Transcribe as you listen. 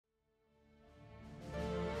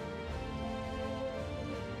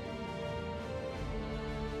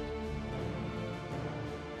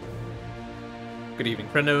Good evening,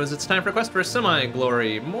 friendos. It's time for Quest for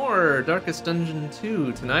Semi-Glory. More Darkest Dungeon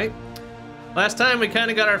 2 tonight. Last time we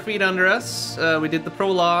kind of got our feet under us. We did the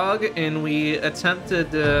prologue and we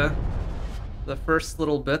attempted the first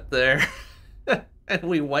little bit there, and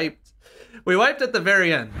we wiped at the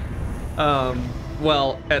very end.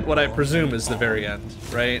 Well, at what I presume is the very end,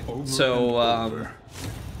 right? So,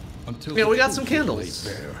 yeah, we got some candles.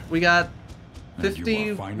 We got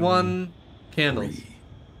 51 candles.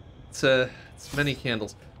 It's many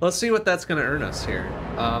candles. Let's see what that's gonna earn us here.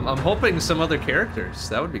 I'm hoping some other characters.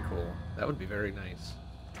 That would be cool. That would be very nice.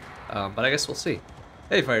 But I guess we'll see.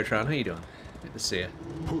 Hey, Firetron, how you doing? Good to see you.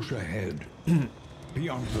 Push ahead,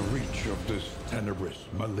 beyond the reach of this tenebrous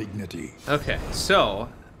malignity. Okay, so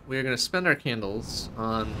we're gonna spend our candles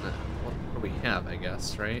on what do we have, I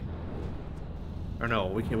guess, right? Or no,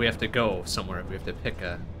 we have to go somewhere. We have to pick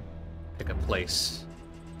a place.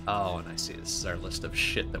 Oh, and I see this is our list of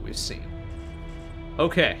shit that we've seen.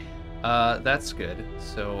 Okay, that's good.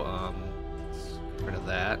 So let's get rid of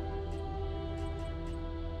that.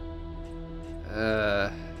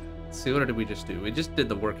 Let's see, what did we just do? We just did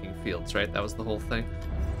the working fields, right? That was the whole thing.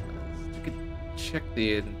 You could check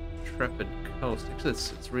the Intrepid Coast. Actually,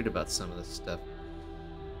 let's read about some of this stuff.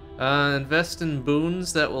 Invest in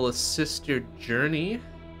boons that will assist your journey.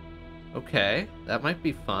 Okay, that might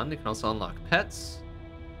be fun. You can also unlock pets.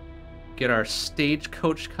 Get our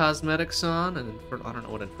stagecoach cosmetics on, and I don't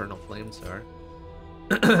know what Infernal Flames are.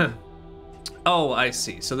 Oh, I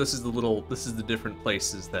see. So this is the different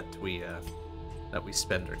places that we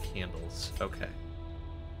spend our candles. Okay.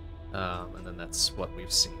 And then that's what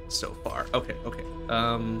we've seen so far. Okay.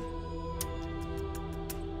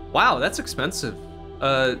 Wow, that's expensive.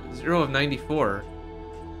 0 of 94.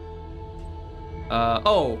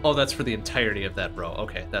 Oh, that's for the entirety of that row.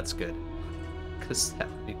 Okay, that's good. Because that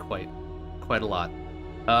would be quite a lot.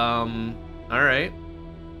 All right.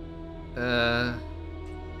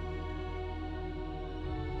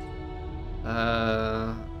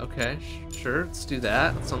 Okay, sure. Let's do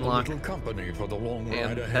that. Let's unlock a little company for the long ride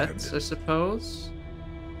and ahead. pets, I suppose.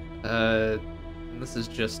 This is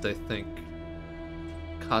just, I think,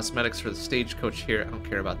 cosmetics for the stagecoach here. I don't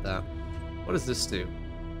care about that. What does this do?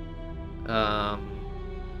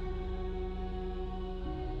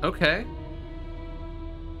 Okay.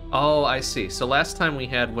 Oh, I see. So last time we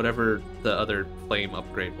had whatever the other flame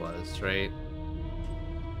upgrade was, right?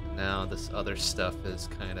 Now this other stuff is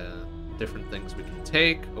kind of different things we can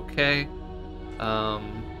take. Okay. How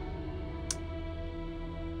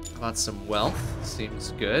about some wealth?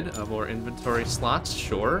 Seems good. More inventory slots,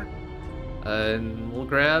 sure. And we'll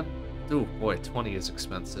grab... Oh boy, 20 is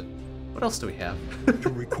expensive. What else do we have? To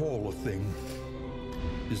recall a thing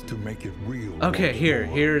is to make it real. Okay,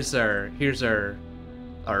 here's our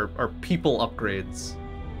people upgrades.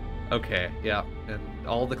 Okay, yeah, and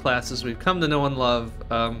all the classes we've come to know and love.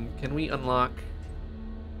 Can we unlock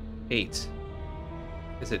 8?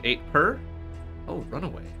 Is it 8 per? Oh,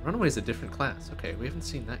 Runaway. Runaway's a different class. Okay, we haven't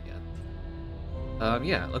seen that yet.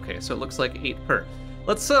 Yeah, okay, so it looks like 8 per.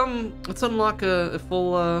 Let's unlock a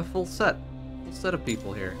full set of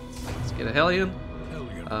people here. Let's get a Hellion.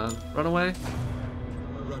 Runaway.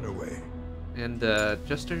 Runaway. And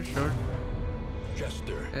Jester, sure.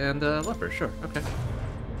 Jester. And Leper, sure. Okay.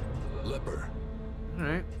 Leper. All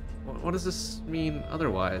right. What does this mean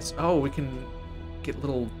otherwise? Oh, we can get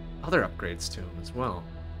little other upgrades to them as well.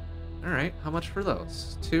 All right. How much for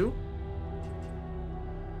those? 2.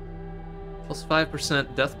 Plus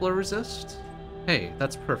 5% death blow resist. Hey,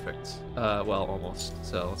 that's perfect. Well, almost.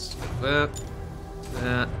 So let's do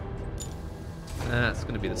that. That's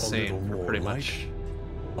gonna be the same for pretty much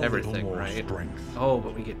everything, right? Oh,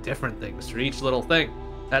 but we get different things for each little thing.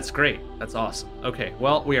 That's great. That's awesome. Okay,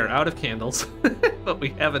 well, we are out of candles, but we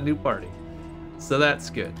have a new party. So that's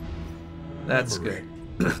good. That's good.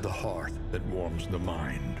 It's the heart that warms the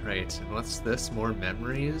mind. Right, and what's this? More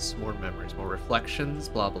memories, more reflections,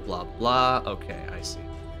 blah, blah, blah, blah. Okay, I see.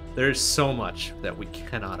 There's so much that we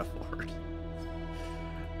cannot afford.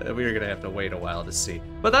 We're gonna have to wait a while to see.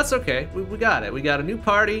 But that's okay, we got it. We got a new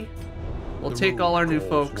party. We'll take all our new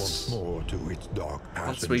folks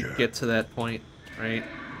once we get to that point, right?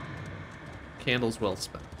 Candles well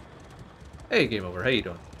spent. Hey, Game Over, how you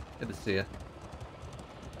doing? Good to see you.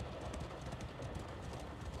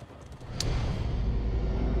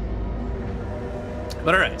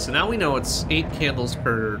 But alright, so now we know it's 8 candles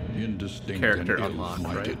per character unlocked,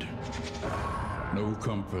 right? No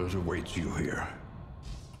comfort awaits you here.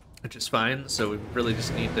 Which is fine, so we really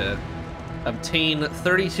just need to obtain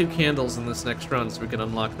 32 candles in this next run so we can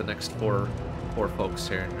unlock the next four folks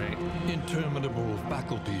here, right? Interminable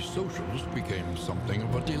faculty socials became something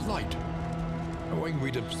of a delight. knowing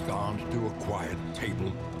we'd abscond to a quiet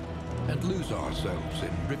table and lose ourselves in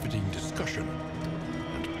riveting discussion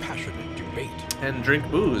and passionate debate. And drink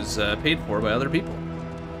booze paid for by other people.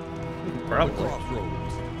 The Probably.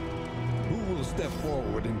 crossroads. Who will step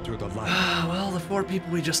forward into the light? Well, the 4 people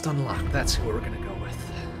we just unlocked. That's who we're gonna go with.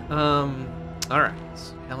 All right.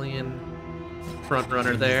 Hellion front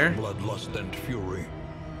runner In there. this bloodlust and fury,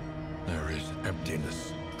 there is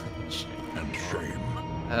emptiness and shame.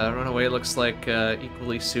 Runaway looks like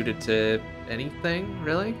equally suited to anything,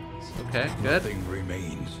 really. Okay, good. Nothing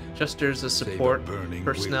remains. Jester's a save a support burning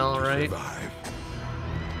personnel, will to right? survive.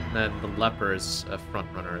 And then the leper is a front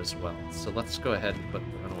runner as well. So let's go ahead and put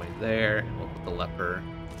the runaway there, and we'll put the leper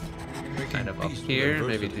Making kind of up peace with here.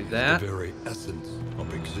 Maybe adversity do is that. The very essence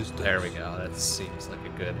of existence. There we go. That seems like a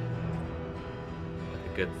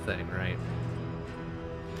good thing, right?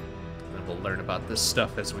 And we'll learn about this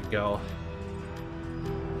stuff as we go.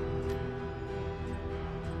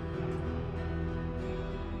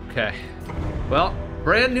 Okay. Well,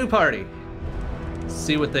 brand new party. Let's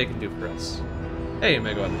see what they can do for us. Hey,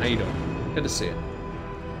 Megaweapon, how you doing? Good to see you.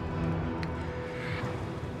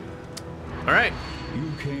 All right.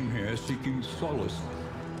 You came here seeking solace,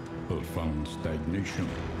 but found stagnation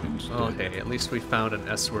instead. Oh, hey, at least we found an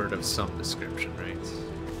S-word of some description, right?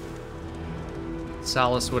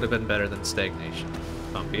 Solace would have been better than stagnation,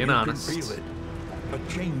 if I'm being You honest. can feel it. A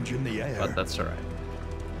change in the air. But that's alright.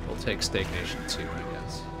 We'll take stagnation too, I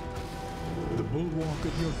guess. The bulwark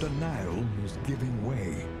of your denial is giving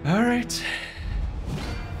way. Alright.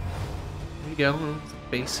 Here you go.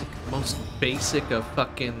 Basic, most basic of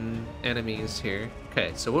fucking enemies here.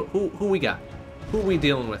 Okay, so who we got? Who are we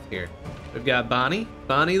dealing with here? We've got Bonnie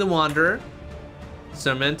the Wanderer,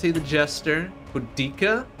 Sarmenti the Jester,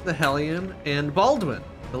 Boudica the Hellion, and Baldwin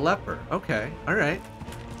the Leper. Okay, alright.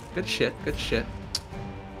 Good shit, good shit.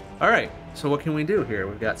 Alright, so what can we do here?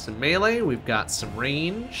 We've got some melee, we've got some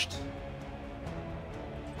ranged.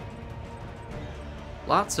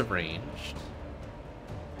 Lots of ranged.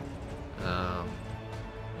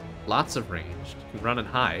 Lots of ranged. You can run and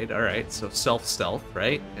hide. Alright, so self-stealth,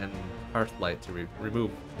 right? And Hearthlight to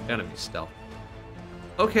remove enemy stealth.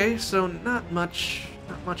 Okay, so not much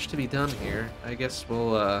to be done here. I guess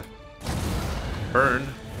we'll, burn.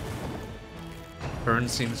 Burn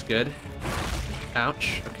seems good.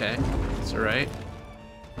 Ouch. Okay, that's alright.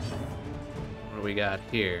 What do we got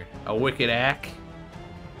here? A Wicked Ack.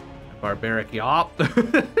 A Barbaric Yawp. We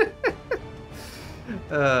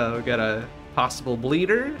got a possible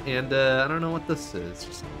Bleeder, and I don't know what this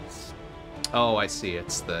is. Oh, I see.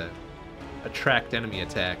 It's the attract enemy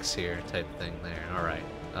attacks here type thing there. Alright.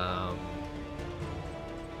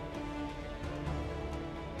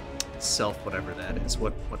 Self, whatever that is.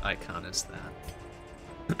 What icon is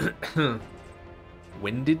that?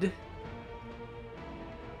 Winded?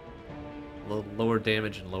 Lower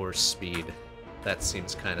damage and lower speed. That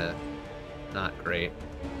seems kind of not great.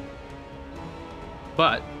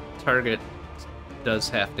 But target does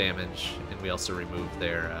half damage, and we also remove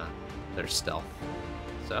their stealth.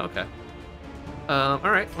 So okay. All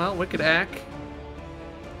right. Well, Wicked Ack.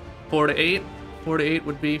 4 to 8. 4 to 8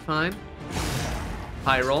 would be fine.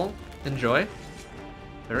 High roll. Enjoy.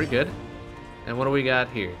 Very good. And what do we got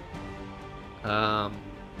here?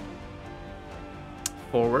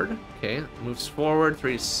 Forward. Okay, moves forward,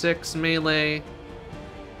 3 to 6 melee.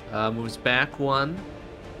 Moves back 1.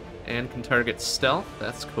 And can target stealth.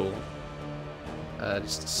 That's cool.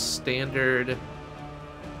 Just a standard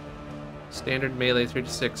melee, 3 to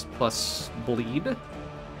 6 plus bleed.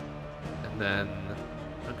 And then,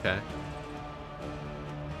 okay.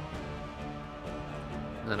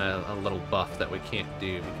 And then a little buff that we can't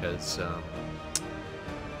do because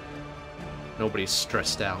nobody's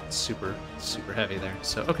stressed out. Super heavy there.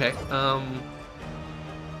 So okay.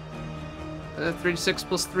 3 to 6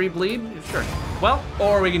 plus 3 bleed? Sure. Well,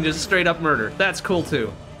 or we can just straight up murder. That's cool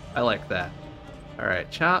too. I like that.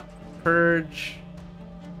 Alright, chop, purge.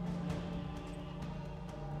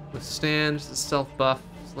 Withstand, just a self buff,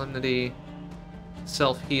 solemnity,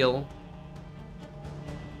 self heal.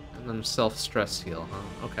 And then self stress heal,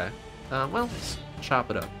 huh? Okay. Well, let's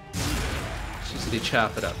chop it up. Just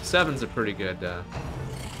chop it up. 7's a pretty good,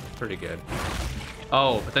 pretty good.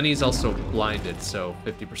 Oh, but then he's also blinded, so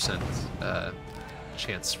 50%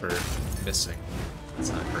 chance for missing.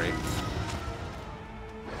 That's not great.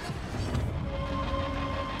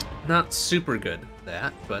 Not super good,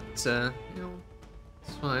 that, but, you know,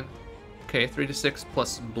 it's fine. Okay, 3 to 6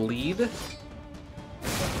 plus bleed.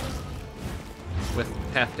 With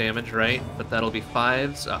half damage, right? But that'll be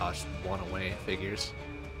 5s. Oh, just 1 away, figures.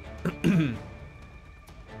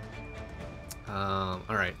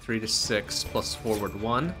 Alright, 3 to 6 plus forward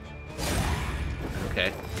 1.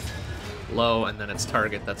 Okay. Low, and then it's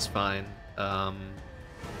target, that's fine.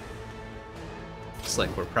 Looks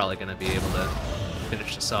like we're probably going to be able to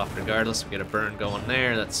finish this off regardless. We get a burn going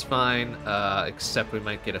there, that's fine. Except we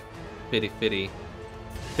might get a fitty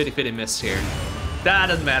miss here. That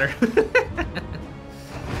doesn't matter.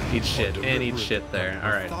 Eat shit, and eat shit there.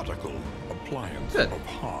 Alright. Methodical appliance Good. of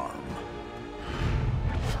harm.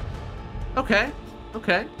 Okay.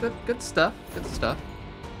 Okay. Good stuff. Good stuff.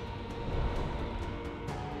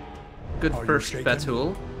 Good Are you first shaken?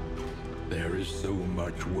 Batul. There is so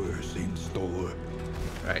much worse in store.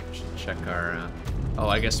 Alright, check our oh,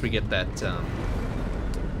 I guess we get that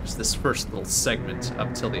just this first little segment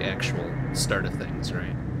up till the actual start of things,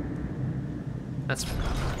 right? That's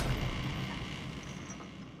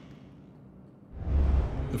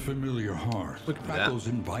The familiar hearth Look at that. crackles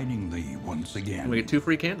invitingly once again. we get 2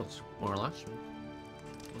 free candles, more or less.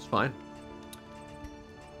 That's fine.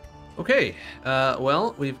 Okay,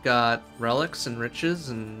 well, we've got relics and riches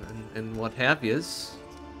and what have yous.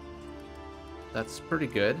 That's pretty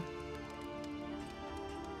good.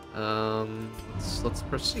 Let's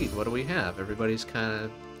proceed. What do we have? Everybody's kind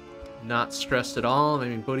of not stressed at all.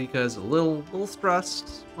 Maybe Boudica's a little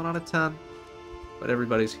stressed, 1 out of 10. But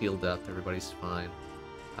everybody's healed up. Everybody's fine.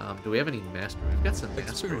 Do we have any mastery? We've got some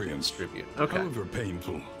mastery to Experience, distribute. Okay. however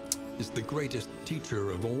painful, is the greatest teacher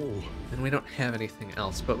of all. And we don't have anything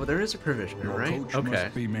else, but there is a provisioner, Your right? coach Okay.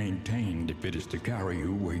 must be maintained if it is to carry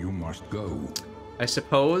you where you must go. I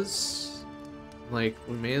suppose, like,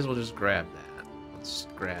 we may as well just grab that. Let's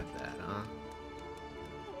grab that,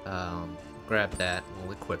 huh? Grab that, and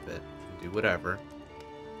we'll equip it, and do whatever.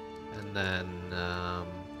 And then,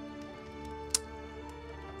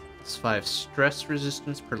 plus 5 stress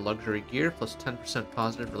resistance per luxury gear, plus 10%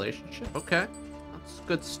 positive relationship. Okay, that's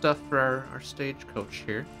good stuff for our stagecoach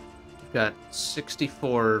here. We've got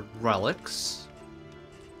 64 relics.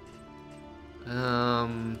 I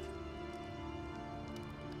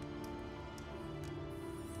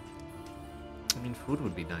mean, food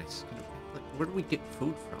would be nice. Like, where do we get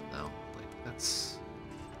food from, though? Like, that's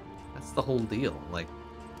the whole deal. Like,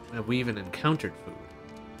 have we even encountered food?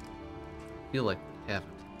 I feel like we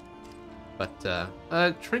haven't. But,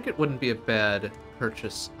 trinket wouldn't be a bad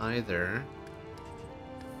purchase either.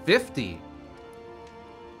 50%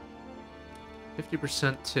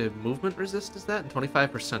 to movement resist, is that? And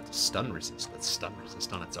 25% to stun resist. That stun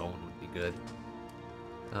resist on its own would be good.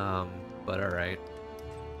 But alright.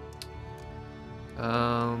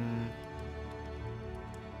 I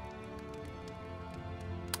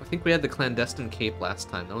think we had the clandestine cape last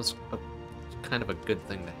time. That was kind of a good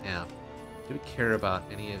thing to have. Do we care about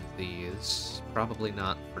any of these? Probably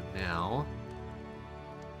not for now.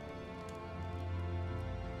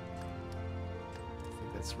 I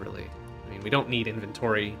think that's really... I mean, we don't need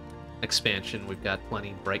inventory expansion. We've got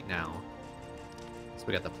plenty right now. So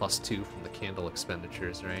we got the +2 from the candle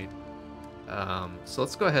expenditures, right? So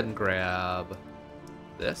let's go ahead and grab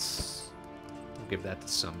this. We'll give that to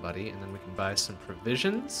somebody, and then we can buy some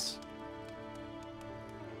provisions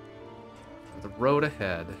for the road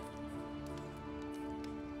ahead.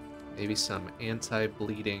 Maybe some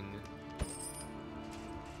anti-bleeding,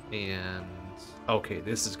 and okay,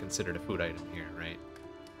 this is considered a food item here, right?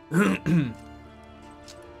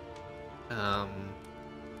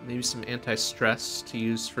 Maybe some anti-stress to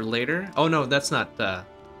use for later. Oh no, that's not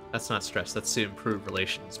stress. That's to improve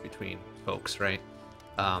relations between folks, right?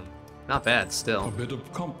 Not bad still. A bit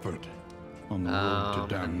of comfort on the road to And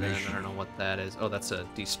then, damnation. I don't know what that is. Oh, that's a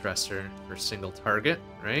de-stressor for single target,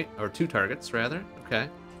 right? Or 2 targets, rather. Okay.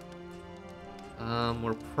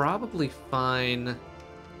 We're probably fine.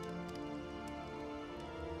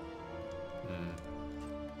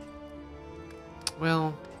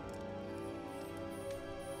 Well...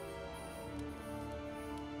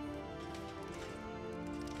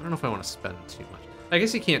 I don't know if I want to spend too much. I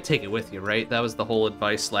guess you can't take it with you, right? That was the whole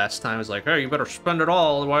advice last time. It was like, hey, you better spend it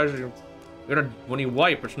all, otherwise when you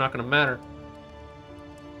wipe, it's not going to matter.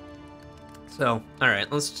 So,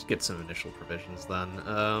 alright, let's just get some initial provisions then.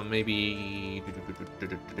 Maybe...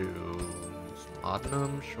 some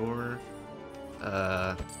laudanum, sure.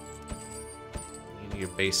 You need your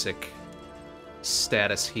basic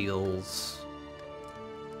status heals.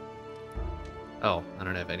 Oh, I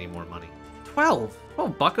don't have any more money. 12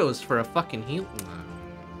 buckos for a fucking heal.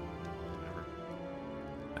 Whatever.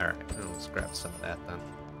 Alright, let's grab some of that then.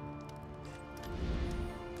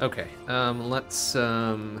 Okay, let's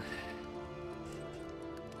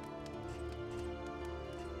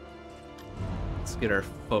get our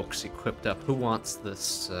folks equipped up. Who wants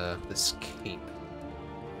this this cape?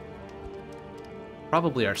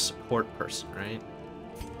 probably our support person, right?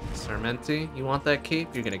 Sarmenti, you want that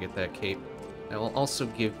cape? You're gonna get that cape. I will also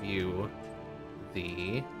give you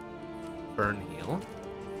the burn heal.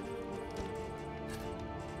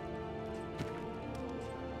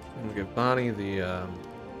 And we'll give Bonnie the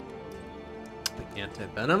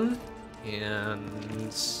anti-venom. And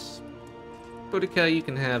Boudica, you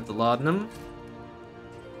can have the laudanum.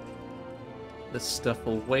 This stuff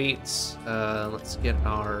will wait. Let's get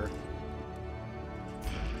our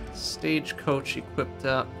stagecoach equipped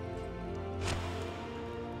up.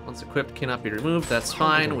 Once equipped, cannot be removed. That's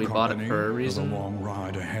fine. We bought it for a reason. A long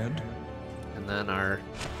ride ahead. And then our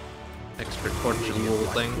extra Portugal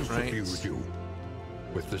thing, right? You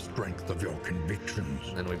with the strength of your convictions.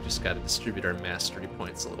 And then we've just got to distribute our mastery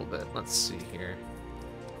points a little bit. Let's see here.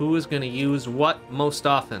 Who is going to use what most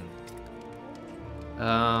often?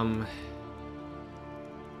 Probably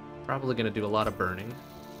going to do a lot of burning.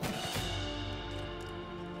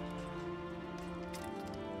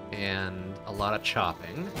 And a lot of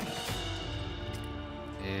chopping.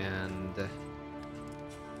 And a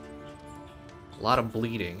lot of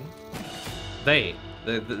bleeding. The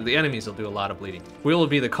enemies will do a lot of bleeding. We will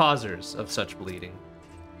be the causers of such bleeding.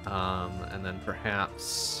 And then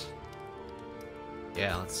perhaps,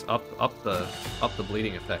 yeah, let's up the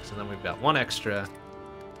bleeding effects. And then we've got one extra.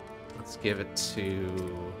 Let's give it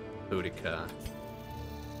to Boudica.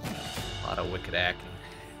 A lot of wicked hacking.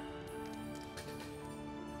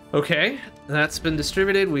 Okay, that's been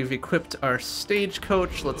distributed. We've equipped our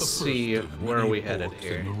stagecoach. Let's see, where are we headed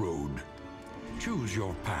here? In the road. Choose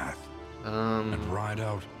your path and ride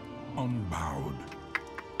out unbowed.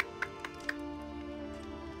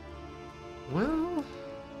 Well,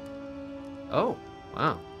 oh,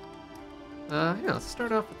 wow. Yeah, let's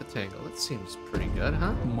start off with the Tangle. That seems pretty good,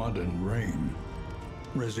 huh? Mud and rain,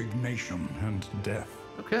 resignation and death.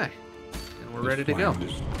 Okay, and we're ready to go.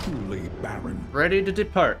 This land is truly barren. Ready to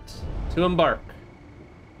depart, to embark.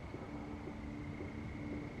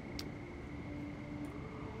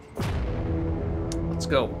 Let's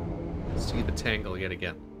go. See the Tangle yet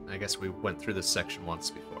again. I guess we went through this section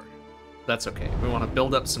once before. That's okay. We want to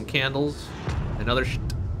build up some candles and other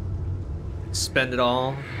spend it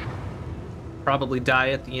all. Probably die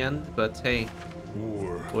at the end, but hey,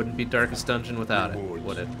 War. Wouldn't be Darkest Dungeon without it, Rewards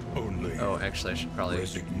would it? Only Oh, actually, I should probably...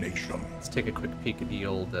 resignation. Let's take a quick peek at the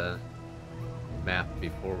old map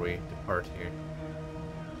before we depart here.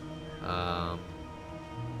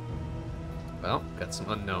 Well, got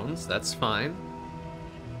some unknowns. That's fine.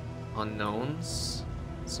 Unknowns.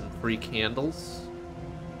 Some free candles.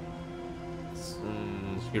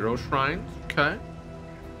 Some hero shrines. Okay.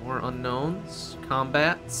 More unknowns.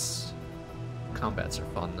 Combats. Combats are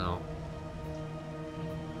fun, though.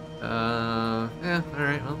 Yeah,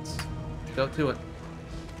 alright, well, let's go to it.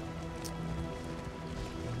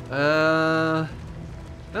 Well,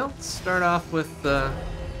 let's start off with,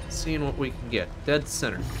 seeing what we can get. Dead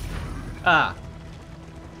center. Ah!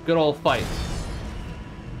 Good old fight.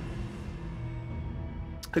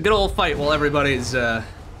 A good old fight while everybody's,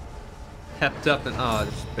 hepped up and... Oh,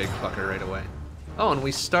 this big fucker right away. Oh, and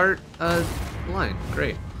we start a line.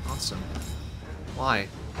 Great. Awesome. Why?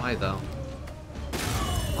 Why, though?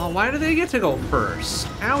 Oh, why do they get to go first?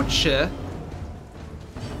 Ouchie.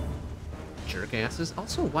 Jerk asses.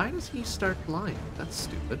 Also, why does he start blind? That's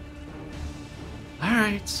stupid.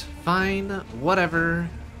 Alright, fine, whatever.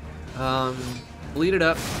 Bleed it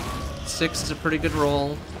up. 6 is a pretty good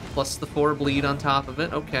roll. Plus the 4 bleed on top of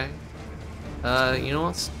it. Okay. You know,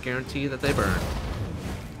 let's guarantee that they burn.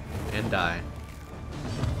 And die.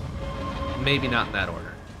 Maybe not in that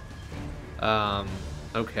order.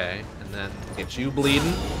 Okay, and then get you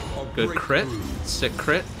bleeding. Good crit. Sick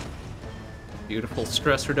crit. Beautiful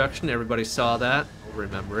stress reduction. Everybody saw that. We'll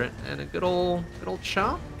remember it. And a good old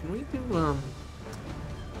chop. Can we do, we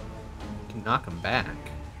can knock them back.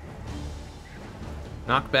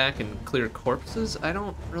 Knock back and clear corpses? I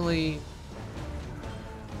don't really...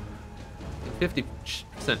 50%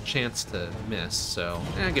 chance to miss, so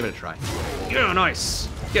give it a try. Yeah, nice.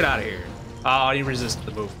 Get out of here. Oh, you resisted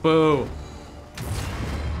the move. Boo.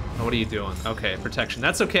 Oh, what are you doing? Okay, protection.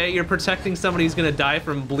 That's okay. You're protecting somebody who's gonna die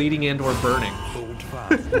from bleeding and or burning.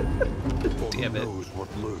 Damn it.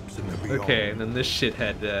 Okay, and then this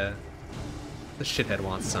shithead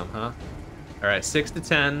wants some, huh? All right, 6 to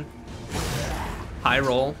 10. High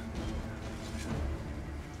roll.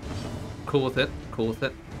 Cool with it. Cool with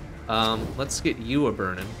it. Let's get you a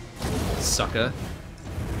burning, sucker.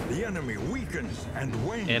 The enemy weakens and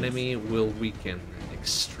wanes. Enemy will weaken.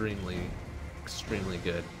 Extremely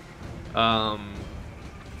good. Oh,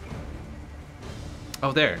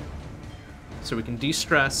 there. So we can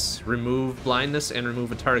de-stress, remove blindness, and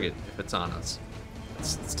remove a target if it's on us.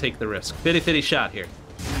 Let's take the risk. Fitty shot here.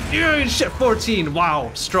 Yeah, shit, 14.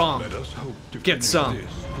 Wow, strong. Let us hope to Get finish some. this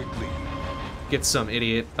quickly. Get some,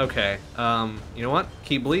 idiot. Okay. You know what?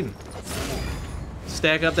 Keep bleeding.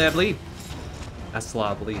 Stack up that bleed. That's a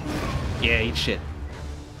lot of bleed. Yeah, eat shit.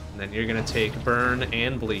 And then you're gonna take burn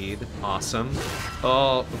and bleed. Awesome.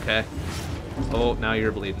 Oh, okay. Oh, now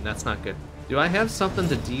you're bleeding. That's not good. Do I have something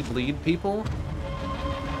to de-bleed people?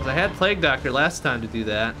 Because I had Plague Doctor last time to do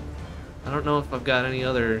that. I don't know if I've got any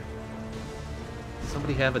other...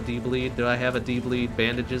 Somebody have a de-bleed? Do I have a de-bleed?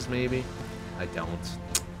 Bandages, maybe? I don't.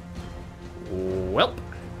 Welp.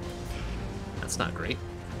 That's not great.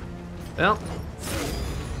 Well.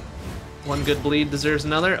 One good bleed deserves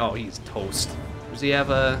another. Oh, he's toast. Does he have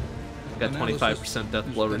a... Got 25%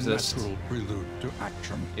 death blow resist. Natural prelude to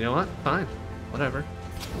action. You know what? Fine. Whatever.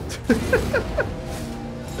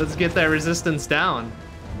 Let's get that resistance down.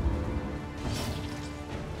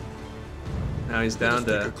 Now he's down Let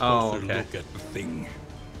us to... take a Oh, closer okay. Look at the thing.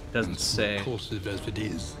 Doesn't And say. repulsive as it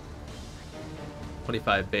is.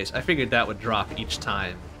 25 base. I figured that would drop each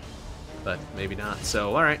time, but maybe not.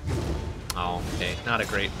 So, all right. Oh, okay. Not a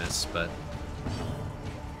great miss, but...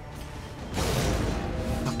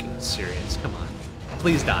 Fucking serious. Come on.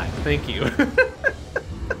 Please die. Thank you.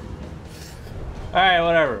 Alright,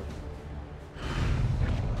 whatever.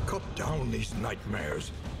 Cut down these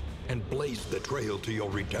nightmares and blaze the trail to your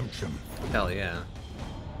redemption. Hell yeah.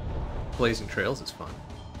 Blazing Trails is fun.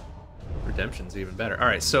 Redemption's even better.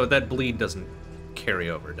 Alright, so that bleed doesn't carry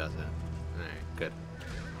over, does it? Alright, good.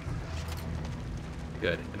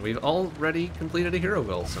 Good. And we've already completed a hero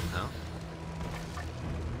goal somehow.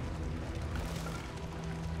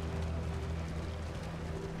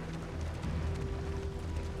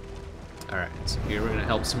 Alright, so here we're gonna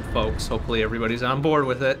help some folks. Hopefully everybody's on board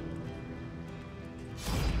with it.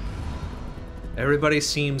 Everybody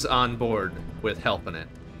seems on board with helping it.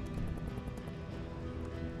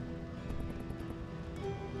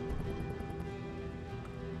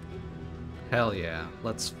 Hell yeah,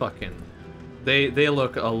 let's fucking... They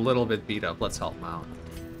look a little bit beat up. Let's help them out.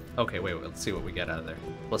 Okay, wait, let's see what we get out of there.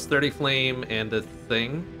 Plus 30 flame and a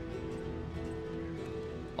thing.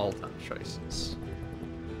 All-time choices.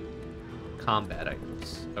 Combat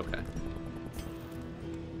items. Okay.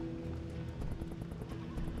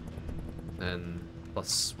 Then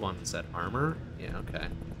plus 1 is that armor? Yeah, okay.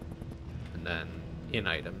 And then in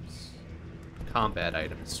items. Combat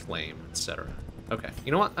items, flame, etc. Okay.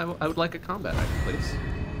 You know what? I would like a combat item, please.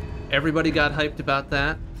 Everybody got hyped about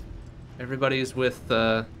that. Everybody's with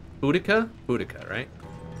Boudica? Boudica, right?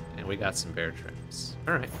 And we got some bear traps.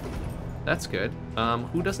 Alright. That's good.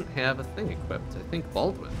 Who doesn't have a thing equipped? I think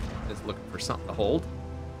Baldwin is looking for something to hold.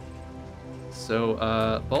 So,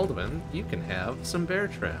 Baldwin, you can have some bear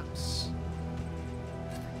traps.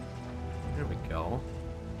 There we go.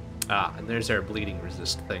 Ah, and there's our bleeding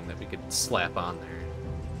resist thing that we could slap on there.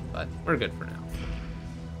 But we're good for now.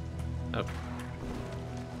 Okay.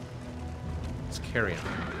 Let's carry on.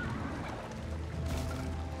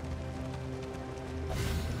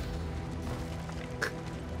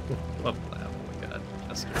 Love that. Oh my god.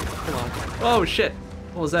 Chester. Come on. Oh shit!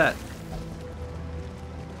 What was that? I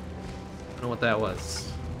don't know what that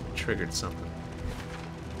was. It triggered something.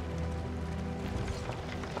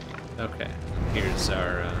 Okay. Here's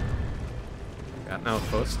our got an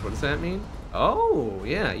outpost. What does that mean? Oh,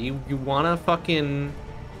 yeah. You wanna fucking...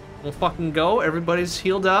 We'll fucking go? Everybody's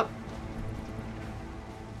healed up?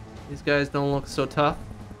 These guys don't look so tough.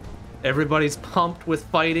 Everybody's pumped with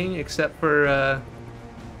fighting except for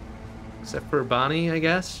Bonnie, I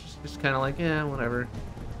guess. Just kind of like, yeah, whatever.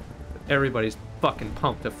 Everybody's fucking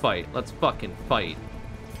pumped to fight. Let's fucking fight.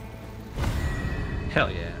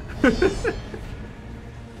 Hell yeah.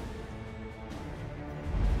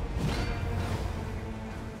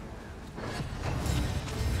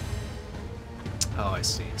 Oh, I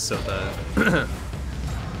see. So the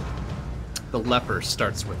the leper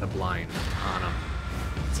starts with a blind on him.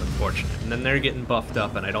 It's unfortunate. And then they're getting buffed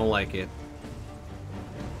up, and I don't like it.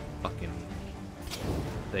 Fucking...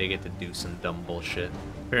 They get to do some dumb bullshit.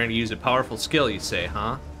 Preparing to use a powerful skill, you say,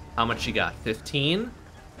 huh? How much you got? 15?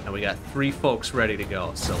 And we got 3 folks ready to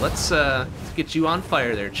go. So let's get you on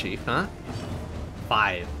fire there, Chief, huh?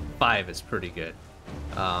 5. 5 is pretty good.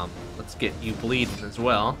 Let's get you bleeding as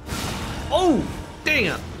well. Oh!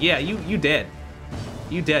 Damn! Yeah, you dead.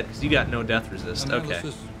 You dead, because you got no death resist. Okay.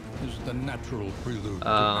 Analysis is the natural prelude to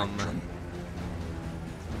action.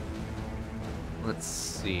 Let's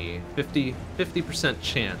see. 50%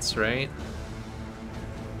 chance, right?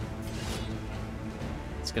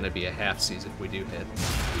 It's gonna be a half-seas if we do hit.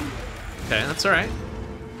 Okay, that's alright.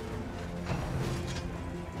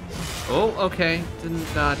 Oh, okay. Didn't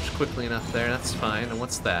dodge quickly enough there. That's fine. And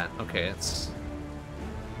what's that? Okay, it's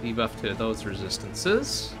debuff to those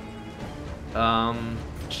resistances.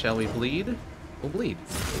 Shall we bleed? We'll bleed.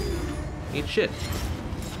 Eat shit.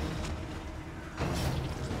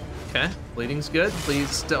 Okay, bleeding's good.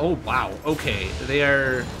 Please. Oh, wow. Okay, they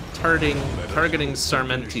are targeting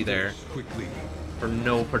Sarmenti there for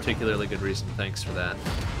no particularly good reason. Thanks for that.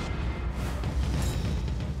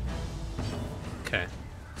 Okay,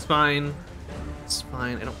 it's fine. It's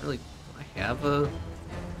fine. I don't really. Do I have a?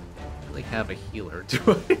 Really have a healer? Do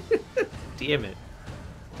I? Damn it.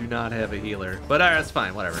 Do not have a healer. But alright, that's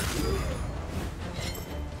fine. Whatever.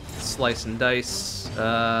 Slice and dice.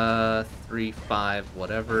 3, 5,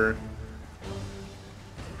 whatever.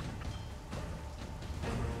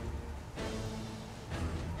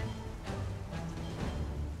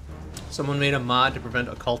 Someone made a mod to prevent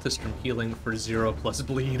occultists from healing for 0 plus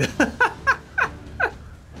bleed.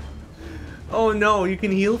 Oh no, you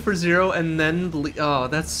can heal for 0 and then bleed. Oh,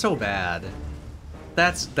 that's so bad.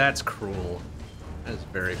 That's cruel. That is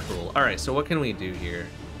very cruel. Alright, so what can we do here?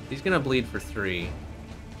 He's gonna bleed for 3.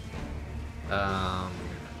 I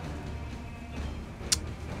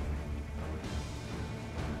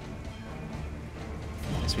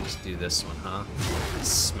guess we just do this one, huh?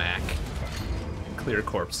 Smack. Clear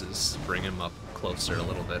corpses. Bring him up closer a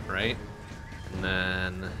little bit, right? And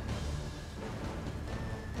then...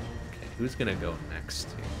 Okay, who's gonna go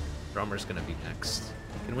next here? Drummer's gonna be next.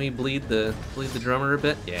 Can we bleed the drummer a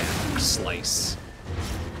bit? Yeah, slice.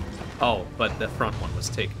 Oh, but the front one was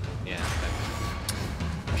taken. Yeah,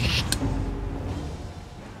 okay.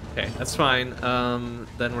 Okay, that's fine.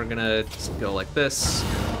 Then we're gonna just go like this.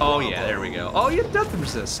 Oh yeah, there we go. Oh, you have death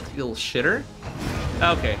resist, you little shitter.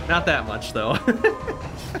 Okay, not that much though.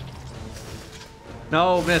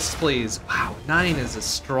 No, miss, please. Wow, 9 is a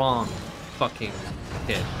strong fucking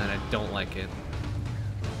hit, and I don't like it.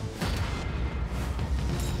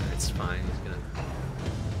 It's fine. He's gonna.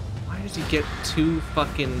 Why does he get 2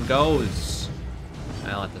 fucking goes?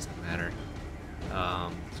 Well, it doesn't matter.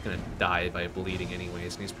 He's gonna die by bleeding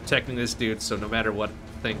anyways, and he's protecting this dude, so no matter what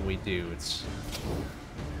thing we do, it's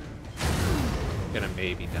gonna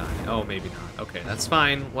maybe die. Oh, maybe not. Okay, that's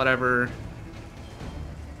fine. Whatever.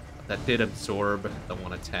 That did absorb the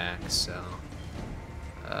 1 attack, so...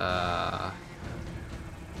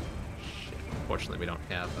 Shit. Unfortunately, we don't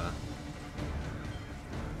have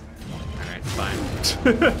Alright, fine.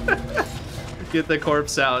 Get the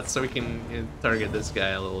corpse out so we can target this guy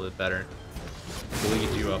a little bit better. Bleed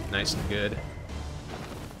you up nice and good.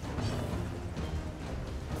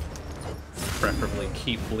 Preferably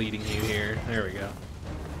keep bleeding you here. There we go.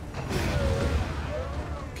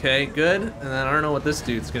 Okay, good. And then I don't know what this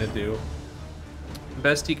dude's gonna do. The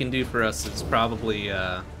best he can do for us is probably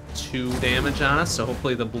 2 damage on us, so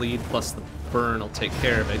hopefully the bleed plus the burn will take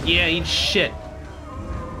care of it. Yeah, eat shit!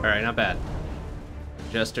 Alright, not bad.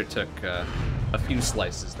 Jester took a few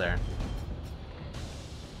slices there.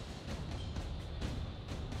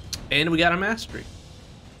 And we got a mastery.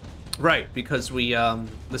 Right, because we,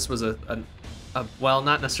 this was a well,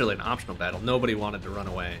 not necessarily an optional battle. Nobody wanted to run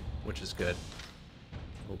away, which is good.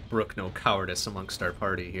 We'll brook no cowardice amongst our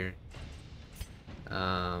party here.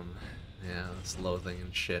 Yeah, this loathing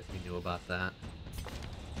and shit, we knew about that.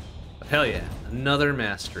 But hell yeah, another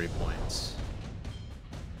mastery point.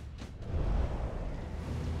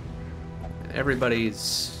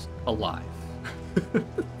 Everybody's alive.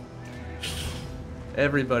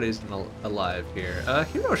 Everybody's alive here.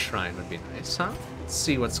 Hero Shrine would be nice, huh? Let's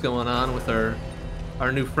see what's going on with our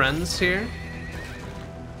new friends here.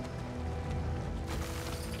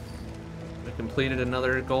 We completed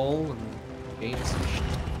another goal and gained some shit.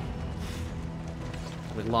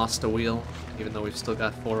 We lost a wheel, even though we've still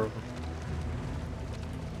got 4 of them.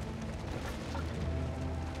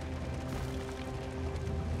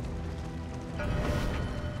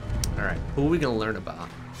 Alright, who are we gonna learn about?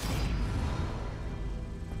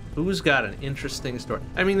 Who's got an interesting story?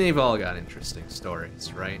 I mean, they've all got interesting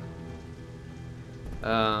stories, right?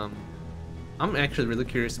 I'm actually really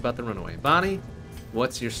curious about the runaway. Bonnie,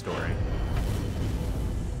 what's your story?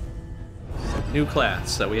 New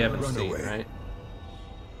class that we haven't seen, right?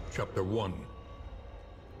 Chapter 1.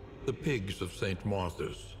 The Pigs of St.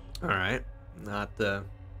 Martha's. Alright. Not the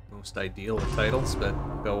most ideal of titles, but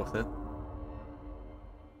go with it.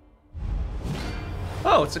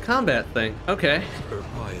 Oh, it's a combat thing. Okay. Her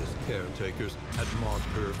pious caretakers had marked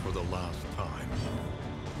her for the last time.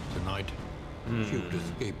 Tonight, she would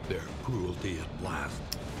escape their cruelty at last.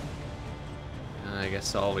 I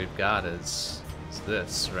guess all we've got is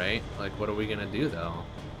this, right? Like, what are we gonna do, though?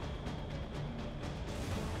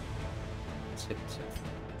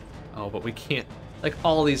 Oh, but we can't... Like,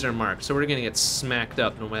 all these are marked, so we're gonna get smacked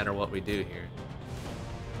up no matter what we do here.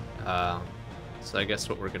 So I guess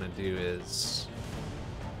what we're gonna do is...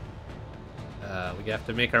 we have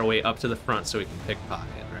to make our way up to the front so we can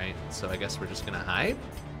pickpocket, right? So I guess we're just gonna hide?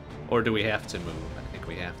 Or do we have to move? I think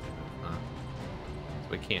we have to move, huh?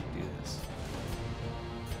 So we can't do this.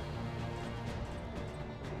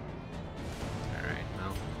 Alright,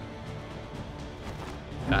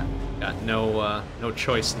 well. Got no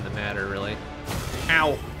choice in the matter, really.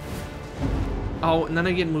 Ow! Oh, and then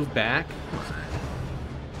I get moved back?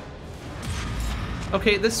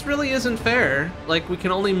 Okay, this really isn't fair. Like, we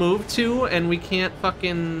can only move 2, and we can't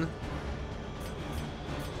fucking...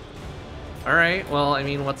 Alright, well, I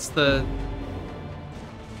mean, what's the...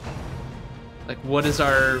 Like, what is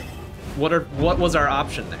our... What was our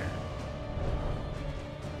option there?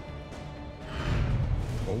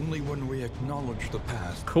 Only when we acknowledge the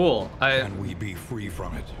past Cool. can we be free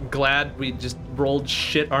from it. Glad we just rolled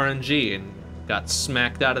shit RNG and got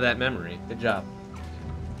smacked out of that memory. Good job.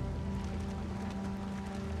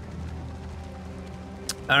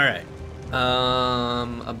 Alright.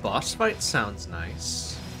 A boss fight sounds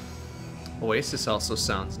nice. Oasis also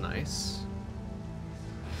sounds nice.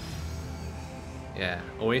 Yeah,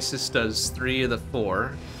 Oasis does 3 of the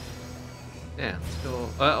 4. Yeah, let's go.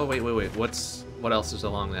 Oh, wait. What else is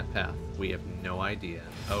along that path? We have no idea.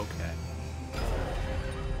 Okay.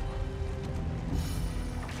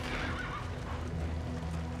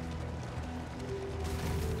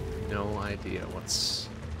 No idea what's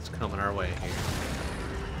coming our way here.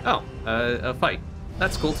 Oh, a fight.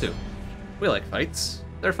 That's cool too. We like fights.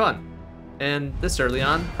 They're fun. And this early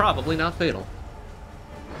on, probably not fatal.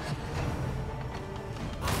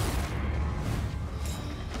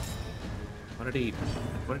 What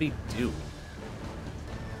did he do?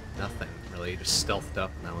 Nothing, really. He just stealthed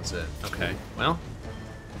up and that was it. Okay, well.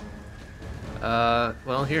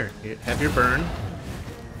 Well, here. Have your burn.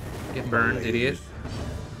 Get burned, idiot.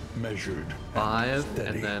 Measured. 5,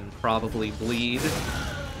 and then probably bleed.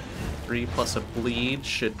 3 plus a bleed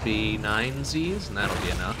should be 9 Zs, and that'll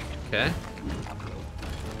be enough. Okay.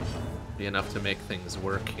 Be enough to make things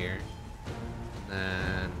work here.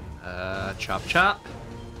 And then, chop chop.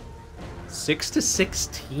 6 to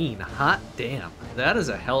 16. Hot damn. That is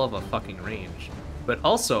a hell of a fucking range. But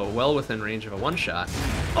also well within range of a one-shot.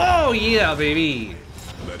 Oh yeah, baby!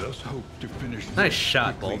 Let us hope to finish. Nice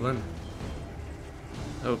shot, Baldwin.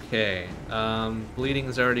 Okay. Bleeding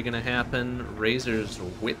is already gonna happen. Razor's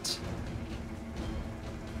Wit.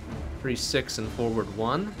 3, 6, and forward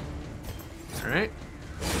 1. Alright.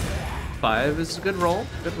 5 is a good roll.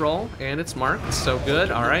 Good roll. And it's marked, so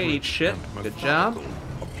good. Alright, eat shit. Good job.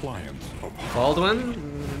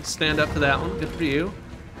 Baldwin, stand up to that one. Good for you.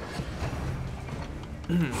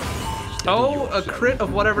 Oh, a crit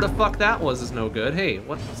of whatever the fuck that was is no good. Hey,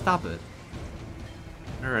 what? Stop it.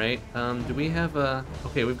 Alright, do we have a...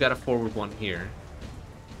 Okay, we've got a forward 1 here.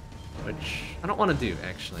 Which I don't want to do,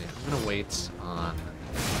 actually. I'm going to wait on...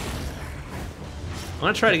 I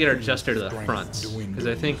want to try to get our Jester to the front, because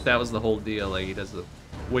I think that was the whole deal. Like, he does the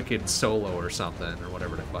wicked solo or something, or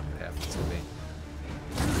whatever the fuck it happens to be.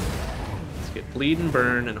 Let's get bleed and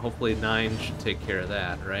burn, and hopefully 9 should take care of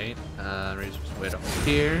that, right? Razor's Wit up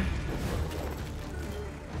here.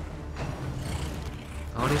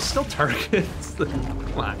 Oh, and he still targets.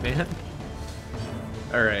 Come on, man.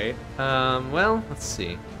 Alright. Well, let's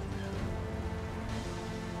see.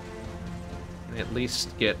 Can at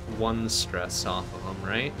least get 1 stress off of him,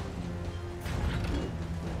 right?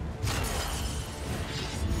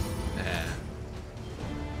 Yeah.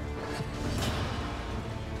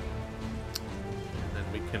 And then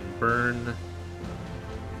we can burn...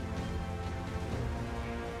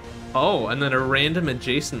 Oh, and then a random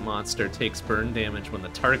adjacent monster takes burn damage when the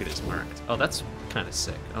target is marked. Oh, that's kind of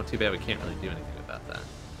sick. Oh, too bad we can't really do anything about that.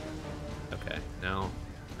 Okay, no.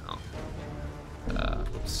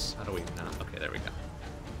 Oops, how do we not? Okay, there we go.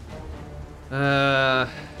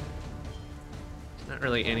 Not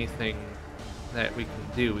really anything that we can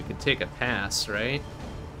do. We can take a pass, right?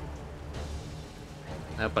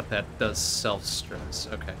 But that does self-stress.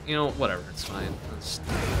 Okay, you know, whatever, it's fine. Let's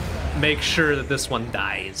make sure that this one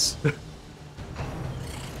dies.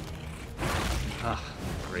 Ah,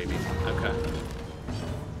 gravy. Okay.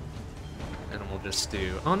 And we'll just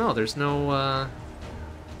do... Oh no, there's no,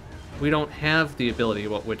 we don't have the ability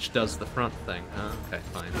which does the front thing, huh? Okay,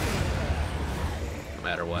 fine. No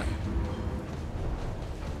matter what.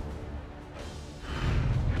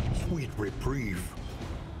 Sweet reprieve.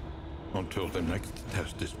 Until the next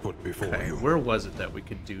test is put before you. Where was it that we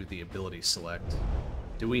could do the ability select?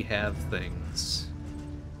 Do we have things?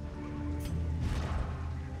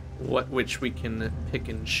 which we can pick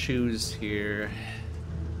and choose here.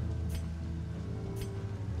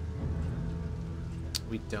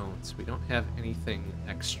 We don't. We don't have anything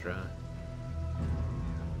extra.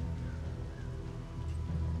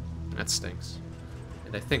 That stinks.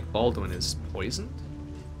 And I think Baldwin is poisoned?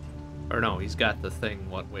 Or no, he's got the thing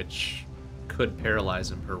which could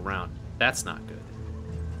paralyze him per round. That's not good.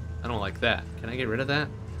 I don't like that. Can I get rid of that?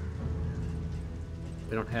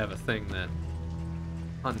 We don't have a thing that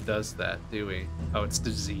undoes that, do we? Oh, it's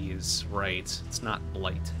disease, right. It's not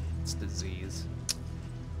blight, it's disease.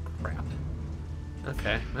 Crap.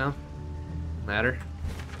 Okay, well, matter.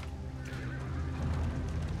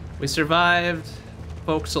 We survived.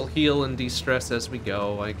 Folks will heal and de-stress as we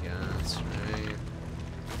go, I guess, right?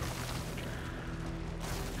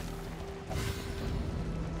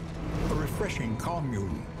 A refreshing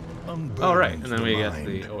commune. Oh, right, and then we get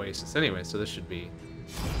the oasis. Anyway, so this should be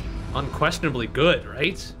unquestionably good,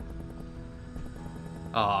 right?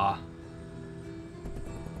 Aw.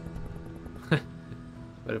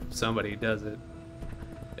 But if somebody does it,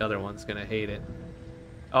 the other one's gonna hate it.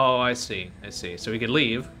 Oh, I see, I see. So we could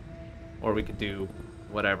leave, or we could do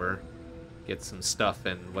whatever. Get some stuff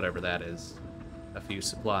and whatever that is. A few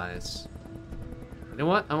supplies. You know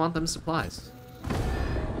what? I want them supplies.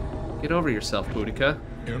 Get over yourself, Boudica.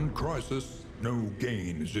 In crisis, no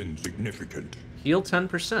gain is insignificant. Heal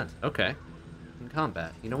 10%. Okay. In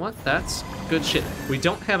combat. You know what? That's good shit. We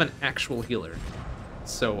don't have an actual healer.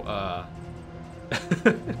 So,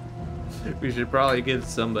 we should probably give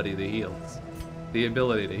somebody the heals. The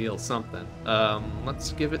ability to heal something.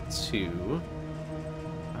 Let's give it to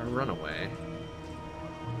our runaway.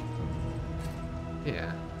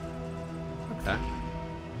 Yeah. Okay.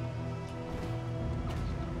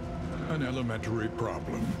 An elementary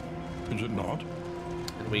problem, is it not?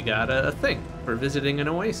 And we got a thing for visiting an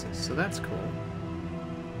oasis, so that's cool.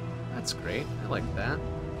 That's great. I like that.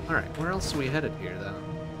 Alright, where else are we headed here, though?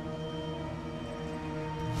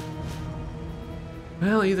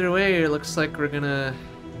 Well, either way, it looks like we're gonna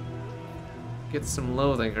get some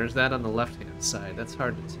loathing. Or is that on the left-hand side? That's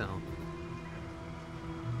hard to tell.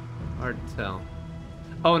 Hard to tell.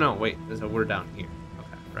 Oh, no, wait. We're down here.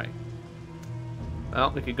 Okay, right.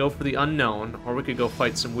 Well, we could go for the unknown, or we could go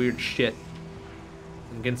fight some weird shit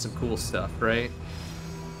and get some cool stuff, right?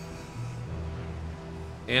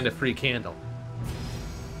 And a free candle.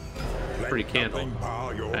 Free candle.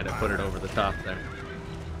 Kind of put it over the top there.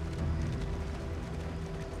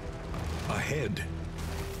 Ahead,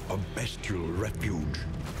 a bestial refuge,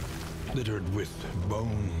 littered with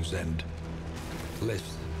bones and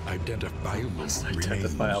less identifiable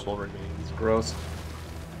Identifiable remains. Gross.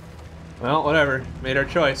 Well, whatever. Made our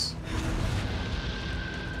choice.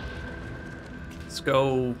 Let's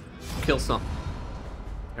go kill something.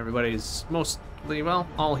 Everybody's mostly, well,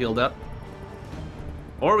 all healed up.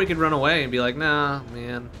 Or we could run away and be like, nah,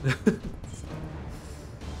 man.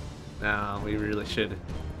 Nah, we really should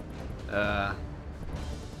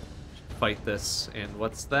fight this. And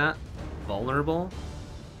what's that? Vulnerable?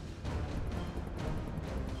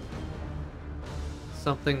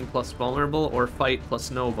 Something plus vulnerable, or fight plus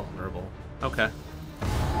no vulnerable. Okay.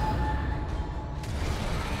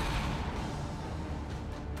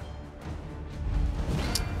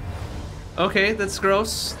 Okay, that's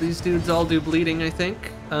gross. These dudes all do bleeding, I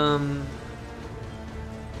think. I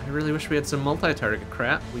really wish we had some multi-target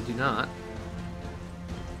crap. We do not.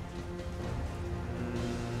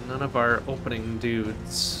 None of our opening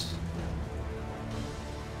dudes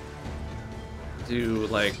do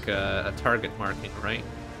like a target marking, right?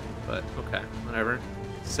 But okay, whatever.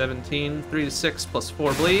 17, 3 to 6 plus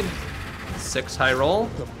 4 bleed. 6 high roll.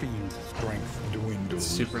 The fiend's strength dwindles.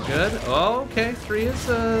 Super good. Oh, okay, 3 is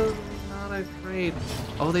not a great.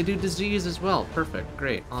 Oh, they do disease as well. Perfect.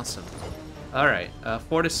 Great. Awesome. All right.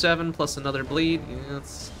 4 to 7 plus another bleed. Yeah,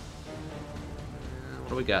 that's. What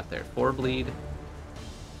do we got there? 4 bleed.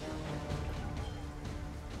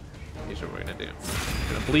 Here's what we're gonna do.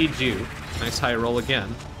 We're gonna bleed you. Nice high roll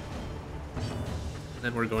again. And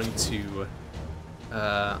then we're going to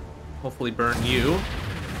hopefully burn you.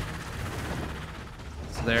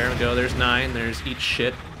 So there we go. There's 9. There's eat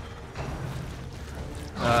shit.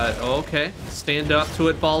 Okay. Stand up to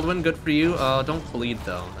it, Baldwin. Good for you. Don't bleed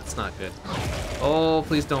though. That's not good. Oh,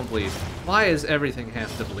 please don't bleed. Why does everything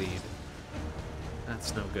have to bleed?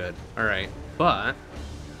 That's no good. All right, but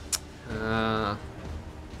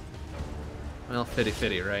well,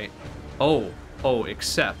 fitty, right? Oh,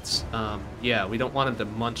 except, yeah, we don't want them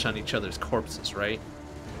to munch on each other's corpses, right?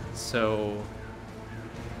 So,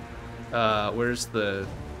 where's the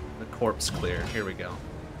corpse clear? Here we go.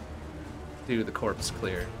 Do the corpse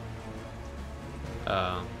clear.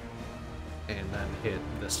 and then hit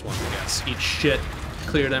this one, I guess. Eat shit,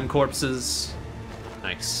 clear them corpses.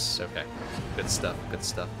 Nice, okay. Good stuff, good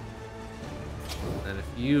stuff. And if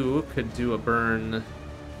you could do a burn, it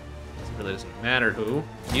really doesn't matter who.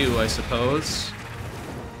 You, I suppose.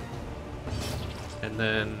 And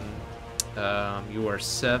then you are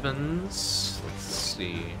 7s. Let's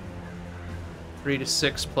see. 3 to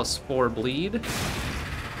 6 plus 4 bleed.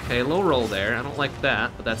 Okay, low roll there. I don't like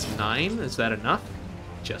that, but that's 9. Is that enough?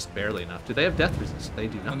 Just barely enough. Do they have death resist? They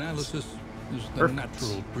do not. Analysis is the Perfect.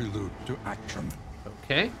 natural prelude to action.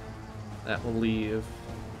 Okay. That will leave...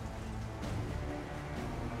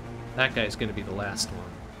 That guy's going to be the last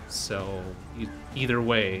one. So, either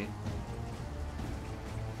way...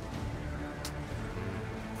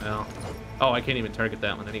 Well... Oh, I can't even target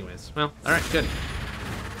that one anyways. Well, alright, good.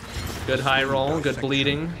 Good high roll, good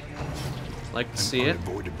bleeding. Like to see it.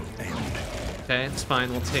 Okay, it's fine.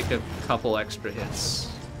 We'll take a couple extra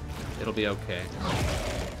hits. It'll be okay.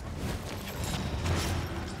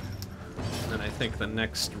 And I think the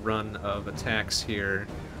next run of attacks here,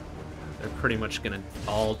 they're pretty much gonna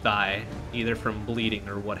all die, either from bleeding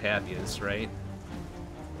or what have yous, right?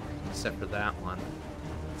 Except for that one.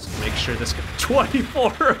 Let's make sure this gets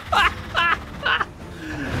 24!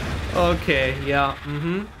 Okay, yeah,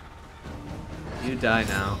 You die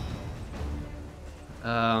now.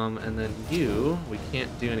 And then you, we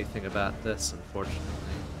can't do anything about this, unfortunately.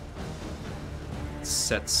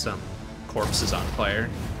 Set some corpses on fire.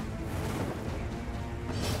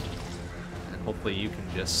 And hopefully you can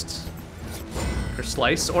just or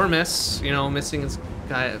slice or miss. You know, missing is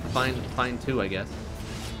fine too, I guess.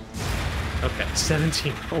 Okay,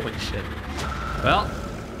 17. Holy shit. Well.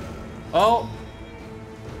 Oh.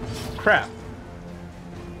 Crap.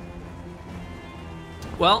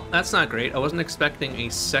 Well, that's not great. I wasn't expecting a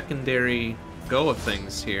secondary go of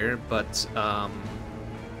things here, but,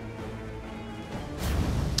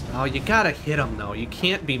 oh, you gotta hit them, though. You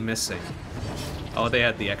can't be missing. Oh, they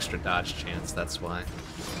had the extra dodge chance, that's why.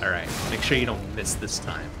 Alright, make sure you don't miss this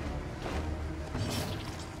time.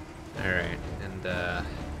 Alright, and,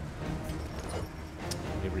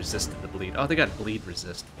 we resisted the bleed. Oh, they got bleed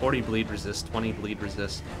resist. 40 bleed resist, 20 bleed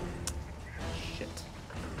resist. Shit.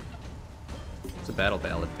 What's a battle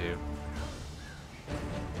ballad do?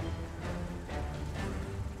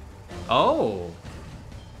 Oh!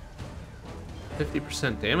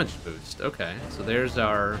 50% damage boost. Okay, so there's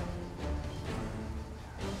our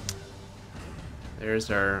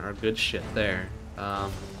good shit there.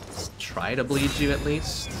 Let's try to bleed you at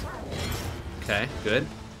least. Okay, good.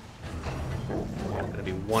 Gonna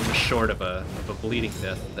be one short of a bleeding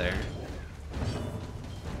death there.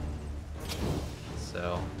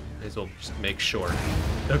 So, may as well just make sure.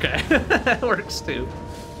 Okay, that works too.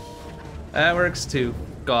 That works too.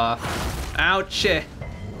 Goff. Ouch!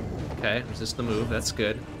 Okay, resist the move, that's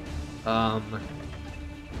good. Now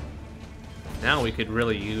we could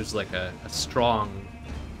really use like a strong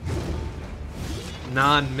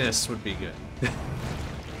non-miss would be good.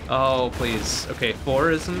 Oh, please. Okay,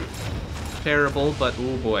 4 isn't terrible, but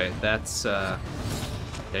oh boy, that's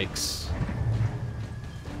yikes.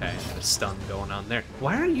 Okay, a stun going on there.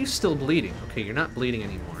 Why are you still bleeding? Okay, you're not bleeding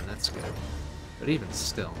anymore, that's good. But even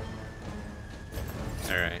still.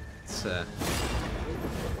 Alright, let's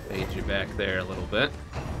fade you back there a little bit.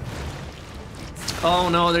 Oh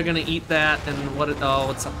no, they're gonna eat that, and what? Oh,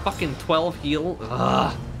 it's a fucking 12 heal.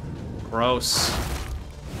 Ugh, gross.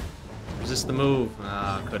 Resist the move.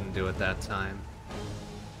 Ah, couldn't do it that time.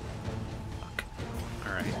 Fuck.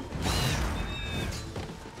 All right.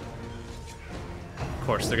 Of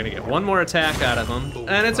course, they're gonna get one more attack out of them,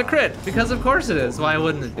 and it's a crit because of course it is. Why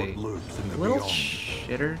wouldn't it be? Little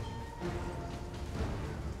shitter.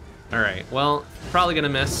 All right. Well, probably gonna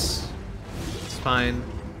miss. It's fine.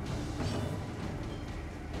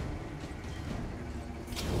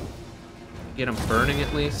 Get them burning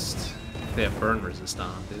at least. They have burn resist on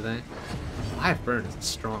them, do they? 5 burn is a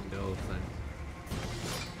strong go thing.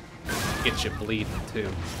 Get you bleeding too.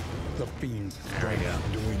 The fiends. There we go.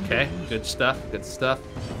 Okay, good stuff, good stuff.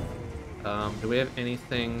 Do we have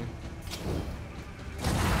anything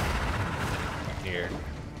here?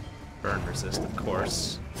 Burn resist, of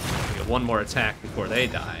course. We get one more attack before they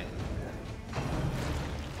die.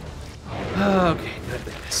 Okay, good,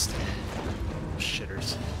 they missed.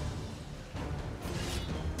 Shitters.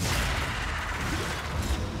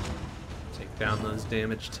 Down those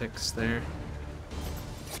damage ticks there.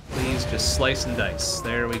 Please just slice and dice.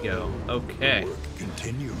 There we go. Okay.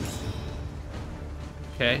 Continues.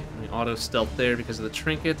 Okay, we auto stealth there because of the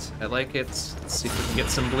trinket. I like it. Let's see if we can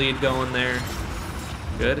get some bleed going there.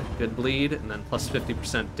 Good, good bleed, and then plus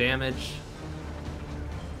 50% damage.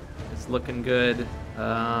 It's looking good.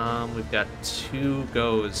 We've got 2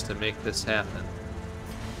 goes to make this happen.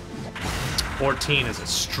 14 is a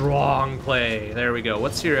strong play. There we go.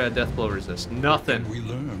 What's your death blow resist? Nothing. We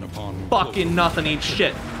learn upon Fucking nothing. Eat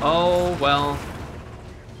shit. Oh, well.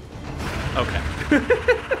 Okay.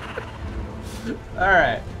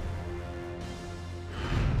 Alright.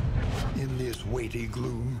 in this weighty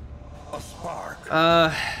gloom, a spark.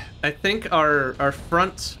 I think our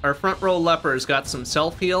front row lepers got some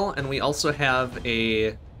self heal, and we also have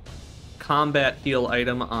a combat heal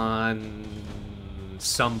item on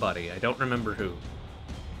somebody. I don't remember who.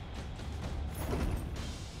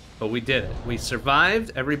 But we did it. We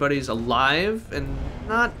survived. Everybody's alive and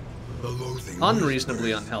not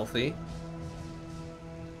unreasonably unhealthy.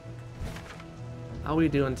 How we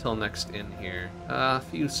do until next in here? A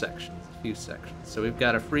few sections. So we've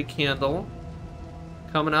got a free candle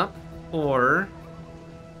coming up, or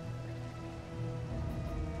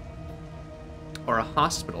a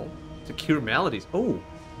hospital to cure maladies. Oh,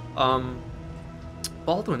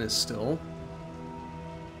 Baldwin is still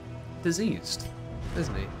diseased,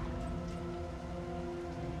 isn't he?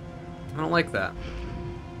 I don't like that.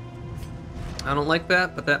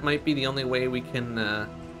 But that might be the only way we can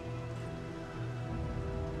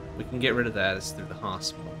get rid of that is through the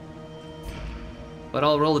hospital. But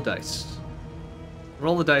I'll roll the dice.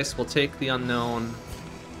 Roll the dice, we'll take the unknown.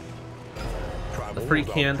 The free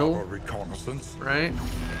candle. Reconnaissance. Right?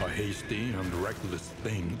 A hasty and reckless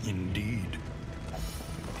thing indeed.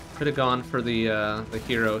 Could have gone for the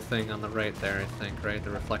hero thing on the right there, I think, right?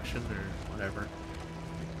 The reflection or whatever.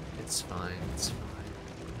 It's fine, it's fine.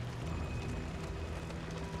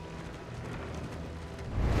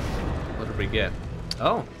 What did we get?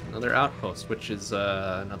 Oh, another outpost, which is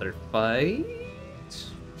another fight,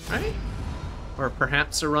 right? Or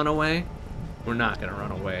perhaps a runaway? We're not gonna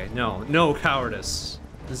run away. No cowardice.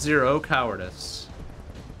 0 cowardice.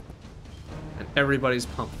 And everybody's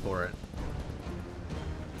pumped for it.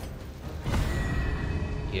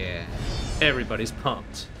 Yeah, everybody's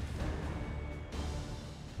pumped.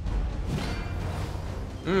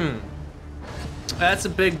 That's a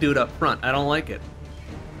big dude up front. I don't like it.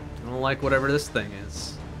 I don't like whatever this thing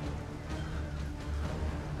is.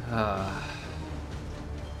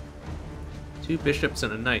 2 bishops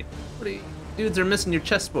and a knight. What are you? Dudes are missing your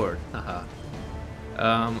chessboard. Haha.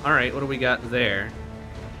 Alright, what do we got there?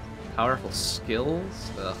 Powerful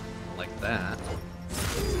skills? Ugh, like that.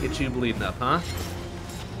 Let's get you bleeding up, huh?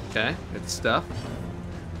 Okay, good stuff.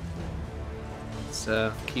 Let's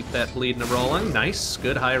keep that bleeding rolling. Nice,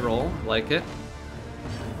 good high roll. Like it.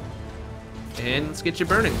 And let's get you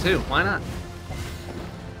burning too. Why not?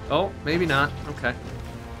 Oh, maybe not. Okay.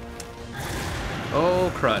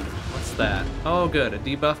 Oh, crud. What's that? Oh, good. A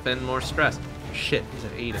debuff and more stress. Shit, he's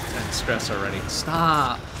at 8 of 10 stress already.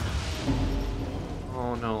 Stop!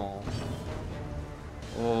 Oh, no.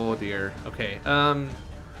 Oh, dear. Okay,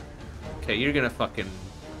 okay, you're gonna fucking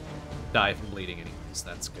die from bleeding anyways.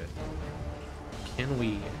 That's good. Can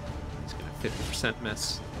we... He's gonna 50%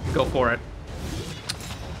 miss. Go for it.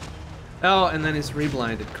 Oh, and then he's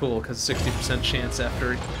reblinded. Cool, because 60% chance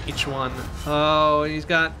after each one. Oh, he's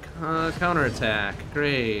got counterattack.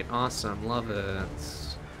 Great, awesome, love it.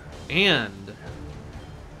 And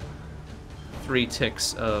 3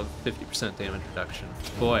 ticks of 50% damage reduction.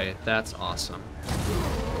 Boy, that's awesome.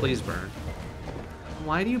 Please burn.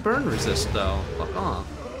 Why do you burn resist, though? Fuck off.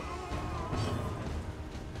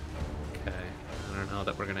 Okay, I don't know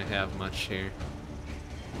that we're gonna have much here.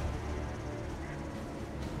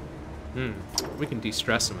 We can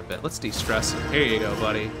de-stress him a bit. Let's de-stress him. Here you go,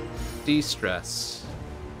 buddy. De-stress.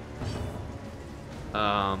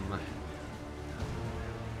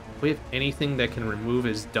 We have anything that can remove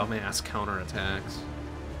his dumbass counterattacks?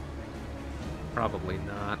 Probably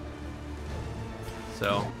not.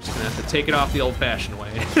 So, just gonna have to take it off the old-fashioned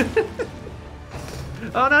way.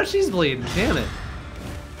 Oh no, she's bleeding. Damn it.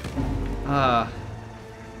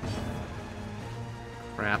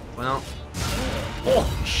 Crap. Well.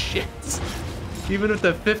 Oh, shit. Even with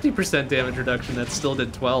the 50% damage reduction, that still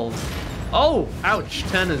did 12. Oh, ouch.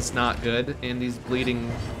 10 is not good, and he's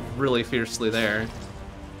bleeding really fiercely there.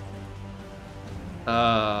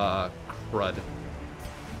 Crud.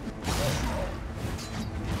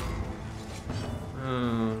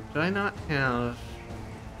 Do I not have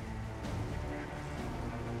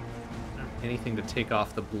anything to take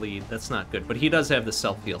off the bleed? That's not good, but he does have the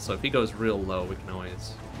self-heal, so if he goes real low, we can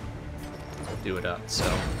always do it up. So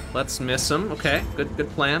let's miss him. Okay, good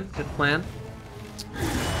plan. Good plan.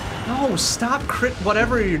 No, stop crit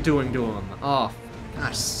whatever you're doing to him. Oh, for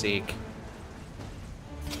gosh sake.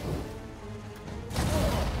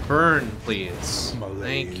 burn, please. Malaise,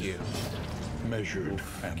 Thank you. Measured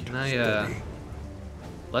and Can I, steady.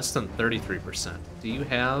 less than 33%. Do you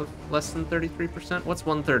have less than 33%? What's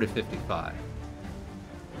 1/3 of 55?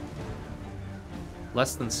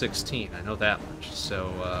 Less than 16, I know that much,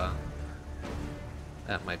 so,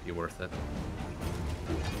 that might be worth it.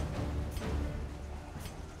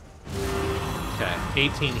 Okay,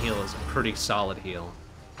 18 heal is a pretty solid heal.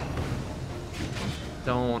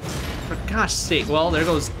 Don't... For gosh sake, well, there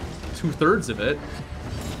goes 2/3 of it.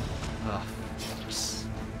 Ugh, just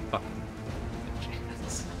fucking...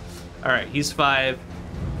 Jesus. Alright, he's 5.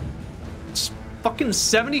 Just fucking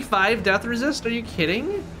 75 death resist? Are you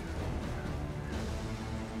kidding?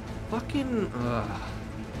 Fucking...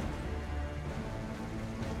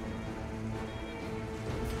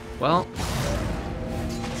 Well,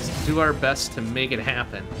 let's do our best to make it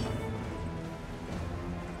happen.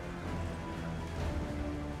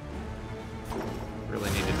 Really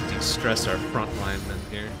need to de-stress our front linemen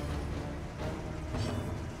here.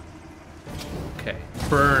 Okay,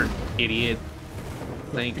 burn, idiot.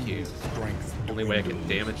 Thank you. Strength Only way I can dwindles.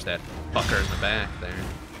 damage that fucker in the back there.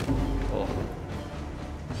 Oh.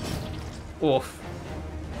 Oof.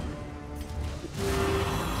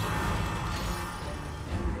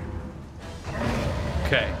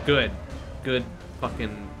 Okay, good. Good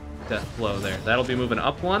fucking death blow there. That'll be moving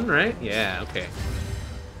up 1, right? Yeah, okay.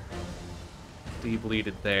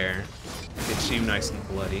 Debleeded there. Gets you nice and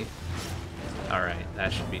bloody. Alright,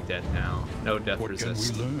 that should be dead now. No death What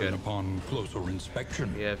resist. can we learn Good. upon closer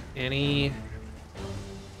inspection? Do we have any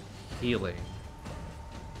healing?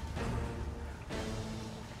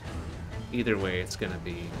 Either way, it's gonna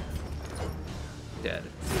be dead.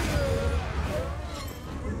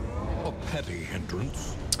 A petty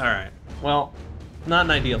hindrance. Alright, well, not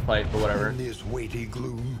an ideal fight, but whatever. In this weighty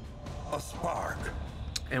gloom, a spark.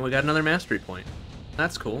 And we got another mastery point.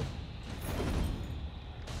 That's cool.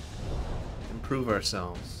 Improve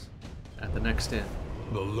ourselves at the next inn.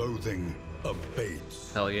 The loathing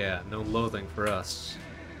abates. Hell yeah, no loathing for us.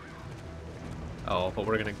 Oh, but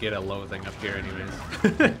we're gonna get a loathing up here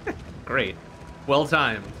anyways. Great. Well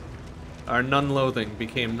timed. Our none loathing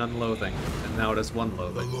became none loathing, and now it is one The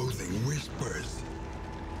loathing. loathing whispers.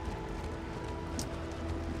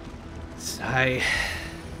 Sigh.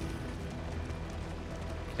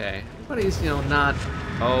 Okay, everybody's, not...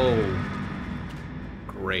 Oh.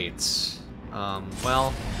 Great.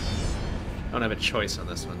 Well, don't have a choice on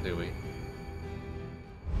this one, do we?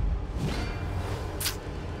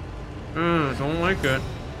 Don't like it.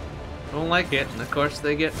 Don't like it, and of course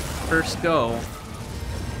they get first go.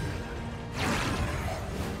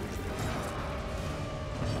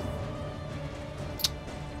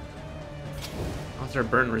 What's our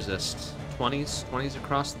burn resist? 20s? 20s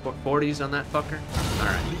across the board? 40s on that fucker?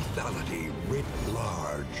 Alright. Lethality writ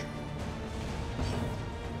large.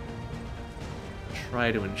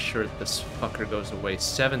 Try to ensure that this fucker goes away.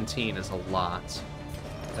 17 is a lot.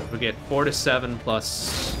 If we get 4 to 7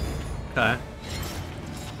 plus... Okay.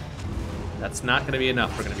 That's not going to be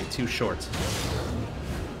enough. We're going to be too short.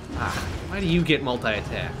 Ah, why do you get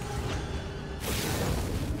multi-attack?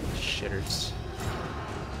 Shitters.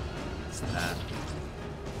 What's that?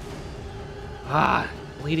 Ah,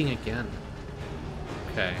 bleeding again.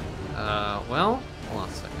 Okay. Well, hold on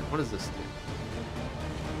a second. What does this do?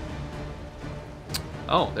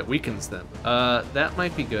 Oh, that weakens them. That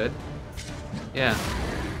might be good. Yeah.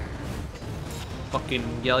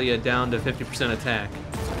 Fucking yell ya down to 50% attack.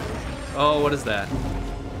 Oh, what is that?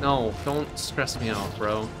 No, don't stress me out,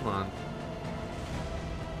 bro. Come on.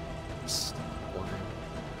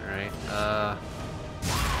 Alright,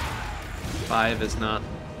 5 is not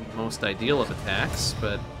the most ideal of attacks,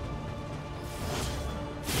 but...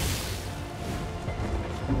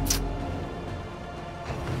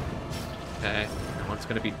 Okay, and what's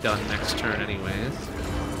gonna be done next turn anyways?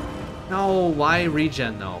 No, why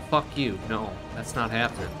regen though? Fuck you. No, that's not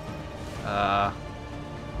happening.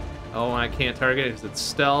 Oh, I can't target it because it's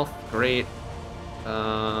stealth. Great.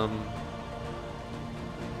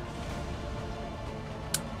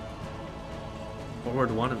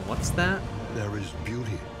 Forward 1, and what's that? There is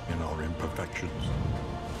beauty in our imperfections.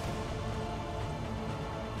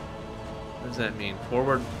 What does that mean?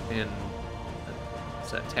 Forward in...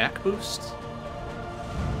 Is that attack boost?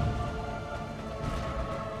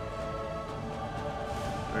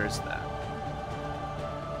 Where's that?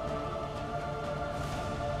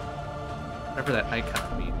 Whatever that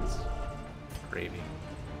icon means. Gravy.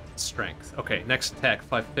 Strength. Okay, next attack,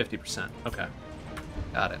 50%. Okay.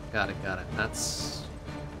 Got it, got it, got it. That's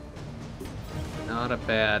not a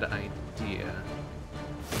bad idea.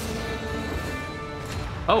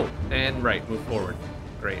 Oh, and right, move forward.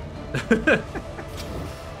 great.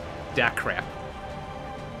 That crap.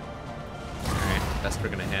 Alright, best we're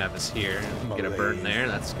gonna have is here. Get a burn there,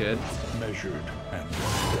 that's good. Measured and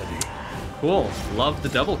steady. Cool, love the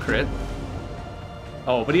double crit.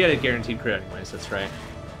 Oh, but he had a guaranteed crit anyways, that's right.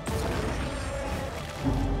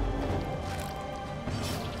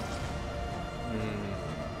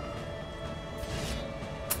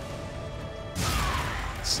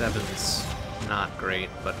 Seven's not great,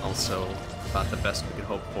 but also about the best we could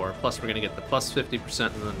hope for. Plus, we're going to get the plus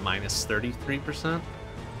 50% and then minus 33%.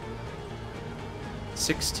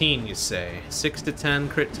 16, you say. 6 to 10,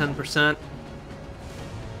 crit 10%.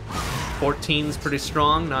 14's pretty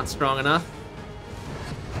strong, not strong enough.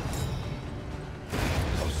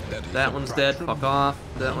 That one's dead, fuck off.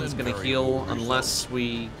 That one's going to heal unless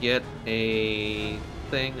we get a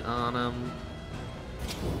thing on him.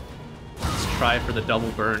 Let's try for the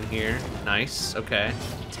double burn here. Nice, okay.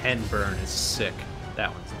 10 burn is sick.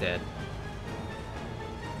 That one's dead.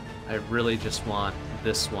 I really just want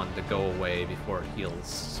this one to go away before it heals,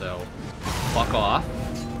 so fuck off.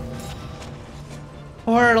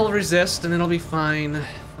 Or it'll resist and it'll be fine.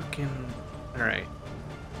 Fucking... Alright.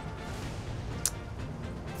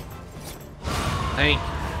 Thank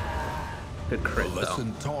you. Good crit, A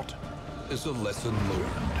lesson taught is a lesson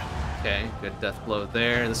learned. Okay, good death blow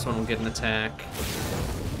there. This one will get an attack.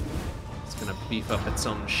 It's gonna beef up its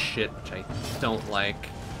own shit, which I don't like.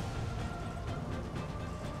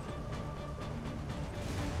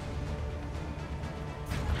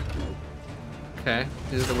 Okay,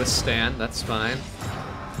 do the withstand, that's fine.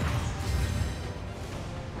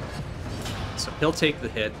 So he'll take the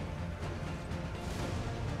hit.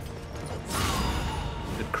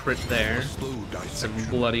 Good crit there. Some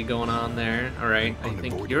bloody going on there. Alright, I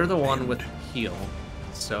think you're the one with heal.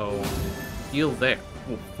 So, heal there.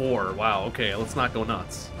 Oh, 4, wow, okay, let's not go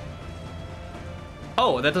nuts.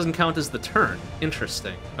 Oh, that doesn't count as the turn.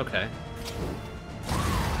 Interesting, okay.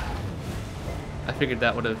 I figured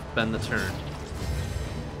that would have been the turn.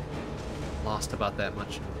 Lost about that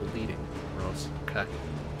much in bleeding. Gross, okay.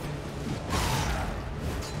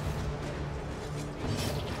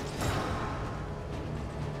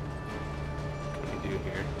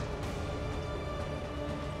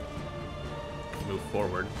 Move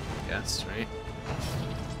forward, I guess, right?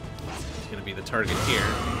 It's gonna be the target here.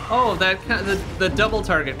 Oh, that the double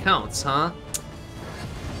target counts, huh?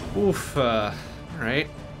 Oof. All right.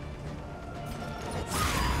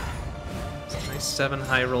 Nice 7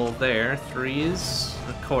 high roll there. 3s.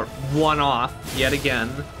 Of course, 1 off yet again.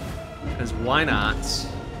 Because why not?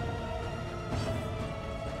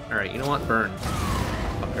 All right, you know what? Burn,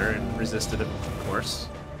 fucker, and resisted it, of course.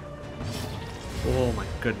 Oh my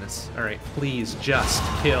goodness. Alright, please just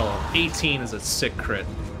kill. 18 is a sick crit.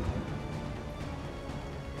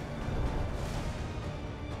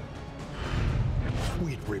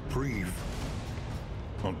 Sweet reprieve.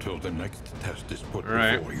 Until the next test is put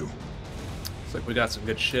Right. before you. Looks like we got some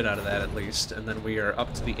good shit out of that at least. And then we are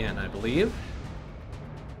up to the inn, I believe.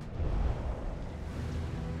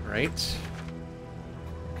 Right.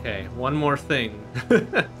 Okay, one more thing.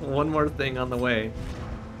 One more thing on the way.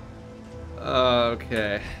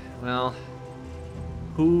 Okay, well,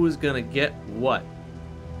 who's gonna get what?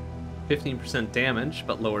 15% damage,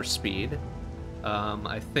 but lower speed.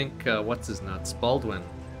 I think, what's his nuts? Baldwin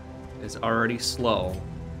is already slow,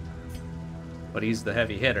 but he's the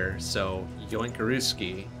heavy hitter, so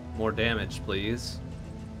Yoinkaruski, more damage, please.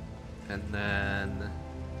 And then...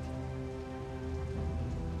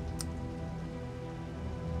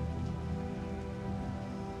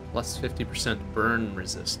 plus 50% burn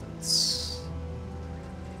resistance.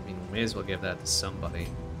 I mean, we may as well give that to somebody.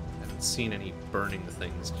 I haven't seen any burning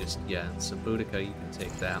things just yet, so Boudica, you can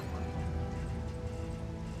take that one.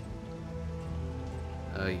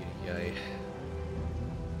 Ay, ay, ay.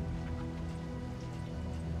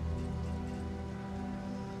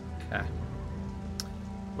 Okay.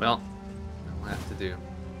 Well, I'll have to do.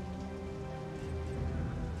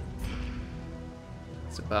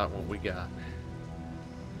 That's about what we got.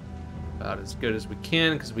 About as good as we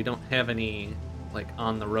can, because we don't have any, like,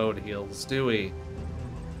 on-the-road heals, do we?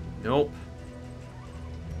 Nope.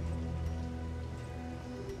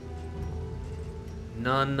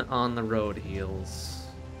 None on-the-road heals.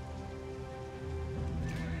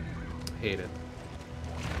 Hate it.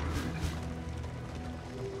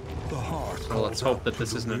 So let's hope that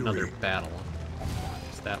this isn't another battle,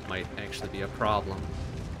 because that might actually be a problem.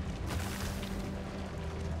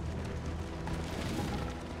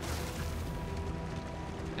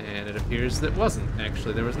 And it appears that wasn't,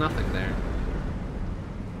 actually. There was nothing there.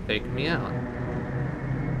 Fake me out.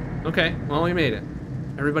 Okay, well, we made it.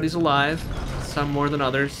 Everybody's alive. some more than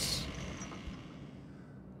others.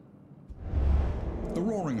 The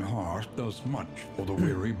roaring heart does much for the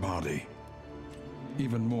weary body.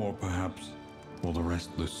 Even more, perhaps, for the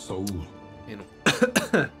restless soul. And,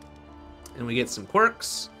 and we get some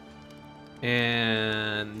quirks.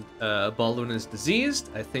 And Baldwin is diseased.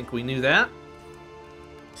 I think we knew that.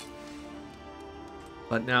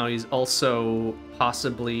 But now he's also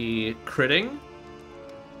possibly critting.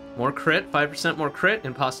 More crit, 5% more crit,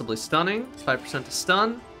 and possibly stunning. 5% to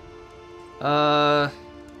stun.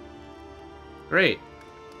 Great.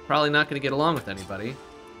 Probably not going to get along with anybody.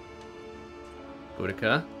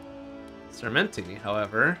 Boudica. Sarmenti,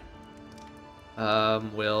 however,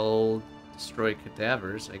 will destroy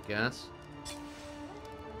cadavers, I guess.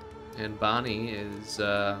 And Bonnie is,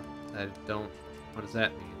 what does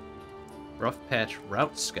that mean? Rough patch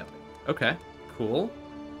route scouting. Okay, cool.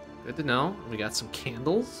 Good to know. We got some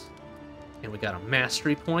candles. And we got a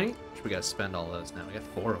mastery point, which we gotta spend all those now. We got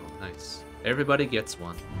 4 of them. Nice. Everybody gets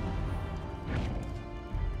one.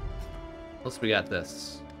 Plus we got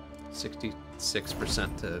this.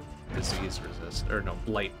 66% to disease resist. Or no,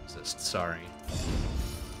 blight resist, sorry.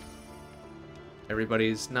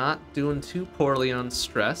 Everybody's not doing too poorly on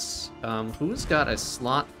stress. Who's got a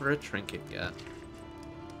slot for a trinket yet?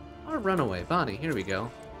 Or runaway. Bonnie, here we go.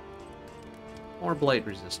 More blight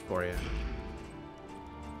resist for you.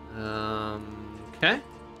 Okay.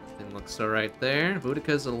 Everything looks alright there.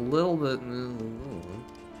 Boudica's a little bit...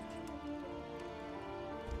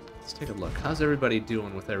 Let's take a look. How's everybody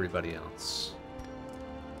doing with everybody else?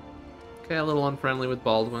 Okay, a little unfriendly with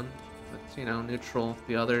Baldwin. But, you know, neutral with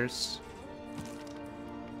the others.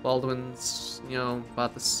 Baldwin's, you know,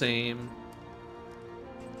 about the same.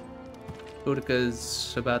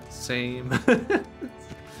 Boudica's about the same.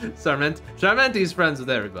 Sarmenti's friends with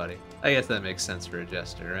everybody. I guess that makes sense for a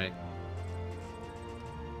jester, right?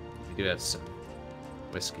 We do have some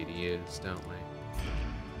whiskey to use, don't we?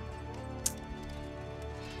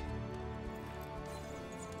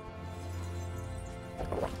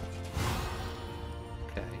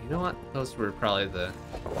 Okay, you know what? Those were probably the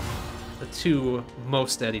two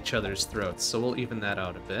most at each other's throats, so we'll even that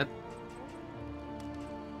out a bit.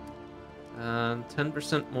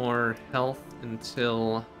 10% more health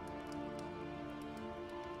until...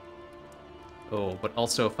 Oh, but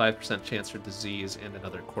also a 5% chance for disease and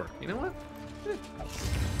another quirk. You know what?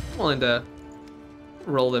 I'm willing to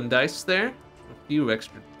roll them dice there. A few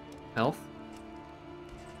extra health.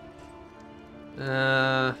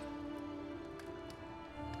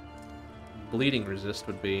 Bleeding resist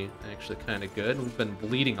would be actually kind of good. We've been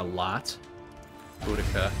bleeding a lot.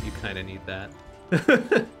 Boudica, you kind of need that.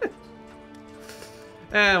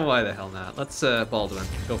 And why the hell not? Let's, Baldwin,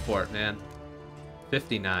 go for it, man.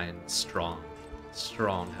 59, strong.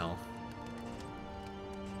 Strong health.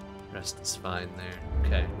 Rest is fine there.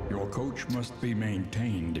 Okay. Your coach must be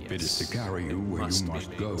maintained if it is to carry you where you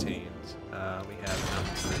must go. We have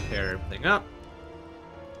enough to repair everything up.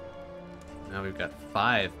 Now we've got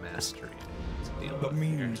 5 mastery to deal with. The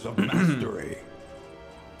means of mastery.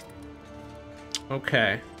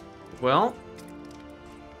 Okay. Well...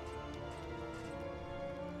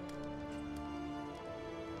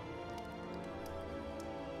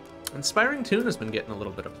 Inspiring Tune has been getting a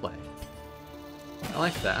little bit of play. I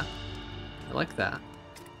like that. I like that.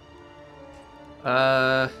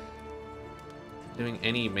 Doing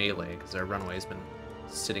any melee, because our runaway's been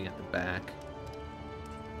sitting at the back.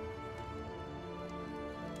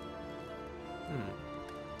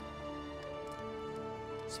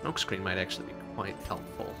 Smokescreen might actually be quite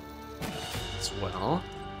helpful as well.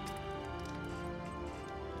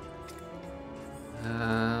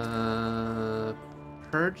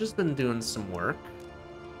 Purge has been doing some work.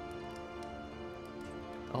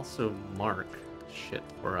 Also mark shit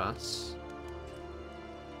for us.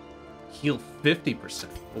 Heal 50%.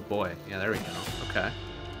 Oh boy. Yeah, there we go. Okay.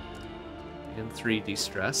 And 3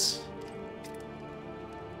 de-stress.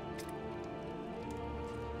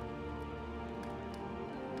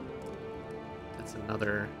 That's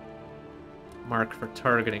another mark for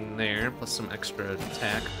targeting there, plus some extra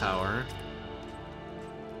attack power.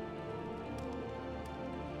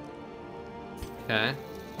 Okay.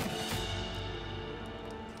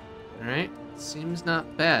 Alright. Seems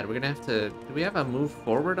not bad. We're gonna have to... Do we have a move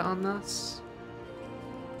forward on this?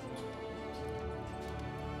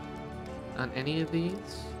 On any of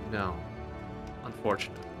these? No.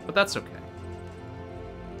 Unfortunate. But that's okay.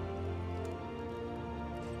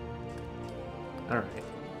 Alright.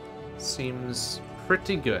 Seems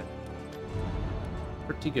pretty good.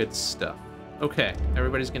 Pretty good stuff. Okay.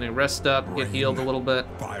 Everybody's gonna rest up, get healed a little bit.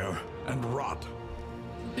 Fire and rot.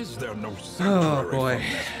 Is there no Oh sanctuary boy.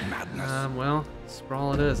 from this madness? Well,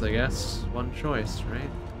 sprawl it is, I guess. One choice, right?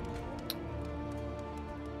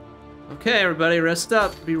 Okay, everybody, rest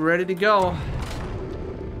up. Be ready to go.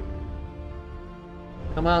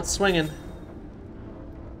 Come out swinging.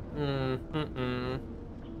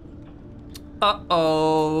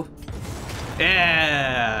 Uh-oh.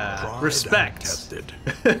 Yeah. Tried Respect. and tested.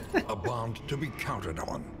 A bond to be counted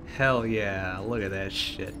on. Hell yeah. Look at that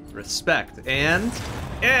shit. Respect. And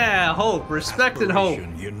yeah, hope. Respect and hope.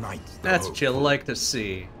 Aspiration unites the That's hope. what you like to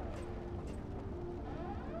see.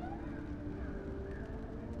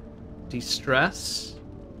 De-stress.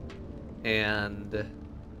 And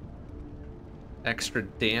extra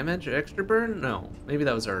damage? Extra burn? No. Maybe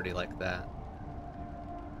that was already like that.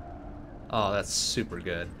 Oh, that's super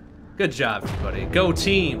good. Good job, everybody. Go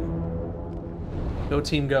team! Go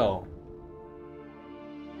team, go.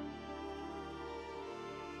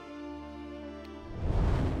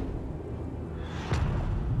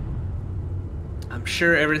 I'm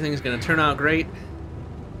sure everything's gonna turn out great.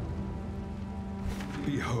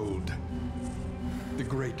 Behold, the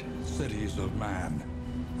great cities of man,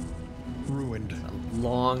 ruined.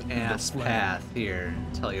 Long ass path here.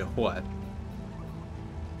 Tell you what.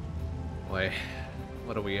 Boy,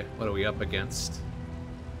 what are we up against?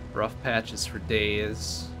 Rough patches for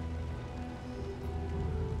days.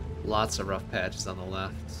 Lots of rough patches on the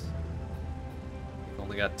left. We've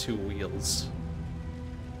only got 2 wheels.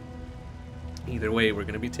 Either way, we're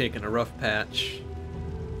gonna be taking a rough patch.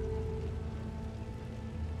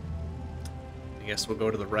 I guess we'll go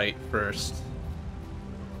to the right first.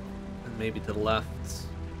 And maybe to the left.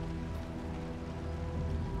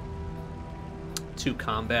 2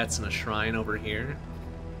 combats and a shrine over here.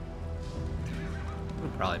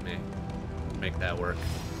 We'll probably make that work.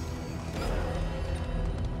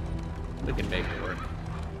 We can make it work.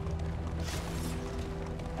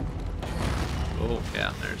 Oh,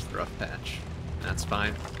 yeah, there's the rough patch. That's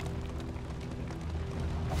fine.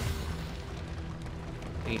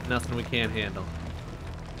 Ain't nothing we can't handle.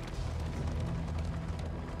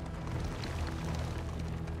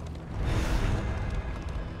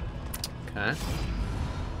 Okay.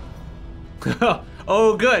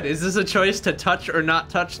 Oh, good. Is this a choice to touch or not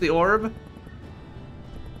touch the orb?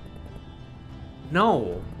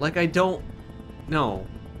 No. Like, I don't... No.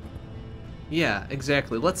 Yeah,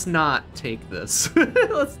 exactly. Let's not take this.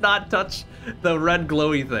 Let's not touch the red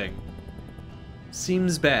glowy thing.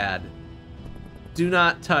 Seems bad. Do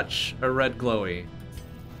not touch a red glowy.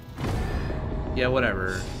 Yeah,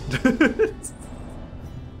 whatever.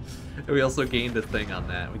 We also gained a thing on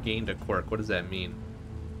that. We gained a quirk. What does that mean?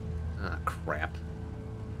 Ah, crap.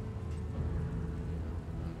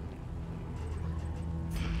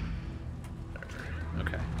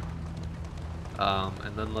 Okay.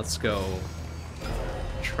 And then let's go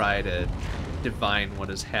try to divine what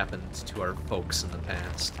has happened to our folks in the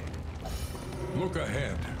past. Look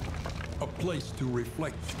ahead. A place to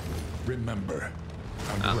reflect, remember,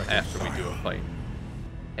 and After we do a reconcile. fight.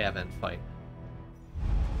 Have and fight.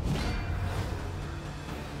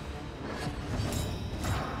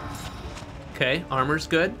 Okay, armor's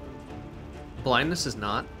good. Blindness is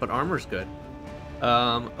not, but armor's good.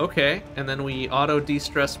 Okay, and then we auto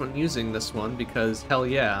de-stress when using this one because hell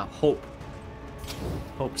yeah, hope.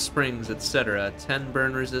 Hope springs, etc. 10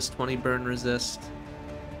 burn resist, 20 burn resist.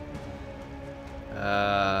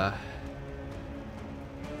 Yeah,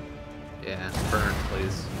 burn,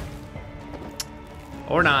 please.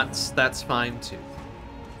 Or not, that's fine too.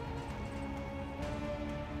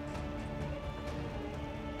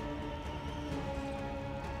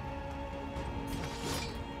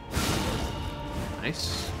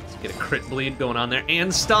 Nice. Let's get a crit bleed going on there.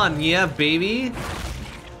 And stun, yeah, baby.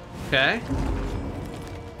 Okay.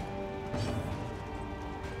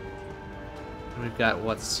 And we've got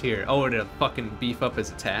what's here. Oh, to fucking beef up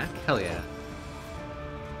his attack? Hell yeah.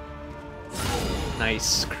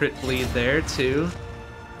 Nice crit bleed there, too.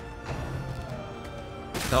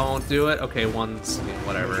 Don't do it. Okay, one's, you know,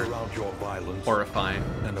 whatever. Measure out your violence Horrifying.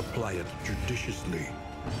 and apply it judiciously.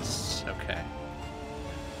 Okay.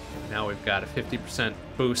 Now we've got a 50%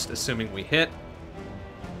 boost, assuming we hit.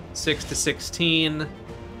 6 to 16.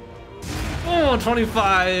 Oh,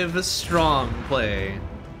 25. Strong play.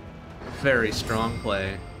 Very strong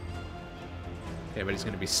play. Okay, but he's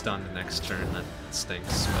going to be stunned next turn. That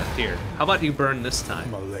stinks. But here, how about you burn this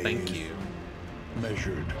time? Malaise. Thank you.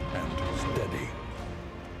 Measured and steady.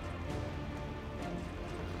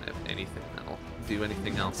 If anything, that'll do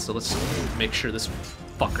anything else. So let's make sure this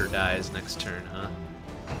fucker dies next turn, huh?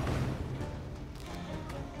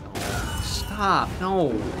 Stop,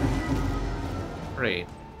 no. Great,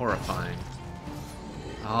 horrifying.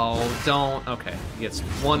 Oh, don't. Okay, he gets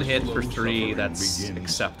one hit for Slow 3. suffering That's begins.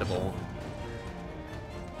 acceptable.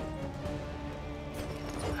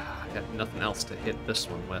 I got nothing else to hit this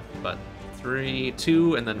one with, but 3,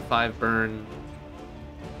 2, and then 5 burn.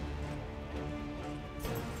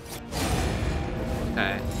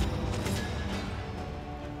 Okay.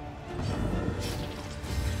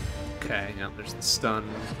 Okay, yeah, there's the stun.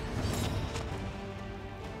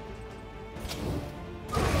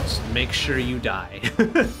 Just make sure you die.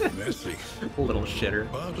 Messy, Little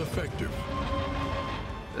shitter. but effective.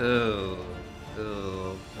 Oh.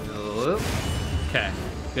 Oh. Oh. Okay,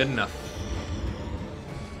 good enough.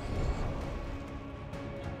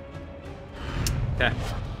 Okay.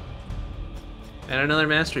 And another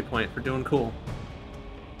mastery point for doing cool.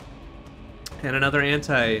 And another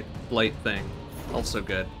anti-blight thing. Also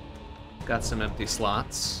good. Got some empty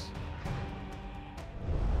slots.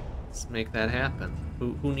 Let's make that happen.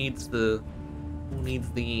 Who needs the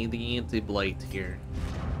anti-blight here?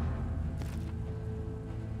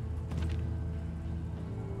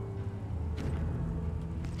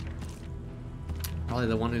 Probably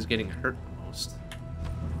the one who's getting hurt the most.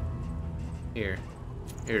 Here,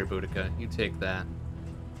 Boudica, you take that.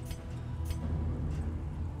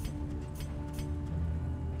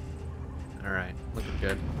 All right, looking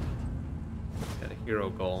good. Got a hero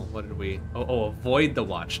goal. What did we? Oh, avoid the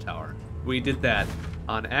watchtower. We did that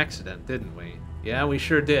on accident, didn't we? Yeah, we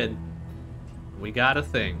sure did. We got a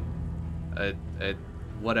thing.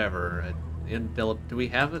 Whatever. Do we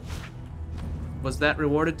have it? Was that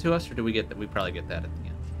rewarded to us, or do we get that? We probably get that at the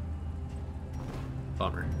end.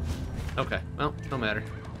 Bummer. Okay, well, no matter.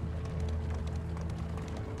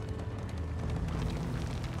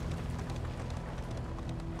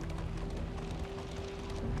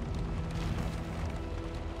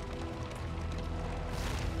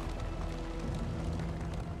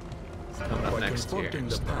 Coming up By next here. confronting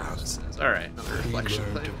the past, Alright, another we reflection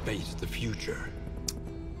learn thing. to face the future.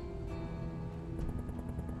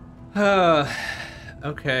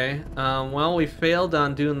 Okay. Well, we failed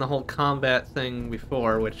on doing the whole combat thing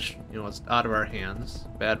before, which, you know, was out of our hands.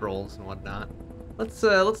 Bad rolls and whatnot. Let's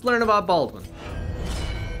learn about Baldwin.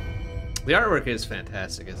 The artwork is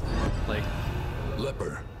fantastic, isn't it? Like,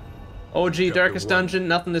 Leper. OG Chapter Darkest 1. Dungeon,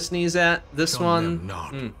 nothing to sneeze at. This Shun one, them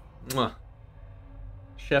not. mwah.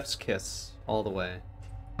 Chef's kiss all the way.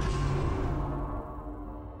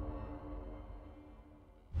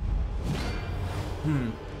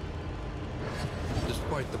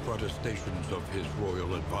 Despite the protestations of his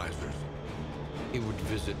royal advisors, he would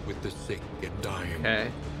visit with the sick and dying,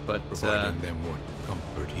 Okay, but providing them what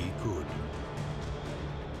comfort he could.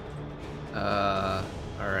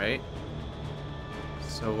 all right.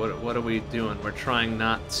 So what are we doing? We're trying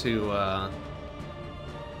not to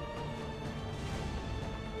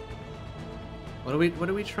what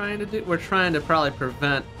are we trying to do? We're trying to probably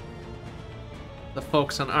prevent the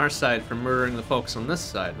folks on our side from murdering the folks on this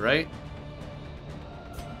side, right?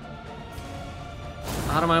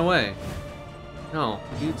 Out of my way. No,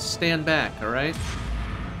 you stand back, all right?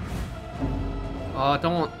 Oh,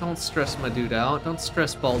 don't stress my dude out. Don't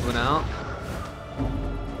stress Baldwin out.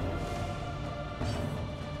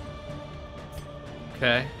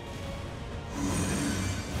 Okay.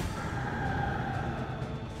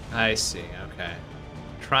 I see, okay.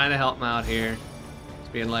 Trying to help him out here.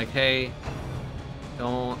 Just being like, hey,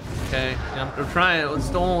 don't, okay. I'm trying,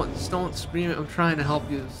 just don't scream it. I'm trying to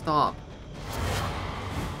help you, stop.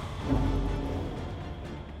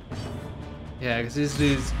 Yeah, because these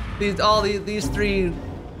dudes, these three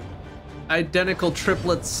identical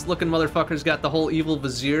triplets looking motherfuckers got the whole evil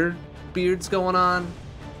vizier beards going on.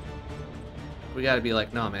 We gotta be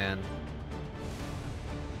like, no, man.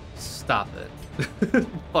 Stop it.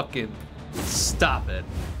 Fucking stop it.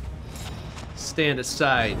 Stand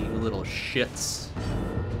aside, you little shits.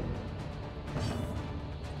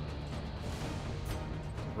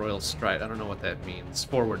 Royal Stride, I don't know what that means.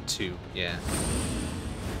 Forward 2, yeah.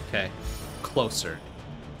 Okay, closer.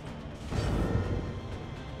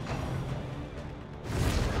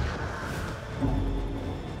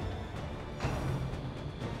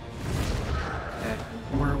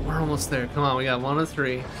 We're almost there. Come on, we got 1 of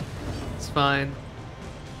 3. It's fine.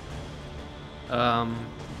 I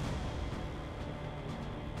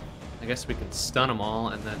guess we can stun them all,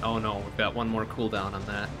 and then oh no, we've got 1 more cooldown on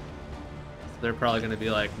that. So they're probably gonna be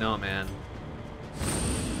like, no, man.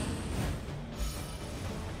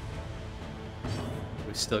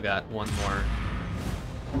 We still got 1 more.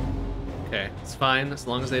 Okay, it's fine as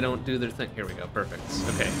long as they don't do their thing. Here we go, perfect.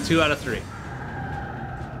 Okay, 2 out of 3.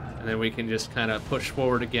 And then we can just kind of push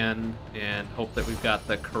forward again and hope that we've got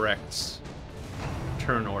the correct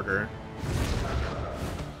turn order.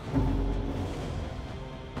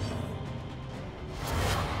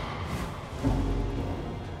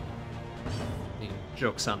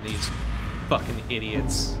 Joke's on these fucking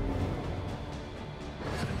idiots.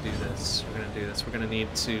 We're gonna do this. We're gonna do this. We're gonna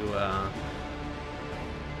need to,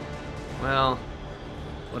 well,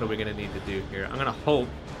 what are we gonna need to do here? I'm gonna hope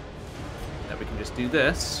that we can just do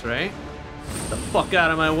this, right? Get the fuck out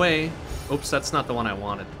of my way. Oops, that's not the one I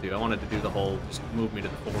wanted to do. I wanted to do the whole, just move me to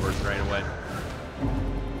the forwards right away.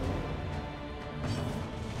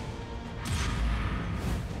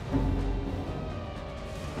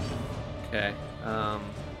 Okay,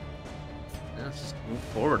 let's just move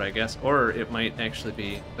forward, I guess. Or it might actually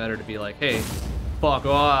be better to be like, hey, fuck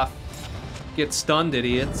off. Get stunned,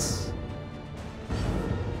 idiots.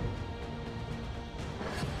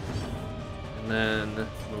 And then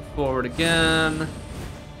move forward again.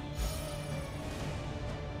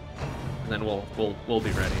 And then we'll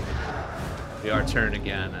be ready. It'll be our turn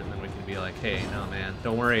again, and then we can be like, hey, no man,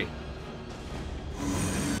 don't worry.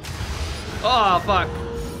 Oh, fuck.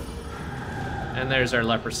 And there's our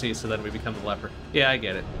leprosy, so then we become the leper. Yeah, I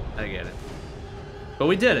get it. I get it. But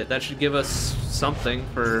we did it. That should give us something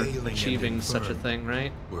for achieving such a thing,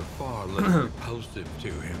 right? Were far less repulsive to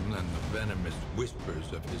him than the venomous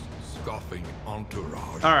whispers of his scoffing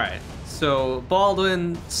entourage. Alright, so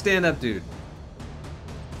Baldwin, stand-up dude.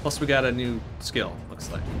 Plus we got a new skill, looks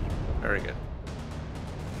like. Very good.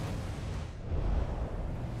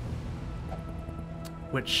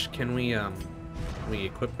 Which, can we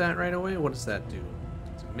equip that right away? What does that do?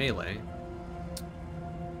 It's melee.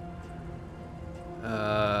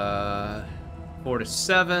 4 to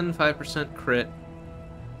 7, 5% crit.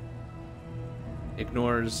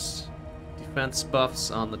 Ignores defense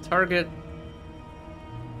buffs on the target.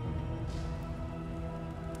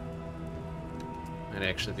 Might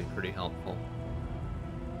actually be pretty helpful.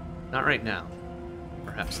 Not right now.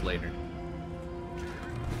 Perhaps later.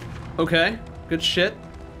 Okay, good shit.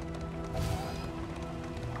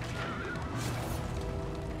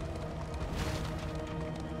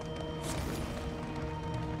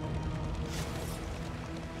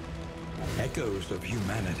 Echoes of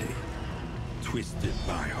humanity, twisted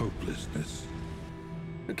by hopelessness.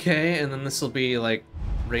 Okay, and then this will be like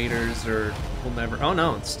raiders or we'll never. Oh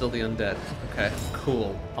no, it's still the undead. Okay,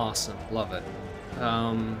 cool, awesome, love it.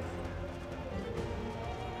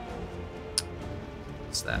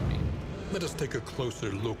 What's that mean? Let us take a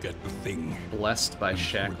closer look at the thing. Blessed by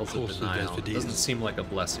shackles of denial. It Doesn't seem like a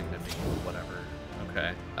blessing to me. Whatever.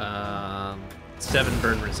 Okay. 7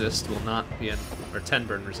 burn resist will not be or 10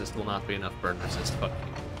 burn resist will not be enough burn resist. Fuck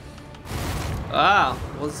you. Ah,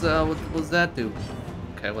 what does that do?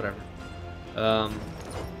 Okay, whatever.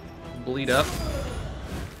 Bleed up.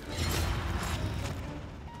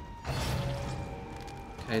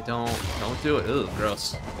 Okay, don't do it. Ugh,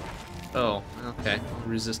 gross. Oh, okay.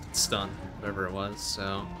 Resisted stun, whatever it was.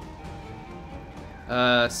 So,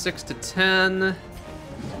 6 to 10.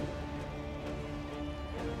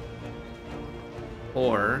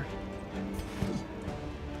 Or,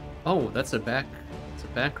 oh, that's a back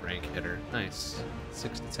rank hitter. Nice.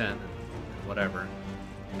 6 to 10 and whatever.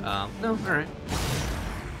 No, all right.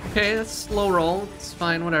 Okay, that's low roll. It's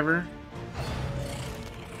fine, whatever.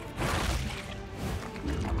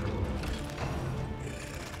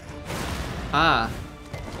 Ah.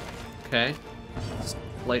 Okay.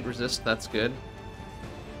 Light resist. That's good.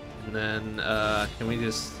 And then, can we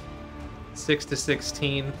just 6 to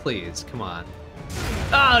 16, please? Come on.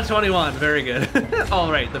 Ah, 21. Very good.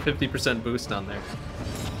 All right, the 50% boost on there.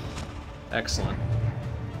 Excellent.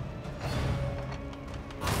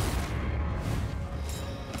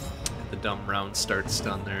 The dumb round start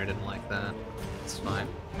stun there. I didn't like that. It's fine.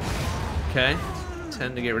 Okay.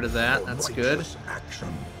 10 to get rid of that. That's good.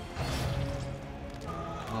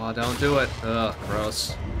 Oh, don't do it. Ugh,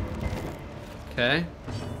 gross. Okay.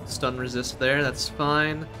 Stun resist there. That's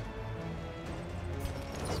fine.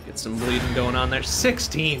 Get some bleeding going on there.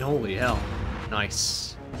 16! Holy hell.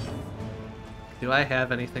 Nice. Do I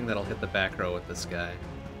have anything that'll hit the back row with this guy?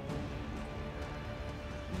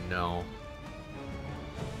 No.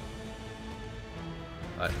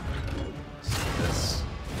 But this.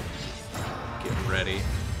 Get ready.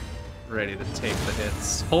 Ready to take the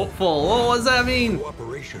hits. Hopeful. Oh, what does that mean?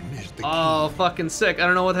 Cooperation is the Oh, key. fucking sick. I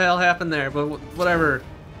don't know what the hell happened there, but whatever.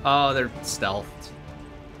 Oh, they're stealthed.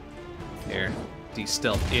 Here.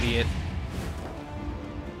 De-stealth, idiot.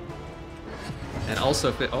 And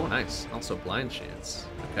also, oh, nice. Also blind chance.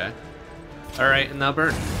 Okay. All right, and now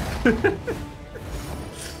burn.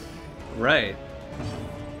 Right.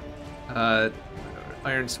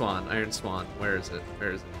 Iron Swan. Where is it?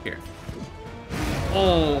 Here.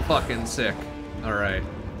 Oh, fucking sick. All right.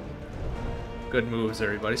 Good moves,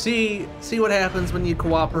 everybody. See what happens when you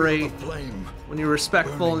cooperate, Flame, when you're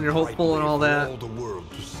respectful and you're hopeful and all that. all the world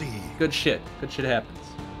to see. Good shit. Good shit happens.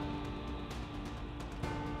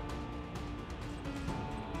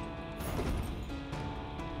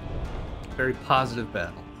 Very positive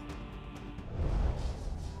battle.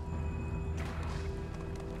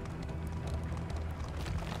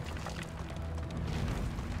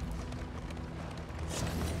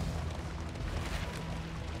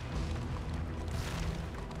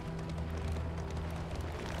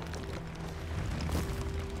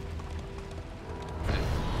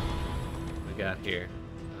 Got here.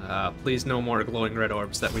 Please no more glowing red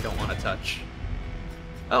orbs that we don't want to touch.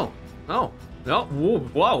 Oh. Oh. No. Whoa.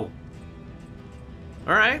 Whoa.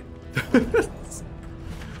 All right.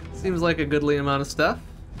 Seems like a goodly amount of stuff.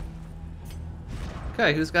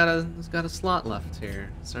 Okay, who's got a slot left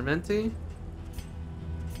here? Sarmenti?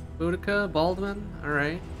 Boudica? Baldwin? All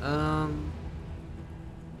right.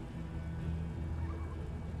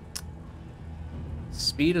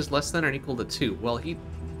 Speed is less than or equal to 2. Well,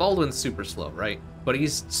 Baldwin's super slow, right? But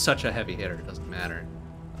he's such a heavy hitter, it doesn't matter.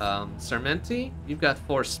 Sarmenti, you've got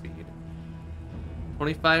force speed.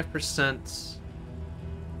 25%.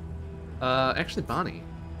 Actually, Bonnie.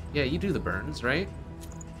 Yeah, you do the burns, right?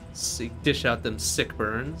 So you dish out them sick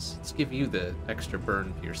burns. Let's give you the extra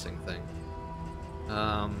burn piercing thing.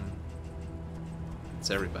 It's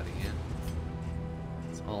everybody, yeah.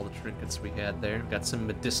 That's all the trinkets we had there. Got some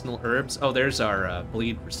medicinal herbs. Oh, there's our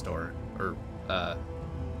bleed restore. Or,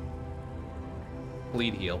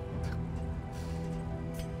 bleed heal.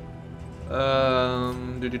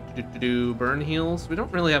 Burn heals. We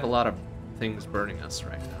don't really have a lot of things burning us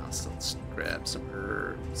right now, so let's grab some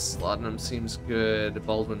herbs. Laudanum seems good.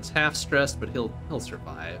 Baldwin's half stressed, but he'll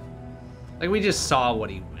survive. Like, we just saw what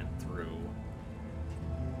he went through.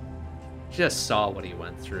 Just saw what he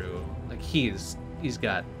went through. Like, he's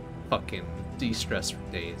got fucking de-stress for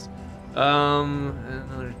days.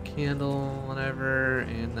 Another candle, whatever,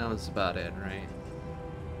 and that was about it, right?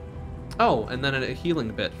 Oh, and then a healing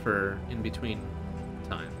bit for in between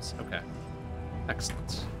times. Okay.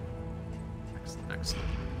 Excellent.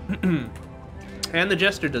 Excellent. And the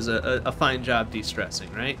Jester does a fine job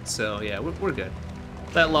de-stressing, right? So, yeah, we're good.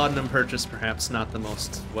 That laudanum purchase, perhaps not the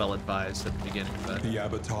most well-advised at the beginning, but... The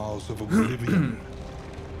avatars of oblivion.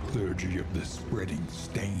 Clergy of the spreading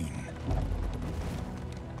stain.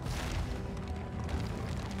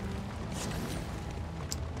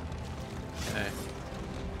 Okay.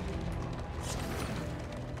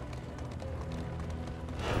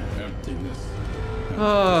 Emptiness.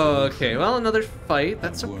 Oh, okay. Well, another fight.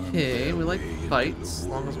 That's okay. We like fights, as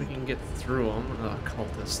long as we can get through them. Oh,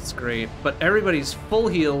 cultists, great. But everybody's full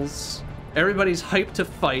heals. Everybody's hyped to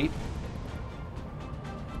fight.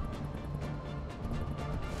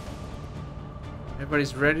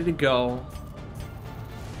 Everybody's ready to go.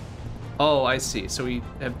 Oh, I see. So we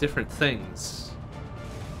have different things.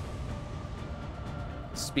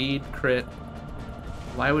 Speed, crit.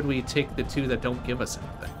 Why would we take the two that don't give us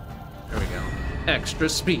anything? There we go. Extra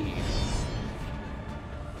speed.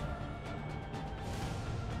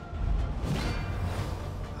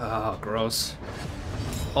 Oh, gross.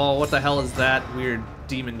 Oh, what the hell is that weird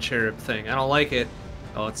demon cherub thing? I don't like it.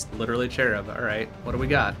 Oh, it's literally cherub. All right, what do we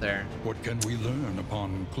got there? What can we learn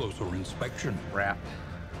upon closer inspection? Crap.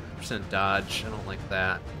 % dodge. I don't like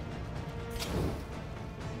that.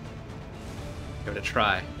 Give it a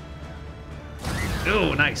try.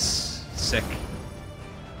 Oh, nice. Sick.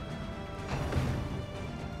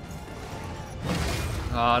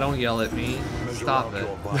 Oh, don't yell at me. Stop it.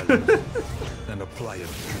 And apply it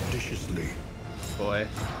judiciously. Boy.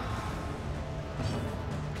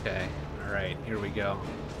 Okay. Alright, here we go.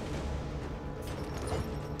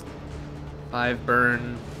 5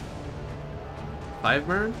 burn. 5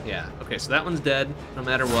 burn? Yeah. Okay, so that one's dead, no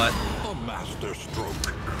matter what. A master stroke.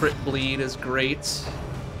 Crit bleed is great.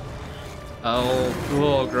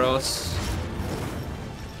 Oh, gross.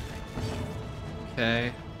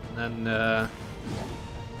 Okay, and then,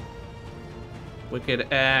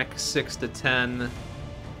 Wicked Axe, 6 to 10,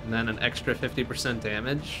 and then an extra 50%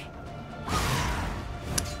 damage.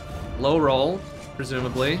 Low roll,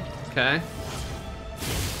 presumably. Okay.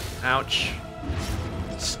 Ouch.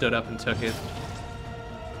 Stood up and took it.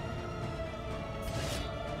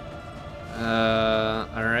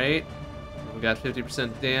 Alright. We got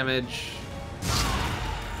 50% damage.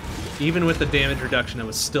 Even with the damage reduction, it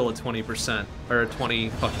was still a 20%, or 20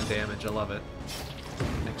 fucking damage. I love it.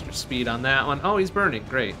 Extra speed on that one. Oh, he's burning.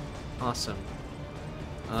 Great. Awesome.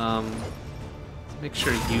 Make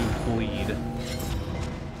sure you bleed.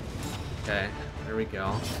 Okay, there we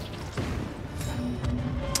go.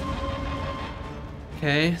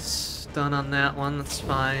 Okay, stun on that one, that's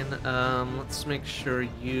fine. Let's make sure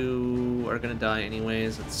you are gonna die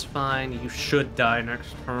anyways, it's fine. You should die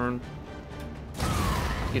next turn.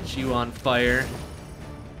 Get you on fire.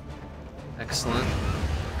 Excellent.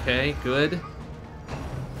 Okay, good.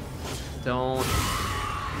 Don't...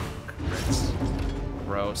 Crits.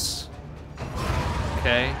 Gross.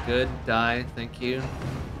 Okay, good. Die, thank you.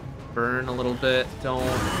 Burn a little bit. Don't...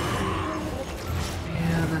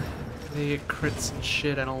 Man, they get crits and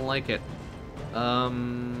shit, I don't like it.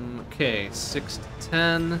 Okay, 6 to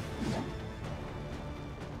 10.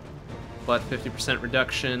 But 50%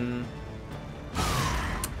 reduction.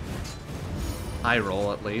 High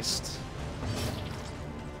roll, at least.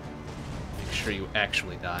 Make sure you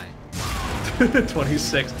actually die.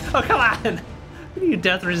 26. Oh, come on! How do you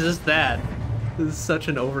death resist that? This is such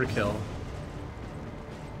an overkill.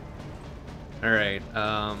 Alright,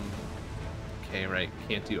 okay, right.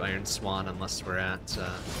 Can't do Iron Swan unless we're at,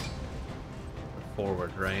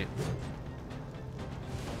 forward, right?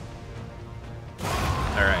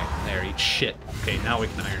 Alright, there, eat shit. Okay, now we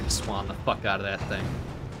can Iron Swan the fuck out of that thing.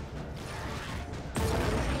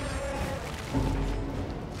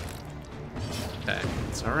 Okay,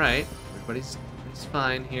 it's alright. Everybody's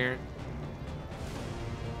fine here.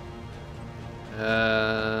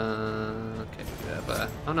 Okay, we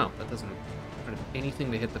have, oh no, that doesn't have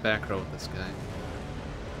anything to hit the back row with this guy.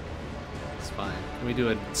 It's fine. Can we do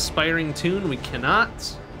an inspiring tune? We cannot,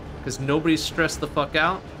 because nobody's stressed the fuck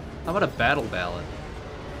out. How about a battle ballad?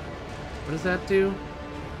 What does that do?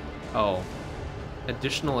 Oh,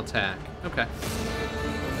 additional attack. Okay.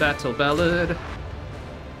 Battle ballad.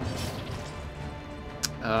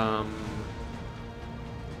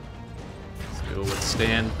 Let's go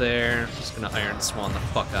withstand there. Just gonna Iron Swan the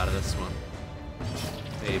fuck out of this one.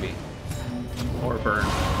 Maybe. Or burn.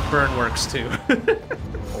 Burn works too. A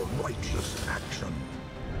righteous action.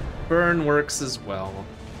 Burn works as well.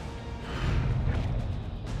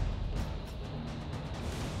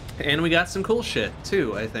 And we got some cool shit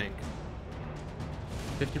too, I think.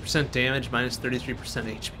 50% damage, minus 33%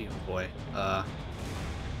 HP, oh boy.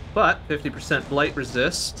 But 50% blight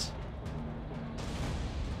resist.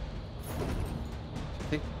 I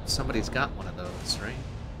think somebody's got one of those, right?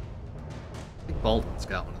 I think Baldwin's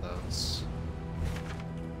got one of those.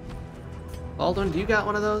 Baldwin, do you got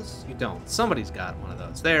one of those? You don't. Somebody's got one of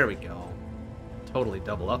those. There we go. Totally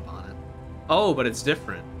double up on it. Oh, but it's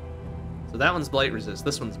different. So that one's blight resist.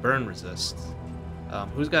 This one's burn resist.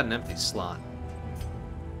 Who's got an empty slot?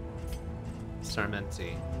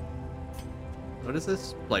 Sarmenti. What is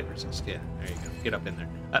this? Blight resist. Yeah, there you go. Get up in there.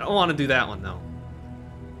 I don't want to do that one, though.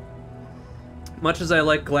 Much as I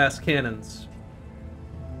like glass cannons,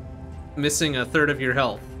 missing a third of your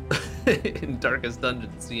health in Darkest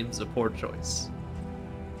Dungeon seems a poor choice.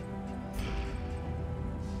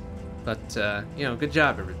 But, you know, good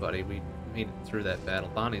job, everybody. We made it through that battle.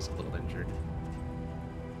 Bonnie's a little injured.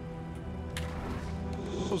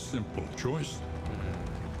 A simple choice.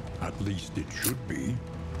 At least it should be.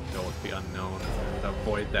 Go with the unknown.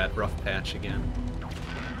 Avoid that rough patch again.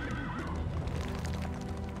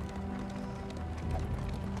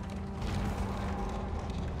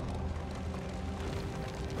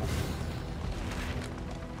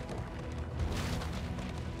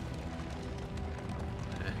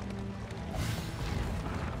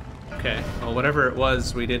 Okay, well, whatever it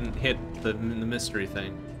was, we didn't hit the mystery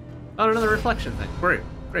thing. Oh, another reflection thing. Great,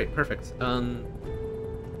 great, perfect.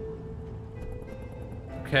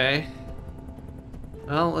 Okay.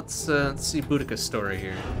 Well, let's see Boudica's story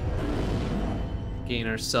here. Gain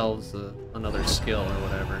ourselves another skill or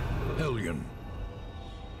whatever. Hellion.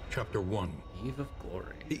 Chapter 1. Eve of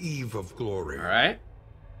Glory. The Eve of Glory. All right.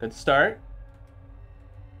 Good start.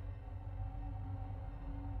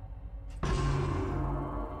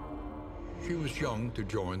 She was young to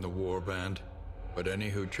join the war band, but any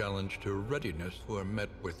who challenged her readiness were met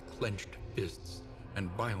with clenched fists and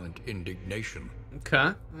violent indignation.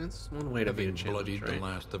 Okay, that's one way to be a Having challenge, bloodied right? the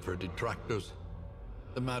last of her detractors,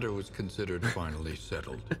 the matter was considered finally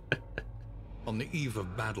settled. On the eve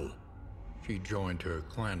of battle, she joined her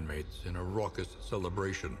clanmates in a raucous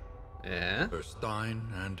celebration. Yeah. Her stein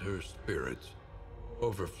and her spirits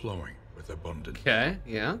overflowing with abundance. Okay,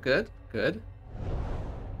 yeah, good, good.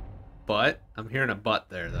 But, I'm hearing a but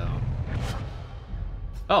there, though.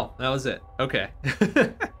 Oh, that was it. Okay.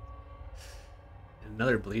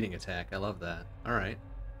 Another bleeding attack. I love that. All right.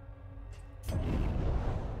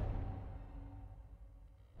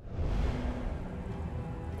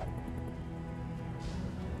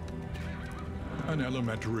 An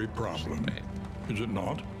elementary problem, Right. is it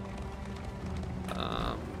not?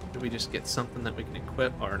 Do Should we just get something that we can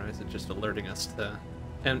equip, or is it just alerting us to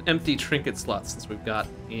an empty trinket slot since we've got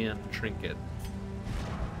an trinket?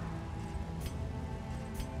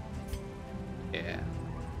 Yeah.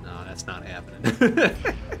 No, that's not happening.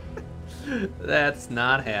 That's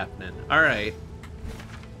not happening. Alright.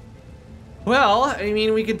 Well, I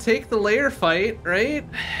mean, we could take the lair fight, right?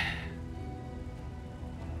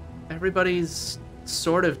 Everybody's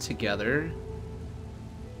sort of together.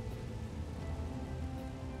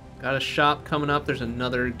 Got a shop coming up. There's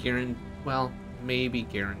another well, maybe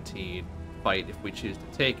guaranteed fight if we choose to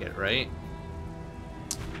take it, right?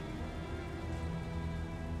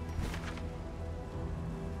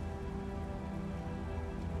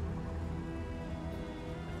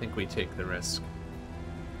 I think we take the risk.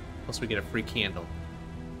 Plus we get a free candle.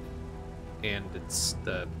 And it's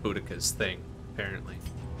the Boudica's thing, apparently.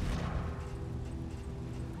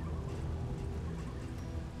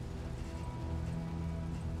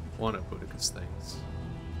 One of Boudica's things.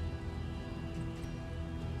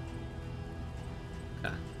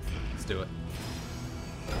 Okay, let's do it.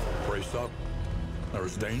 Brace up.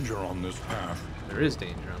 There's danger on this path. There is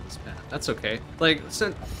danger on this path. That's okay. Like,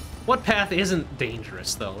 what path isn't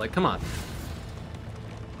dangerous, though? Like, come on.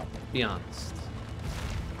 Be honest.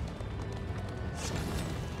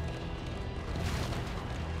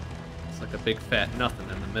 It's like a big fat nothing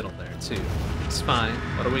in the middle there, too. It's fine.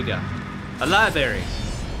 What do we got? A library!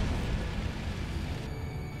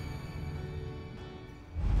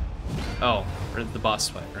 Oh, we're at the boss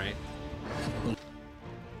fight, right?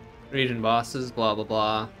 Region bosses, blah, blah,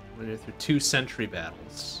 blah. We're through 2 sentry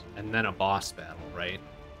battles, and then a boss battle, right?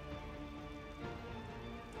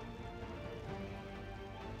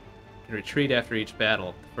 You can retreat after each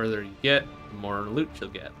battle. The further you get, the more loot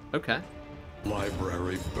you'll get. Okay.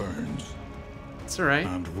 Library burns. That's alright.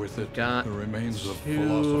 And with it, Got the remains of 2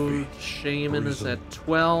 philosophy, Shaman is reason, at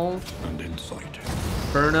 12. and insight.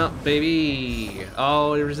 Burn up, baby!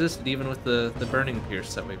 Oh, it resisted even with the burning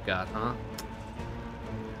pierce that we've got, huh?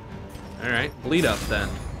 Alright, bleed up then,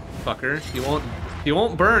 fucker. If you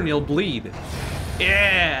won't burn, you'll bleed.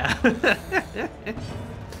 Yeah!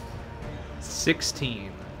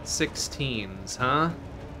 16. 16s, huh?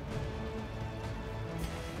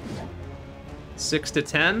 6 to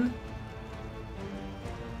 10?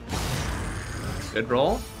 Good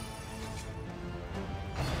roll.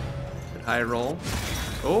 Good high roll.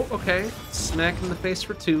 Oh, okay. Smack in the face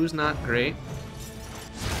for 2 is not great.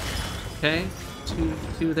 Okay.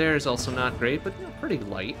 2 there is also not great, but pretty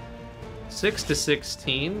light. 6 to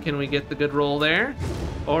 16. Can we get the good roll there?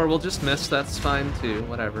 Or we'll just miss. That's fine too.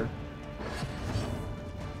 Whatever.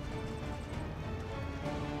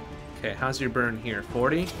 Okay, how's your burn here?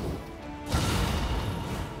 40?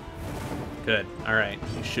 Good. Alright.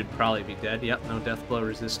 You should probably be dead. Yep, no death blow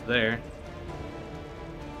resist there.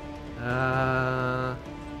 Yeah,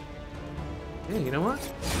 you know what?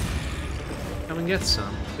 Come and get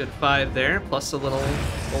some. Good 5 there, plus a little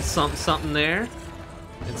something something there.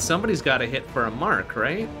 And somebody's got to hit for a mark,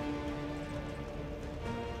 right?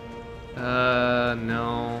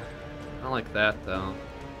 No. Not like that, though.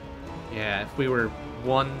 Yeah, if we were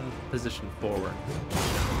 1 position forward.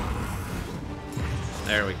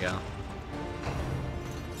 There we go.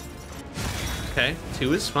 Okay,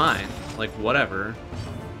 2 is fine. Like, whatever.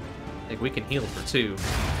 Like, we can heal for 2.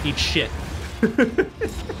 Eat shit.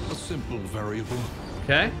 A simple variable.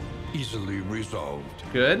 Okay. Easily resolved.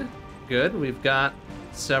 Good. Good. We've got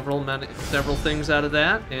several things out of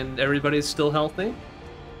that, and everybody's still healthy.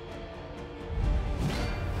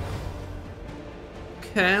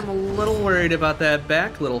 Okay, I'm a little worried about that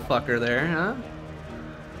back little fucker there, huh?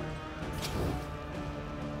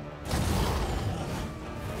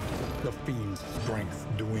 The fiend's strength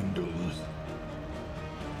dwindles.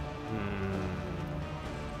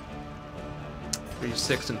 3,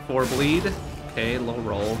 6, and 4 bleed. Okay, low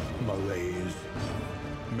roll. Malaise.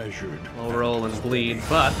 Measured. Low roll and bleed,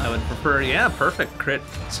 but I would prefer, yeah, perfect crit.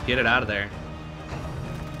 Let's get it out of there.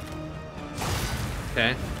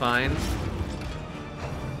 Okay, fine.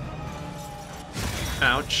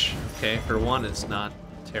 Ouch. Okay, for 1 is not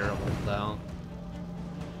terrible, though.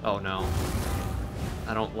 Oh, no.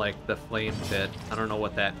 I don't like the flame bit. I don't know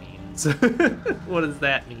what that means. What does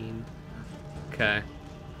that mean? Okay.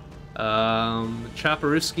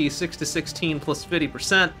 Choparuski 6 to 16 plus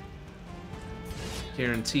 50%.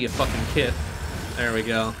 Guarantee a fucking kit. There we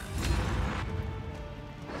go.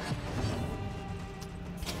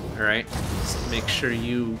 Alright, let's make sure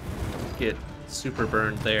you get super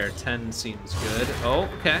burned there. 10 seems good. Oh,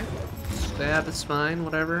 okay. Stab is fine,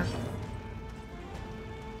 whatever.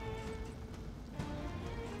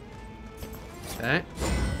 Okay.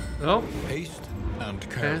 Oh. Haste and and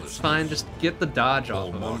Okay, carelessness. it's fine. Just get the dodge off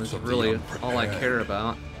of him Hallmarks is of the really all I unprepared. care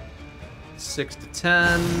about. 6 to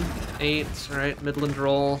 10, 8, alright, Midland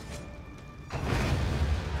roll.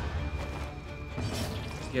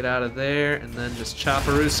 Get out of there, and then just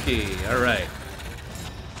Chopperooski. Alright.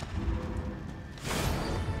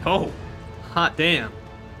 Oh! Hot damn.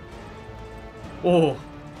 Oh.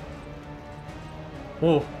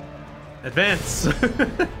 Oh. Advance!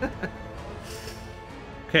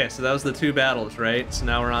 Okay, so that was the 2 battles, right? So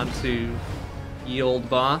now we're on to ye old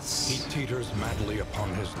boss. He teeters madly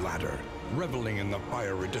upon his ladder, reveling in the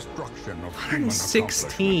fiery destruction of human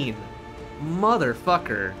 116.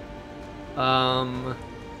 Motherfucker.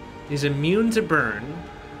 He's immune to burn.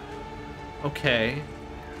 Okay.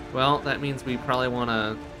 Well, that means we probably want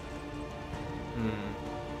to...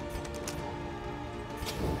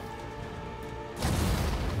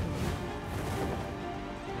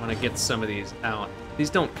 want to get some of these out. These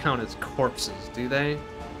don't count as corpses, do they?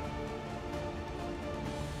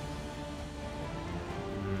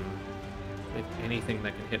 If anything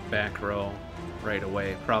that can hit back row right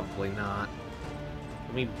away, probably not.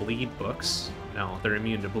 Can we bleed books? No, they're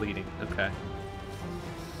immune to bleeding. Okay.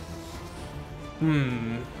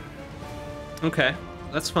 Okay,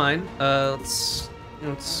 that's fine. Let's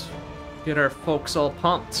get our folks all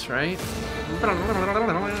pumped, right?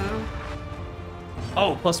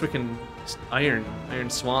 Oh, plus we can just Iron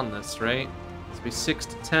Swan this, right? Let's be 6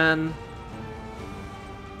 to 10.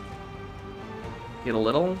 Get a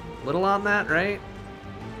little on that, right?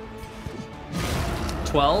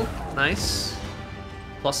 12, nice.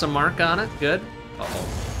 Plus a mark on it, good. Uh-oh.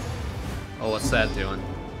 Oh, what's that doing?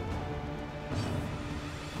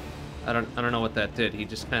 I don't know what that did. He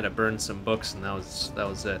just kind of burned some books and that was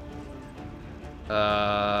it.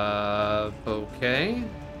 Okay.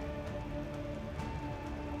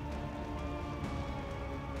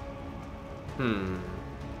 And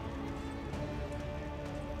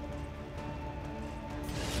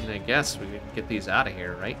I guess we could get these out of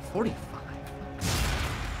here, right? 45.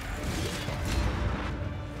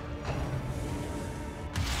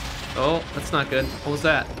 Oh, that's not good. What was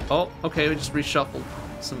that? Oh, okay, we just reshuffled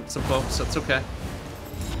some folks. That's okay.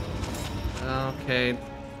 Okay,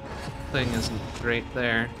 thing isn't great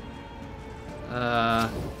there.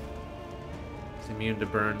 He's immune to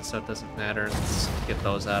burn, so that doesn't matter. Let's get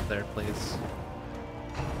those out there, please.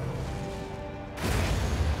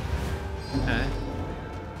 Okay.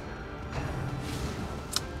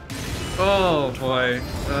 Oh boy,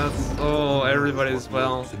 everybody's,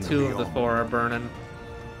 well, 2 of the 4 are burning.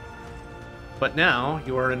 But now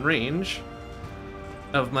you are in range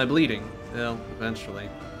of my bleeding. Well, eventually.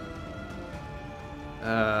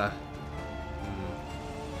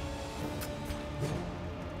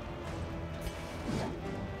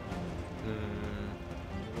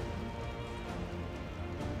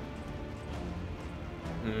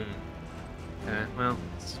 Okay, well,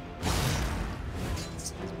 let's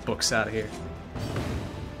books out of here.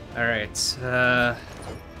 Alright,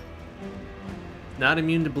 not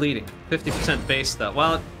immune to bleeding. 50% base though.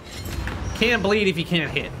 Well, can't bleed if you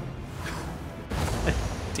can't hit.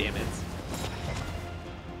 Damn it.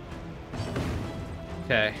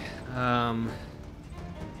 Okay,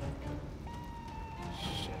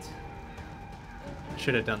 shit. I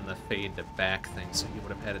should have done the fade to back thing so you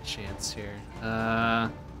would have had a chance here.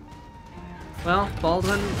 Well,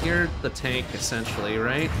 Baldwin, you're the tank, essentially,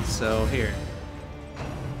 right? So, here.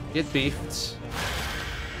 Get beefed.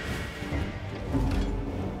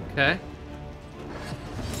 Okay.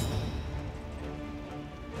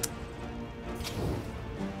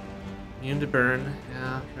 Immune to burn.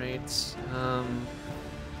 Yeah, right.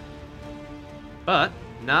 But,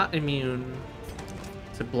 not immune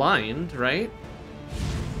to blind, right?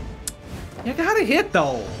 You gotta hit,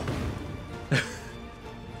 though!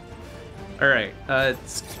 Alright,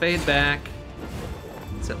 let's fade back.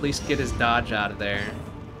 Let's at least get his dodge out of there.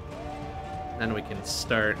 Then we can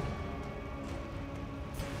start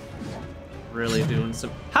really doing some...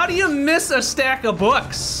 How do you miss a stack of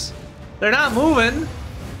books? They're not moving.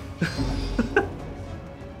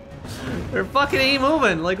 They're fucking ain't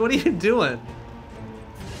moving. Like, what are you doing?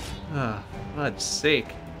 Ah, for God's sake.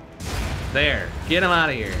 There, get him out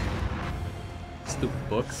of here. Stupid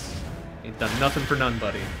books. Ain't done nothing for none,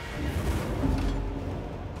 buddy.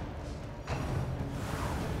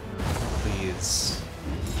 Please.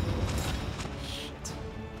 Shit.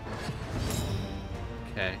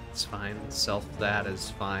 Okay, it's fine. Self that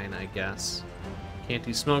is fine, I guess. Can't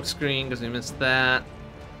do smoke screen because we missed that.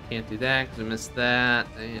 Can't do that because we missed that.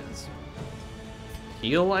 Yes.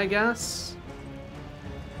 Heal, I guess?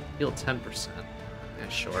 Heal 10%. Yeah,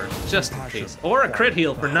 sure. Just in case. Or a crit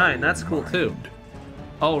heal for 9. That's cool too.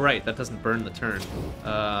 Oh, right, that doesn't burn the turn.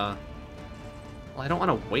 Well, I don't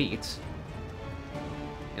want to wait.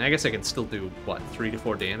 And I guess I can still do, what, 3 to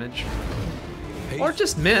 4 damage? Or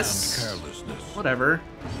just miss. Whatever.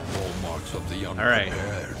 Hallmarks of the Alright.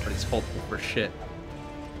 unprepared. But he's hopeful for shit.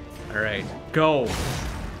 Alright, go.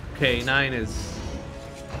 Okay, 9 is...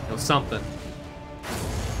 you know, something.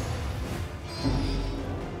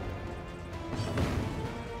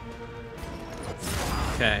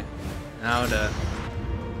 Okay. Now to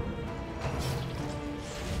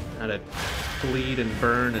bleed and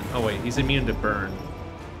burn and... oh wait, he's immune to burn.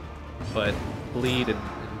 But bleed and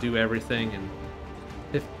do everything and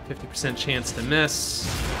 50% chance to miss.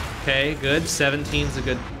 Okay, good. 17's a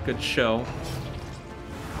good show.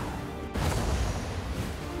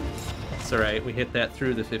 It's alright, we hit that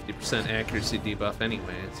through the 50% accuracy debuff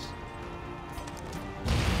anyways.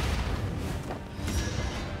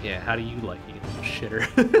 Yeah, how do you like it, you little shitter?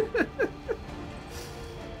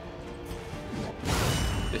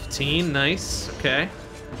 15, nice, okay.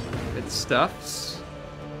 Good stuffs.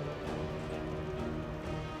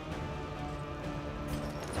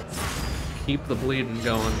 Keep the bleeding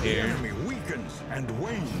going The here. enemy weakens and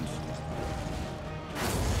wanes.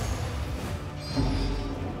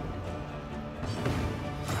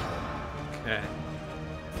 Okay.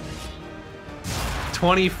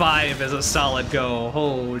 25 is a solid go.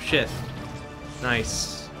 Oh shit.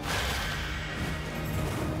 Nice.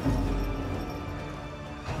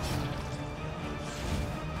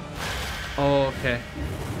 Oh, okay.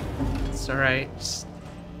 It's alright. Just...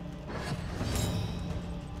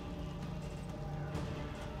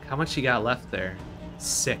 how much you got left there?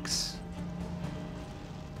 6.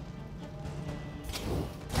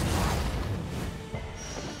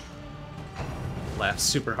 Laugh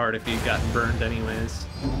super hard if you'd gotten burned anyways.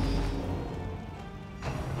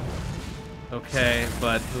 Okay,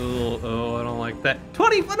 but oh, I don't like that.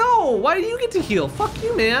 20, no! Why do you get to heal? Fuck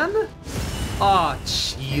you, man! Aw, oh,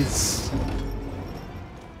 jeez.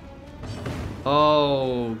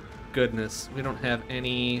 Oh, goodness. We don't have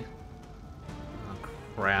any... oh,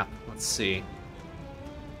 crap. Let's see.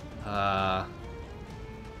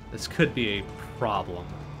 This could be a problem.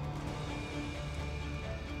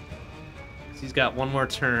 He's got one more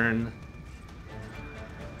turn.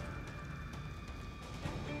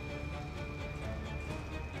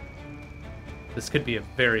 This could be a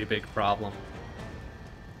very big problem.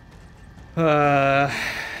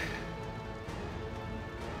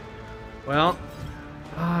 Well,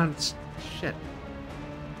 shit.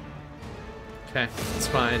 Okay, it's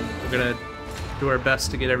fine. We're gonna do our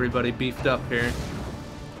best to get everybody beefed up here.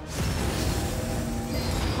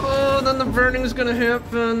 Oh, then the burning's gonna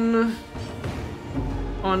happen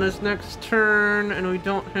on his next turn, and we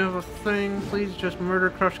don't have a thing. Please just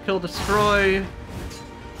murder, crush, kill, destroy.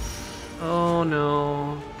 Oh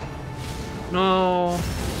no. No.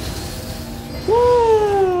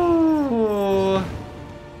 Woo!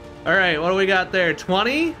 Alright, what do we got there?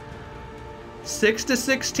 20? 6 to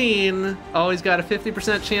 16. Oh, he's got a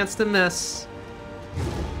 50% chance to miss.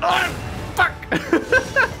 Oh, fuck!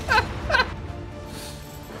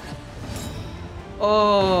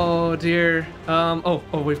 Oh dear. Oh,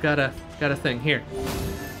 we've got a thing here.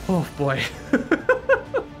 Oh boy.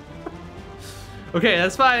 Okay,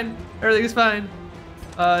 that's fine. Everything's fine.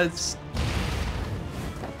 It's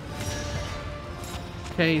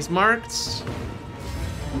okay. He's marked.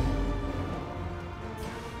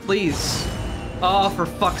 Please. Oh, for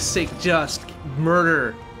fuck's sake, just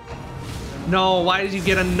murder. No, why did you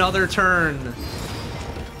get another turn?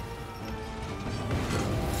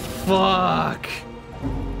 Fuck.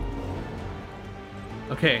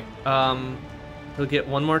 Okay, he'll get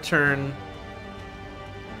one more turn.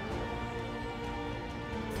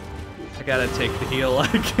 I gotta take the heal. I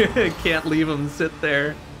can't leave him sit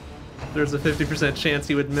there. There's a 50% chance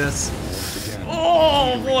he would miss.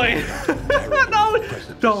 Oh boy! No!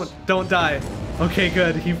 Don't die. Okay,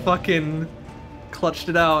 good. He fucking clutched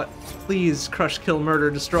it out. Please, crush, kill,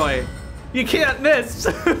 murder, destroy. You can't miss!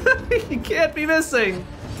 You can't be missing!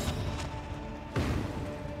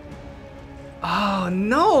 Oh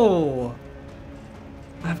no!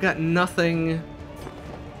 I've got nothing.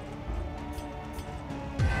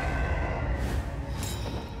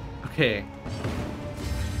 Okay.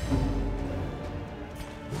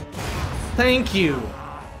 Thank you.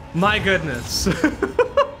 My goodness.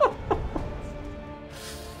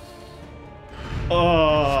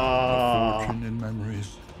 Oh. Fortune and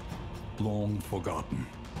memories long forgotten.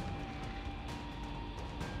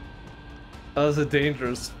 That was a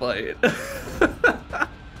dangerous fight.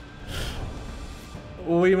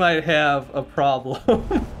 We might have a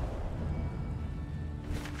problem.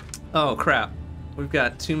 Oh crap. We've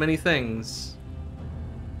got too many things.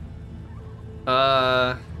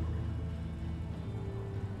 Got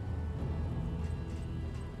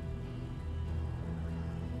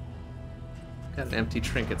an empty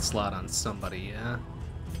trinket slot on somebody, yeah?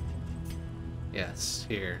 Yes,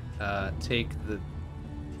 here. Take the...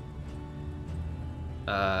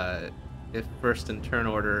 if first in turn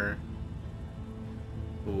order...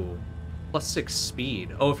 Ooh. +6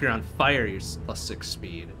 speed. Oh, if you're on fire, you're +6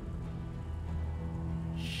 speed.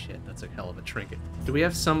 Shit, that's a hell of a trinket. Do we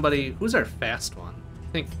have somebody... Who's our fast one?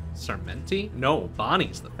 I think Sarmenti? No,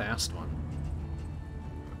 Bonnie's the fast one.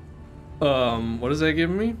 What is that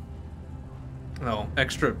giving me? Oh,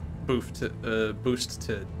 extra boost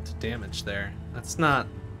to damage there. That's not...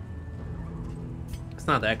 It's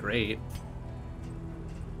not that great.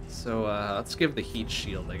 So, let's give the heat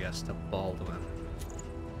shield, I guess, to Baldwin.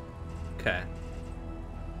 Okay.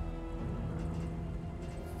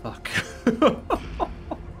 Fuck.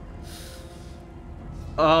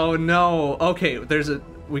 Oh no. Okay,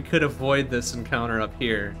 we could avoid this encounter up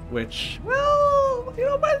here, which, well, you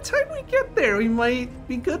know, by the time we get there, we might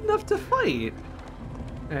be good enough to fight.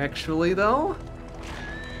 Actually, though.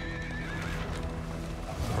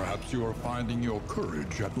 Perhaps you are finding your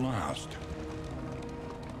courage at last.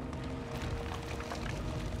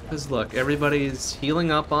 Because look, everybody's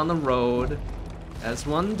healing up on the road, as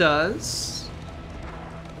one does.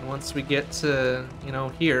 And once we get to, you know,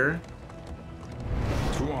 here.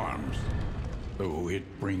 To arms, though it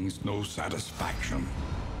brings no satisfaction.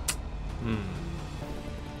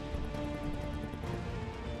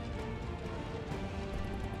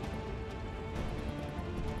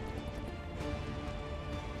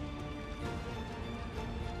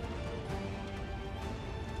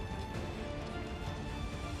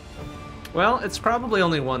 Well, it's probably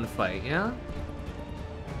only one fight, yeah?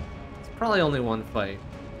 It's probably only one fight.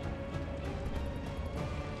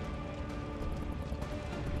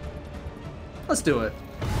 Let's do it.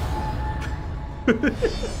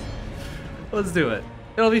 Let's do it.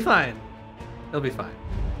 It'll be fine. It'll be fine.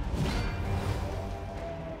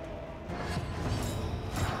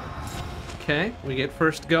 Okay, we get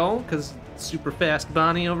first go, because super fast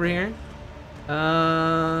Bonnie over here.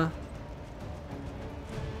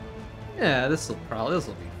 Yeah, this will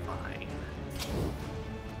be fine.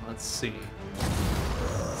 Let's see.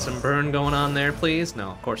 Some burn going on there, please?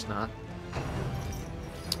 No, of course not.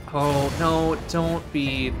 Oh, no, don't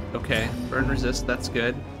be... Okay, burn resist, that's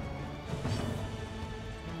good.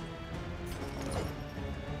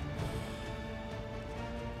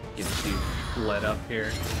 Get you bled up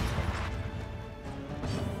here.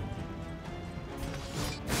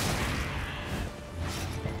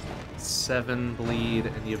 Seven bleed,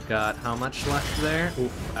 and you've got how much left there?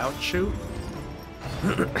 Oof, ouchoo.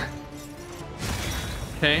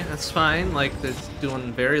 Okay, that's fine. Like, it's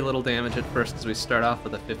doing very little damage at first as we start off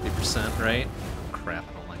with a 50%, right? Crap,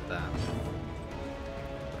 I don't like that.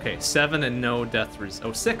 Okay, 7 and no death resist.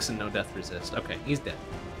 Oh, 6 and no death resist. Okay, he's dead.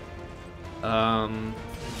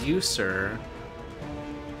 You, sir,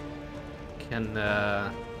 can,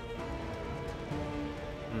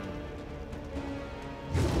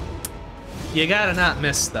 You gotta not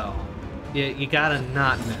miss, though. You gotta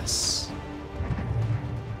not miss.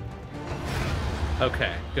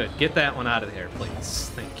 Okay, good. Get that one out of there,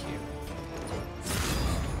 please. Thank you.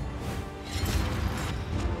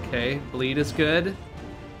 Okay, bleed is good.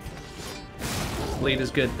 Bleed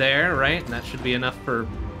is good there, right? And that should be enough for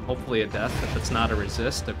hopefully a death if it's not a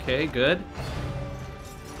resist. Okay, good.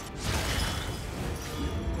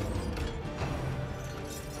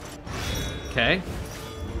 Okay.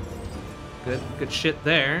 Good shit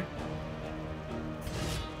there.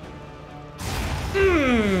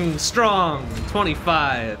 Strong!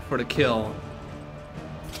 25 for the kill.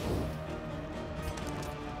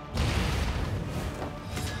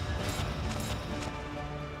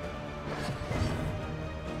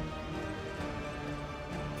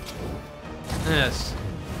 Yes.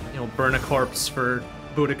 You know, burn a corpse for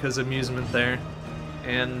Boudica's amusement there.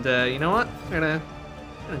 And, you know what? We're gonna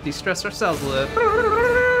de-stress ourselves a little.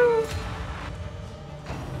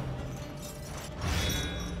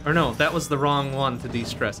 Or no, that was the wrong one to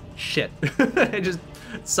de-stress. Shit. I just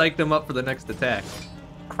psyched him up for the next attack.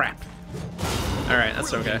 Crap. Alright,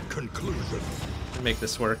 that's okay. Conclusion. Make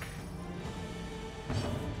this work.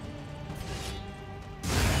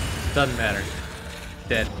 Doesn't matter.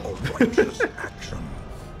 Dead. A righteous action.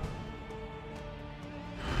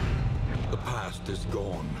 The past is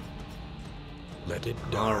gone. Let it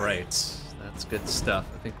die. Alright. That's good stuff.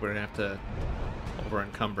 I think we're gonna have to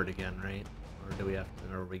over-encumbered again, right? Or do we have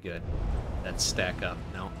to, or are we good? That stack up.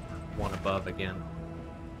 No. One above again.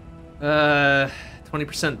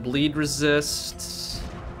 20% bleed resist.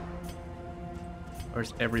 Or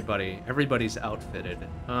is everybody? Everybody's outfitted.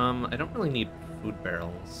 I don't really need food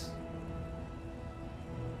barrels.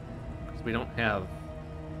 Because we don't have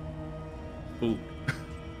food.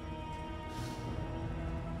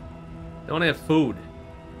 Don't have food.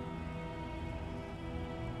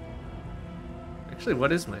 Actually, what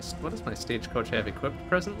does my stagecoach have equipped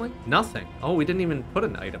presently? Nothing. Oh, we didn't even put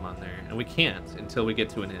an item on there, and we can't until we get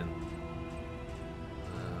to an inn.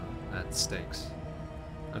 That stinks.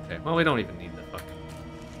 Okay, well, we don't even need the fucking...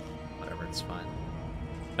 Whatever, it's fine.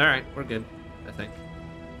 Alright, we're good, I think.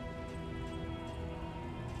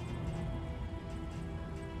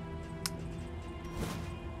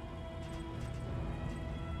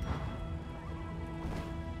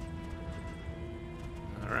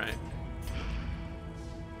 Alright.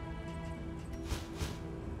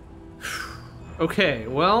 Okay,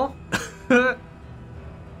 well...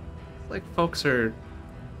 like folks are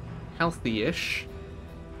healthy-ish.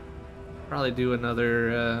 Probably do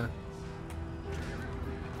another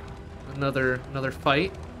another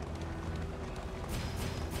fight.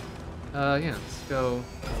 Yeah, let's go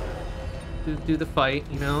do the fight,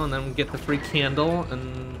 you know, and then get the free candle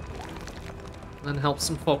and then help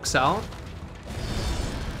some folks out.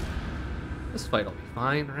 This fight will be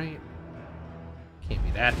fine, right? Can't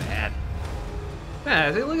be that bad. Yeah,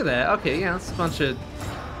 look at that. Okay, yeah, it's a bunch of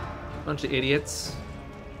idiots.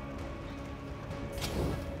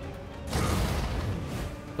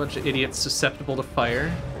 Bunch of idiots susceptible to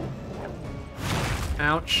fire.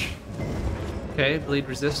 Ouch. Okay, bleed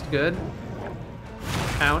resist, good.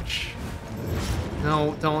 Ouch.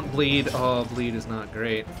 No, don't bleed. Oh, bleed is not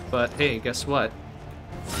great. But hey, guess what?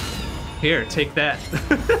 Here, take that.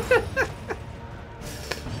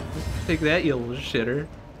 Take that, you little shitter.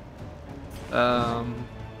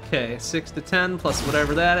 Okay, 6 to 10 plus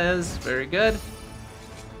whatever that is. Very good.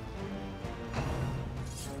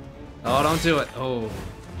 Oh, don't do it. Oh.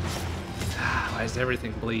 Why does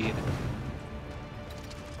everything bleed?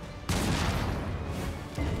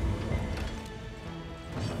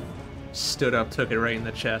 Stood up, took it right in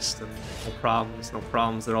the chest, and no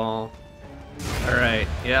problems at all. Alright,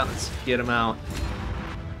 yeah, let's get him out.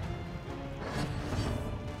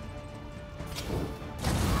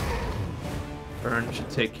 Burn should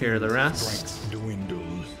take care of the rest.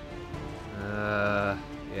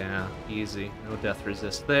 Yeah, easy. No death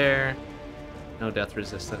resist there. No death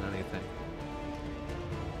resist on anything.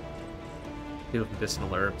 Do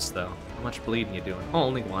medicinal herbs, though. How much bleeding you doing? Oh,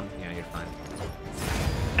 only one. Yeah, you're fine.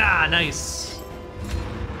 Ah, nice!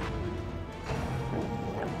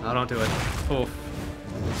 Oh, don't do it. Oof.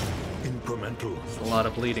 Incremental. A lot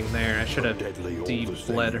of bleeding there. I should have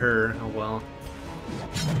de-bled her. Oh, well.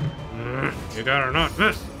 You gotta not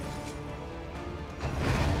miss!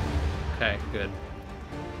 Okay, good.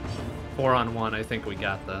 4 on 1, I think we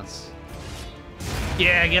got this.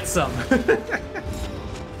 Yeah, get some!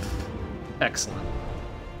 Excellent.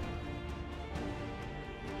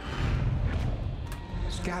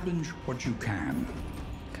 Scavenge what you can.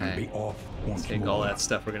 And be off once Take more. all that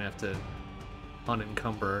stuff. We're gonna have to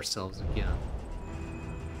unencumber ourselves again.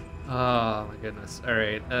 Oh my goodness.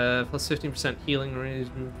 Alright, plus 15% healing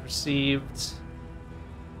received.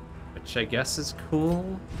 Which I guess is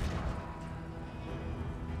cool.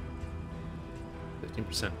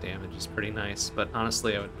 15% damage is pretty nice, but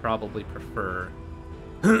honestly I would probably prefer...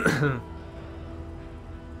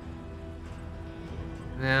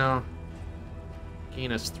 Now,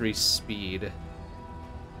 gain us 3 speed.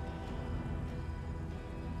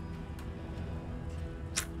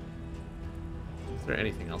 Is there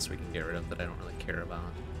anything else we can get rid of that I don't really care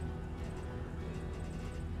about?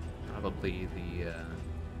 Probably the,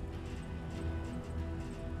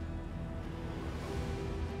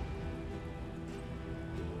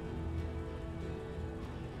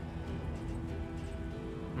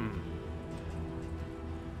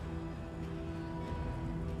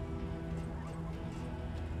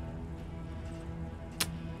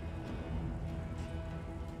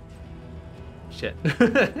 Shit.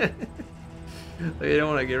 I don't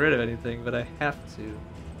want to get rid of anything, but I have to.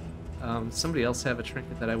 Somebody else have a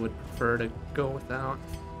trinket that I would prefer to go without?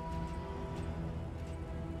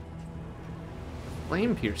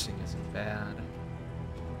 Flame piercing isn't bad.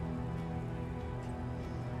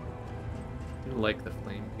 I do like the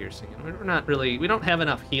flame piercing, and we're not really... We don't have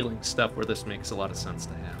enough healing stuff where this makes a lot of sense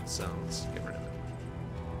to have, so let's get rid of it.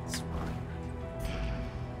 It's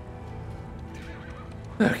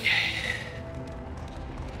fine. Okay.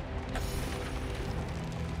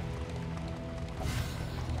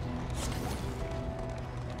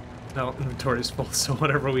 Well, inventory's full, so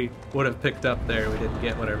whatever we would have picked up there, we didn't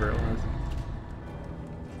get whatever it was.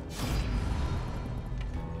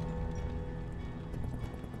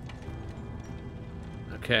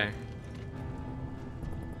 Okay.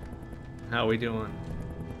 How are we doing?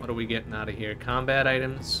 What are we getting out of here? Combat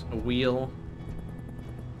items, a wheel,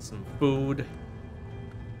 some food.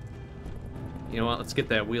 You know what? Let's get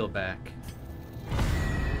that wheel back.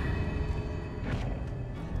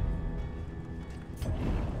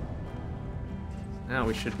 Now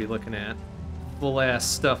we should be looking at full-ass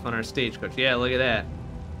stuff on our stagecoach. Yeah, look at that.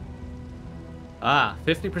 Ah,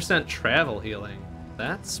 50% travel healing.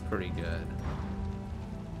 That's pretty good.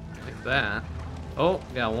 Like that. Oh,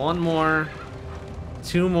 got one more.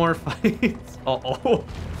 2 more fights. Uh-oh.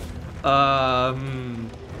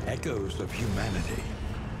 Echoes of humanity,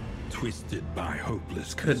 twisted by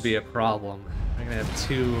hopeless. Could be a problem. I'm gonna have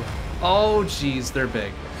 2. Oh, geez, they're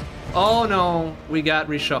big. Oh, no. We got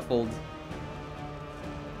reshuffled.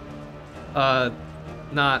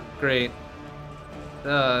 Not great.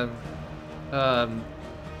 Well,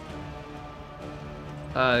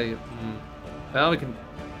 we can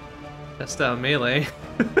test out melee.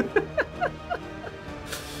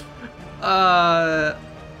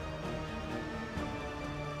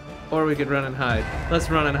 Or we could run and hide. Let's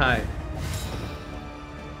run and hide.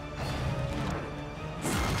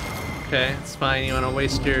 Okay, it's fine. You wanna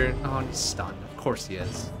waste your... Oh, he's stunned. Of course he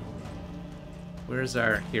is. Where's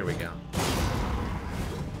our... Here we go.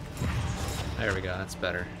 There we go, that's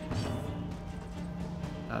better.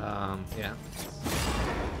 Yeah.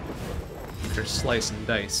 They're slice and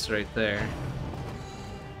dice right there.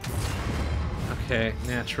 Okay,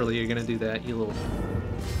 naturally you're gonna do that, you little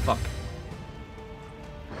fuck.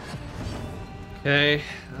 Okay,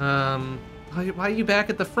 why are you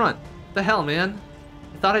back at the front? What the hell, man?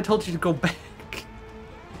 I thought I told you to go back.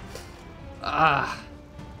 Ah.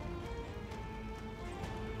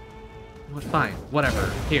 What? Fine, whatever.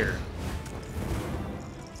 Here.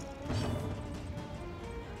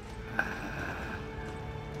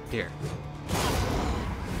 Here.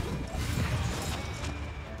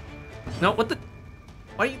 No, what the?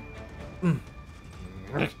 Why you?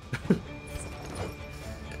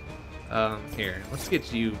 Here. Let's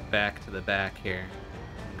get you back to the back here.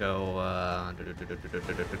 Go. Doesn't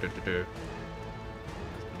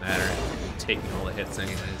matter. I'm taking all the hits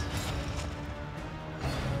anyways.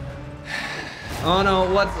 Oh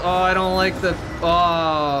no! What's? Oh, I don't like the. Oh,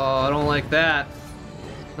 I don't like that.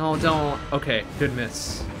 No, don't. Okay, good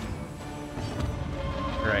miss.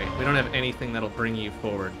 Right, we don't have anything that'll bring you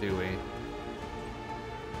forward, do we?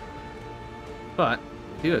 But,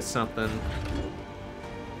 we do have something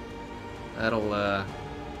that'll,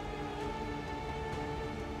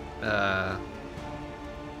 yeah,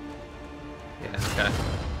 okay.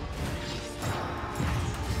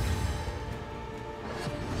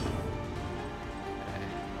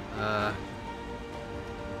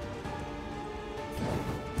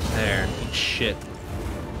 There, eat shit.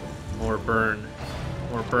 More burn.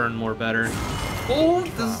 More burn, more better. Oh,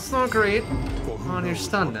 this is not great. Oh, and you're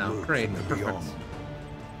stunned now. Great, perfect.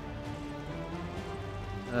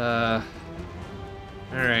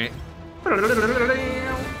 Alright.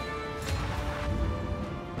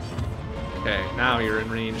 Okay, now you're in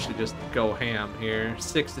range to just go ham here.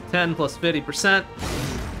 6 to 10 plus 50%.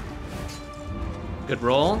 Good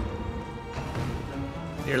roll.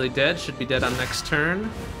 Nearly dead, should be dead on next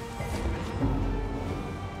turn.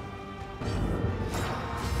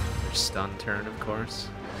 Stun turn, of course.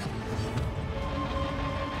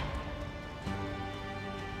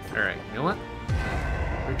 Alright, you know what?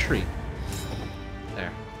 Retreat.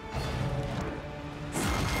 There.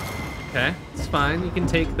 Okay, it's fine. You can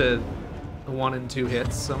take the 1 and 2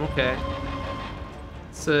 hits, so I'm okay.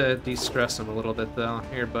 Let's de-stress him a little bit, though.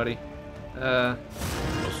 Here, buddy. A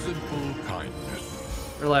simple kindness.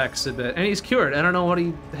 Relax a bit. And he's cured. I don't know what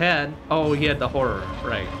he had. Oh, he had the horror.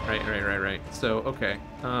 Right. So, okay.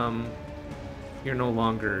 You're no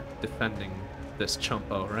longer defending this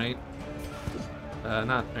chumpo, right?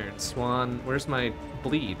 Not Iron Swan. Where's my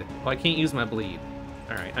bleed? Oh, I can't use my bleed.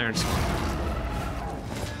 Alright, Iron Swan.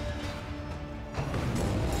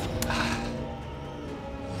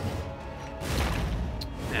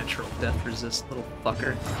 Natural death resist, little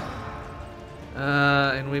fucker.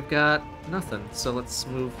 And we've got nothing, so let's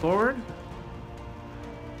move forward.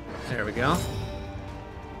 There we go.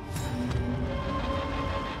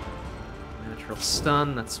 Natural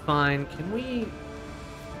stun, that's fine. Can we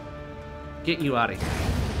get you out of here?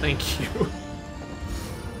 Thank you.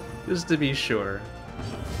 Just to be sure.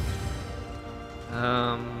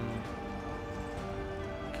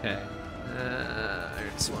 Okay.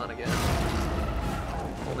 Iron Swan again.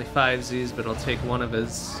 only 5Zs, but I'll take one of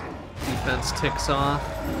his defense ticks off.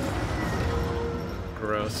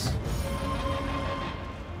 Gross.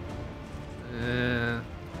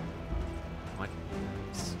 What?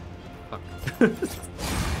 Fuck.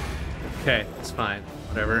 Okay, it's fine.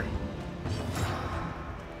 Whatever.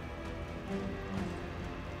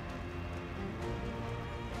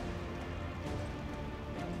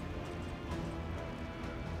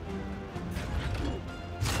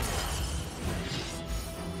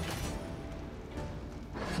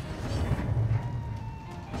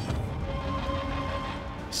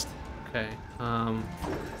 Okay,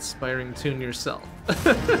 Inspiring Tune yourself.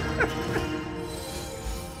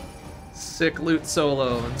 Sick loot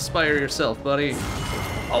solo. Inspire yourself, buddy.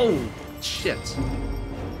 Oh, shit.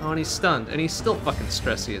 Oh, and he's stunned. And he's still fucking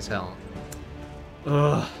stressy as hell.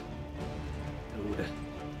 Ugh. Dude.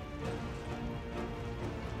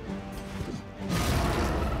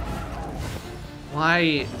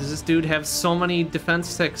 Why does this dude have so many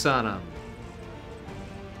defense ticks on him?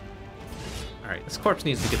 Alright, this corpse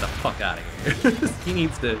needs to get the fuck out of here. He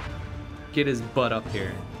needs to get his butt up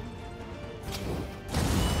here.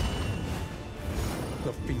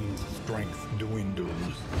 The fiend's strength dwindles.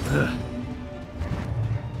 Ugh.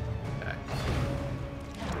 Okay.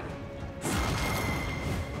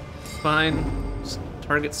 Fine. Just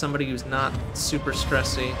target somebody who's not super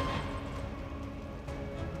stressy.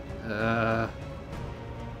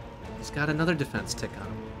 He's got another defense tick on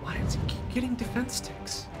him. Why does he keep getting defense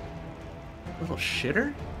ticks? Little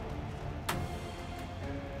shitter?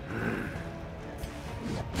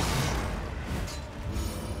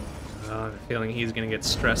 Oh, I have a feeling he's gonna get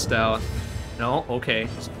stressed out. No, okay,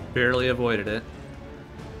 just barely avoided it.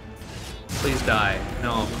 Please die.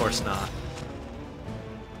 No, of course not.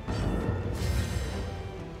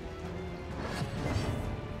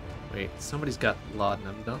 Wait, somebody's got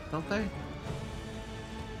laudanum, don't they?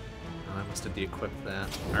 Oh, I must have de-equipped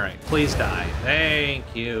that. Alright, please die.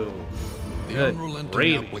 Thank you. The Good unrelenting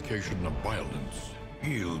gravy. application of violence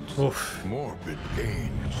yields Oof. morbid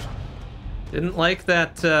gains. Didn't like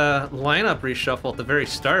that lineup reshuffle at the very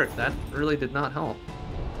start. That really did not help.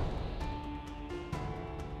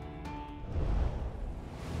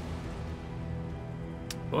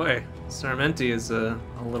 Boy, Sarmenti is a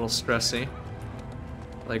little stressy.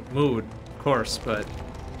 Like mood, of course, but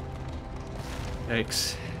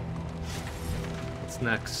yikes. What's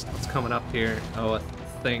next? What's coming up here? Oh, a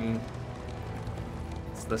thing.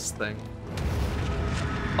 What's this thing?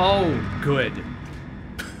 Oh, good.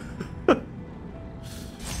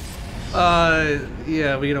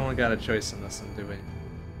 Yeah, we don't got a choice in this one, do we?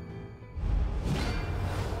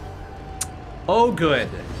 Oh, good.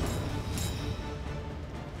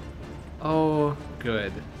 Oh,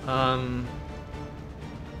 good. I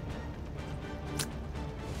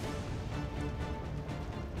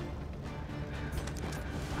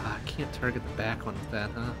can't target the back one with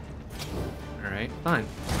that, huh? Alright, fine.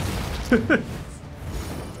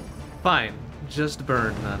 Fine. Just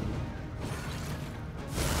burn, then.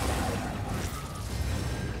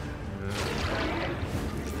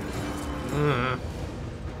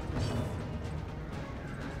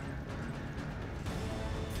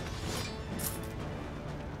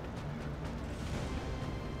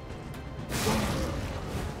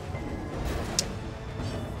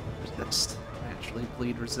 Resist. Naturally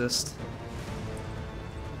bleed resist.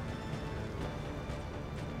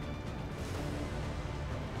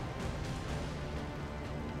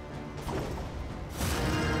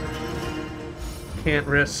 Can't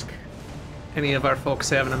risk any of our folks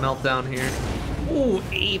having a meltdown here. Ooh,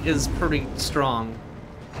 8 is pretty strong.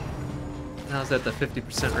 How's that the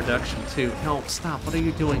 50% reduction too? No, stop. What are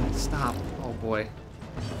you doing? Stop. Oh boy.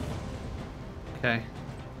 Okay.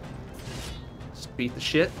 Just beat the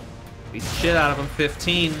shit. Beat the shit out of him.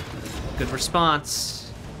 15. Good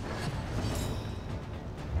response.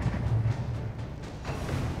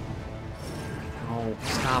 Oh,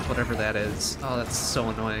 stop whatever that is. Oh, that's so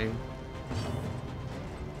annoying.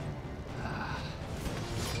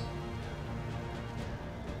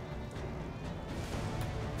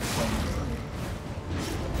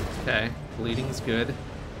 Okay, bleeding's good.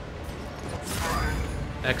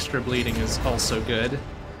 Extra bleeding is also good.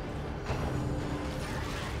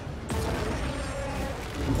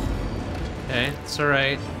 Okay, it's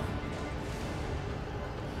alright.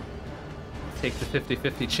 Take the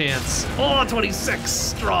 50-50 chance. Oh, 26!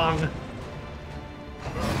 Strong!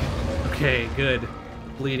 Okay, good.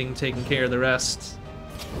 Bleeding taking care of the rest.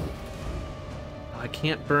 Oh, I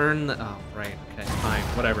can't burn the... Oh, right. Okay, fine.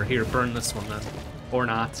 Whatever. Here, burn this one then. Or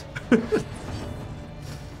not.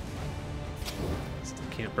 Still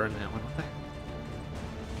can't burn that one, will I?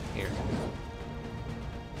 Here.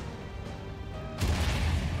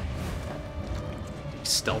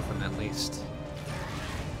 stealth him at least.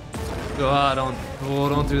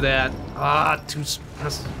 Don't do that. Too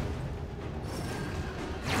stressed.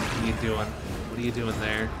 What are you doing? What are you doing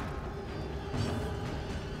there?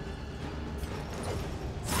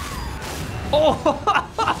 Oh!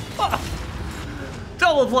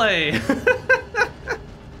 Double play!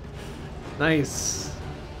 Nice.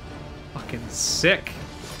 Fucking sick.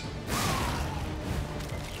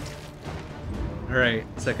 Alright,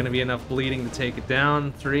 is that gonna be enough bleeding to take it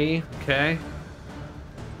down? 3, okay.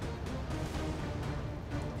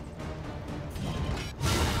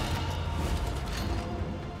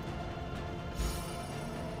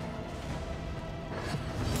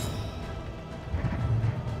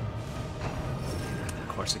 Of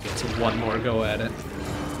course it gets one more go at it.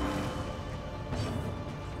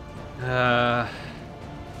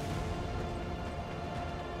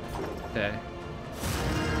 Okay.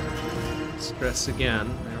 Stress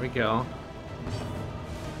again. There we go.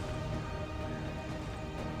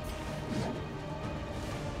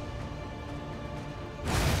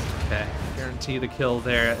 Okay, guarantee the kill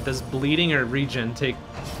there. Does bleeding or regen take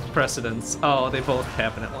precedence? Oh, they both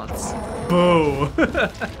happen at once. Boo!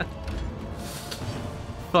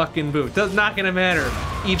 Fucking boo. Not gonna matter.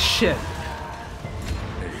 Eat shit.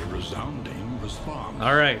 A resounding response.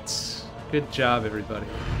 Alright. Good job, everybody.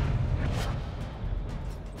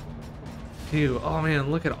 Phew. Oh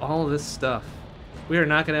man, look at all of this stuff. We are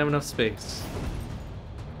not gonna have enough space.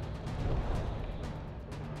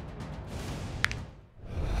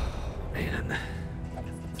 Man.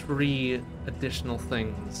 3 additional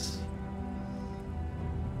things.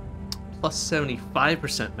 Plus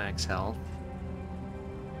 75% max health.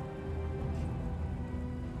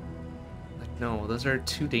 Like, no, those are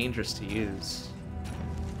too dangerous to use.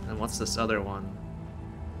 And what's this other one?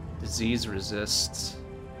 Disease resist.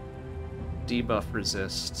 Debuff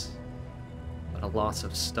resist, but a loss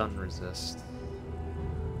of stun resist.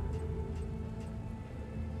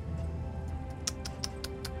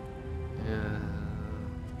 Yeah,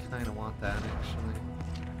 kind of want that actually.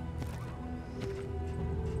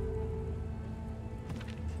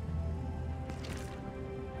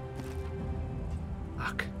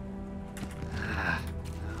 Fuck.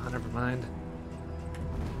 Oh, never mind.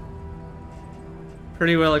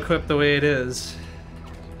 Pretty well equipped the way it is.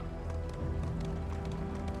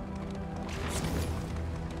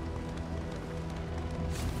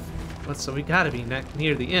 So we gotta be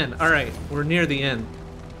near the inn. Alright, we're near the inn.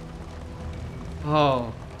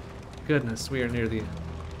 Oh, goodness, we are near the inn.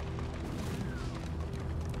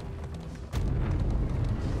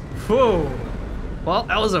 Whoa! Well,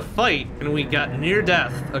 that was a fight, and we got near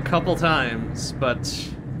death a couple times,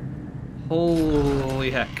 but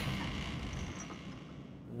holy heck.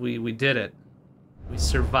 We did it. We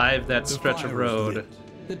survived that stretch of road.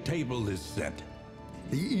 Lit. The table is set.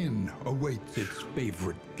 The inn awaits its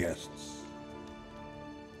favorite guests.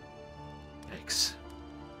 Yikes.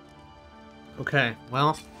 Okay,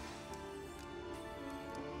 well.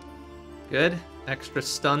 Good. Extra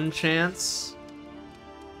stun chance.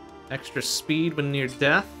 Extra speed when near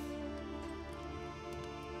death.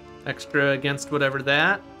 Extra against whatever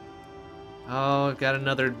that. Oh, got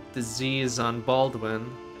another disease on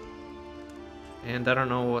Baldwin. And I don't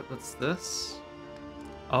know what's this?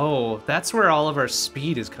 Oh, that's where all of our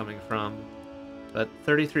speed is coming from. But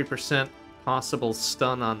 33% possible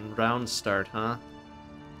stun on round start, huh?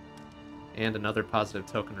 And another positive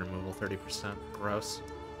token removal, 30%. Gross.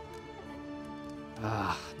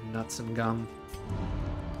 Ah, nuts and gum.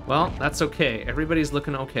 Well, that's okay. Everybody's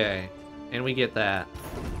looking okay. And we get that.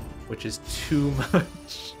 Which is too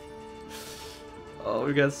much. Oh,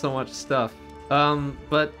 we got so much stuff.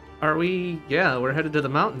 But are we... Yeah, we're headed to the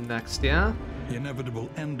mountain next, yeah? The inevitable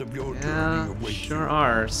end of your journey Yeah, awaits sure you.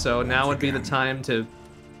 are. So Once now would be the again. time to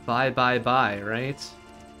buy, right?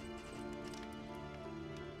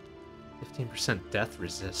 15% death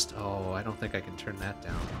resist. Oh, I don't think I can turn that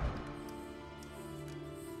down.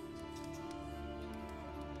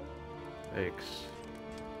 Thanks.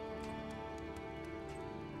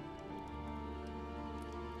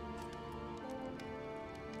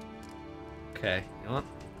 Okay, you know what?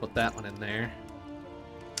 Put that one in there.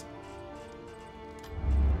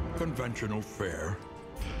 Conventional fare,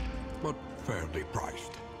 but fairly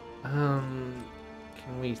priced. Can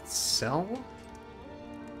we sell?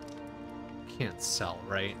 Can't sell,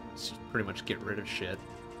 right? Let's just pretty much get rid of shit.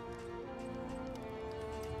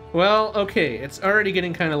 Well, okay, it's already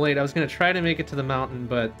getting kind of late. I was going to try to make it to the mountain,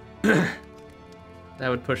 but that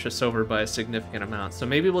would push us over by a significant amount. So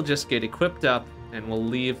maybe we'll just get equipped up, and we'll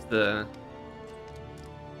leave the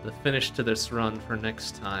finish to this run for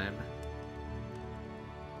next time.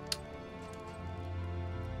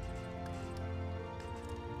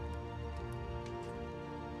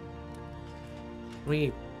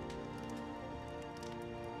 We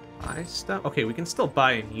buy stuff? Okay, we can still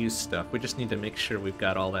buy and use stuff. We just need to make sure we've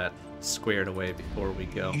got all that squared away before we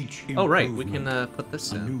go. Oh, right, we can put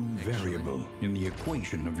this a in. new variable in the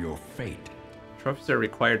equation of your fate. Trophies are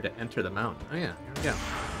required to enter the mountain. Oh, yeah, here we go.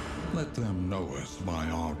 Let them know us by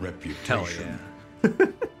our Hell reputation. yeah.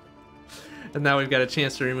 And now we've got a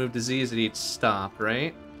chance to remove disease at each stop,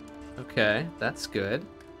 right? Okay, that's good.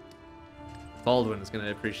 Baldwin is going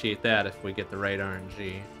to appreciate that if we get the right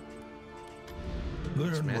RNG.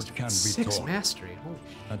 Learn what can be 6 taught, mastery. Holy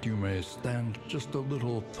shit. that you may stand just a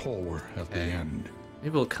little taller at the Okay. end.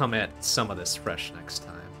 Maybe we'll come at some of this fresh next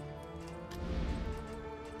time.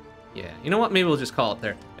 Yeah, you know what? Maybe we'll just call it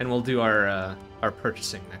there, and we'll do our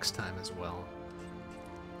purchasing next time as well.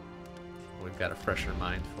 We've got a fresher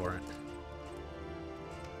mind for it.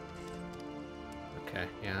 Okay,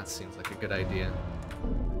 yeah, that seems like a good idea.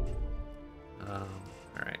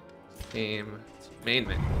 Alright. Game. Main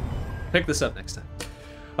menu. Pick this up next time.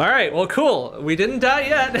 Alright, well, cool. We didn't die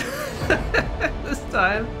yet. This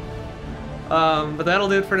time. But that'll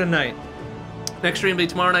do it for tonight. Next stream will be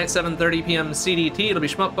tomorrow night, 7:30 p.m. CDT. It'll be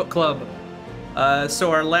Shmup Book Club.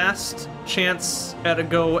 So our last chance at a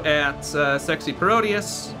go at Sexy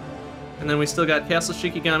Parodius. And then we still got Castle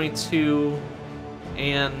Shikigami 2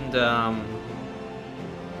 and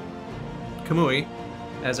Kamui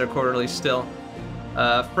as our quarterly still.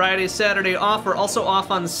 Friday, Saturday off. We're also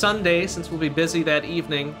off on Sunday since we'll be busy that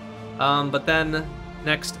evening. But then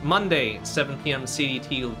next Monday, 7 p.m.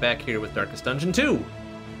 CDT, we'll be back here with Darkest Dungeon 2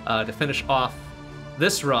 to finish off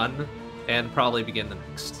this run and probably begin the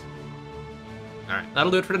next. All right,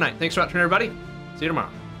 that'll do it for tonight. Thanks for watching, everybody. See you tomorrow.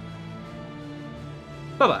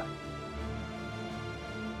 Bye-bye.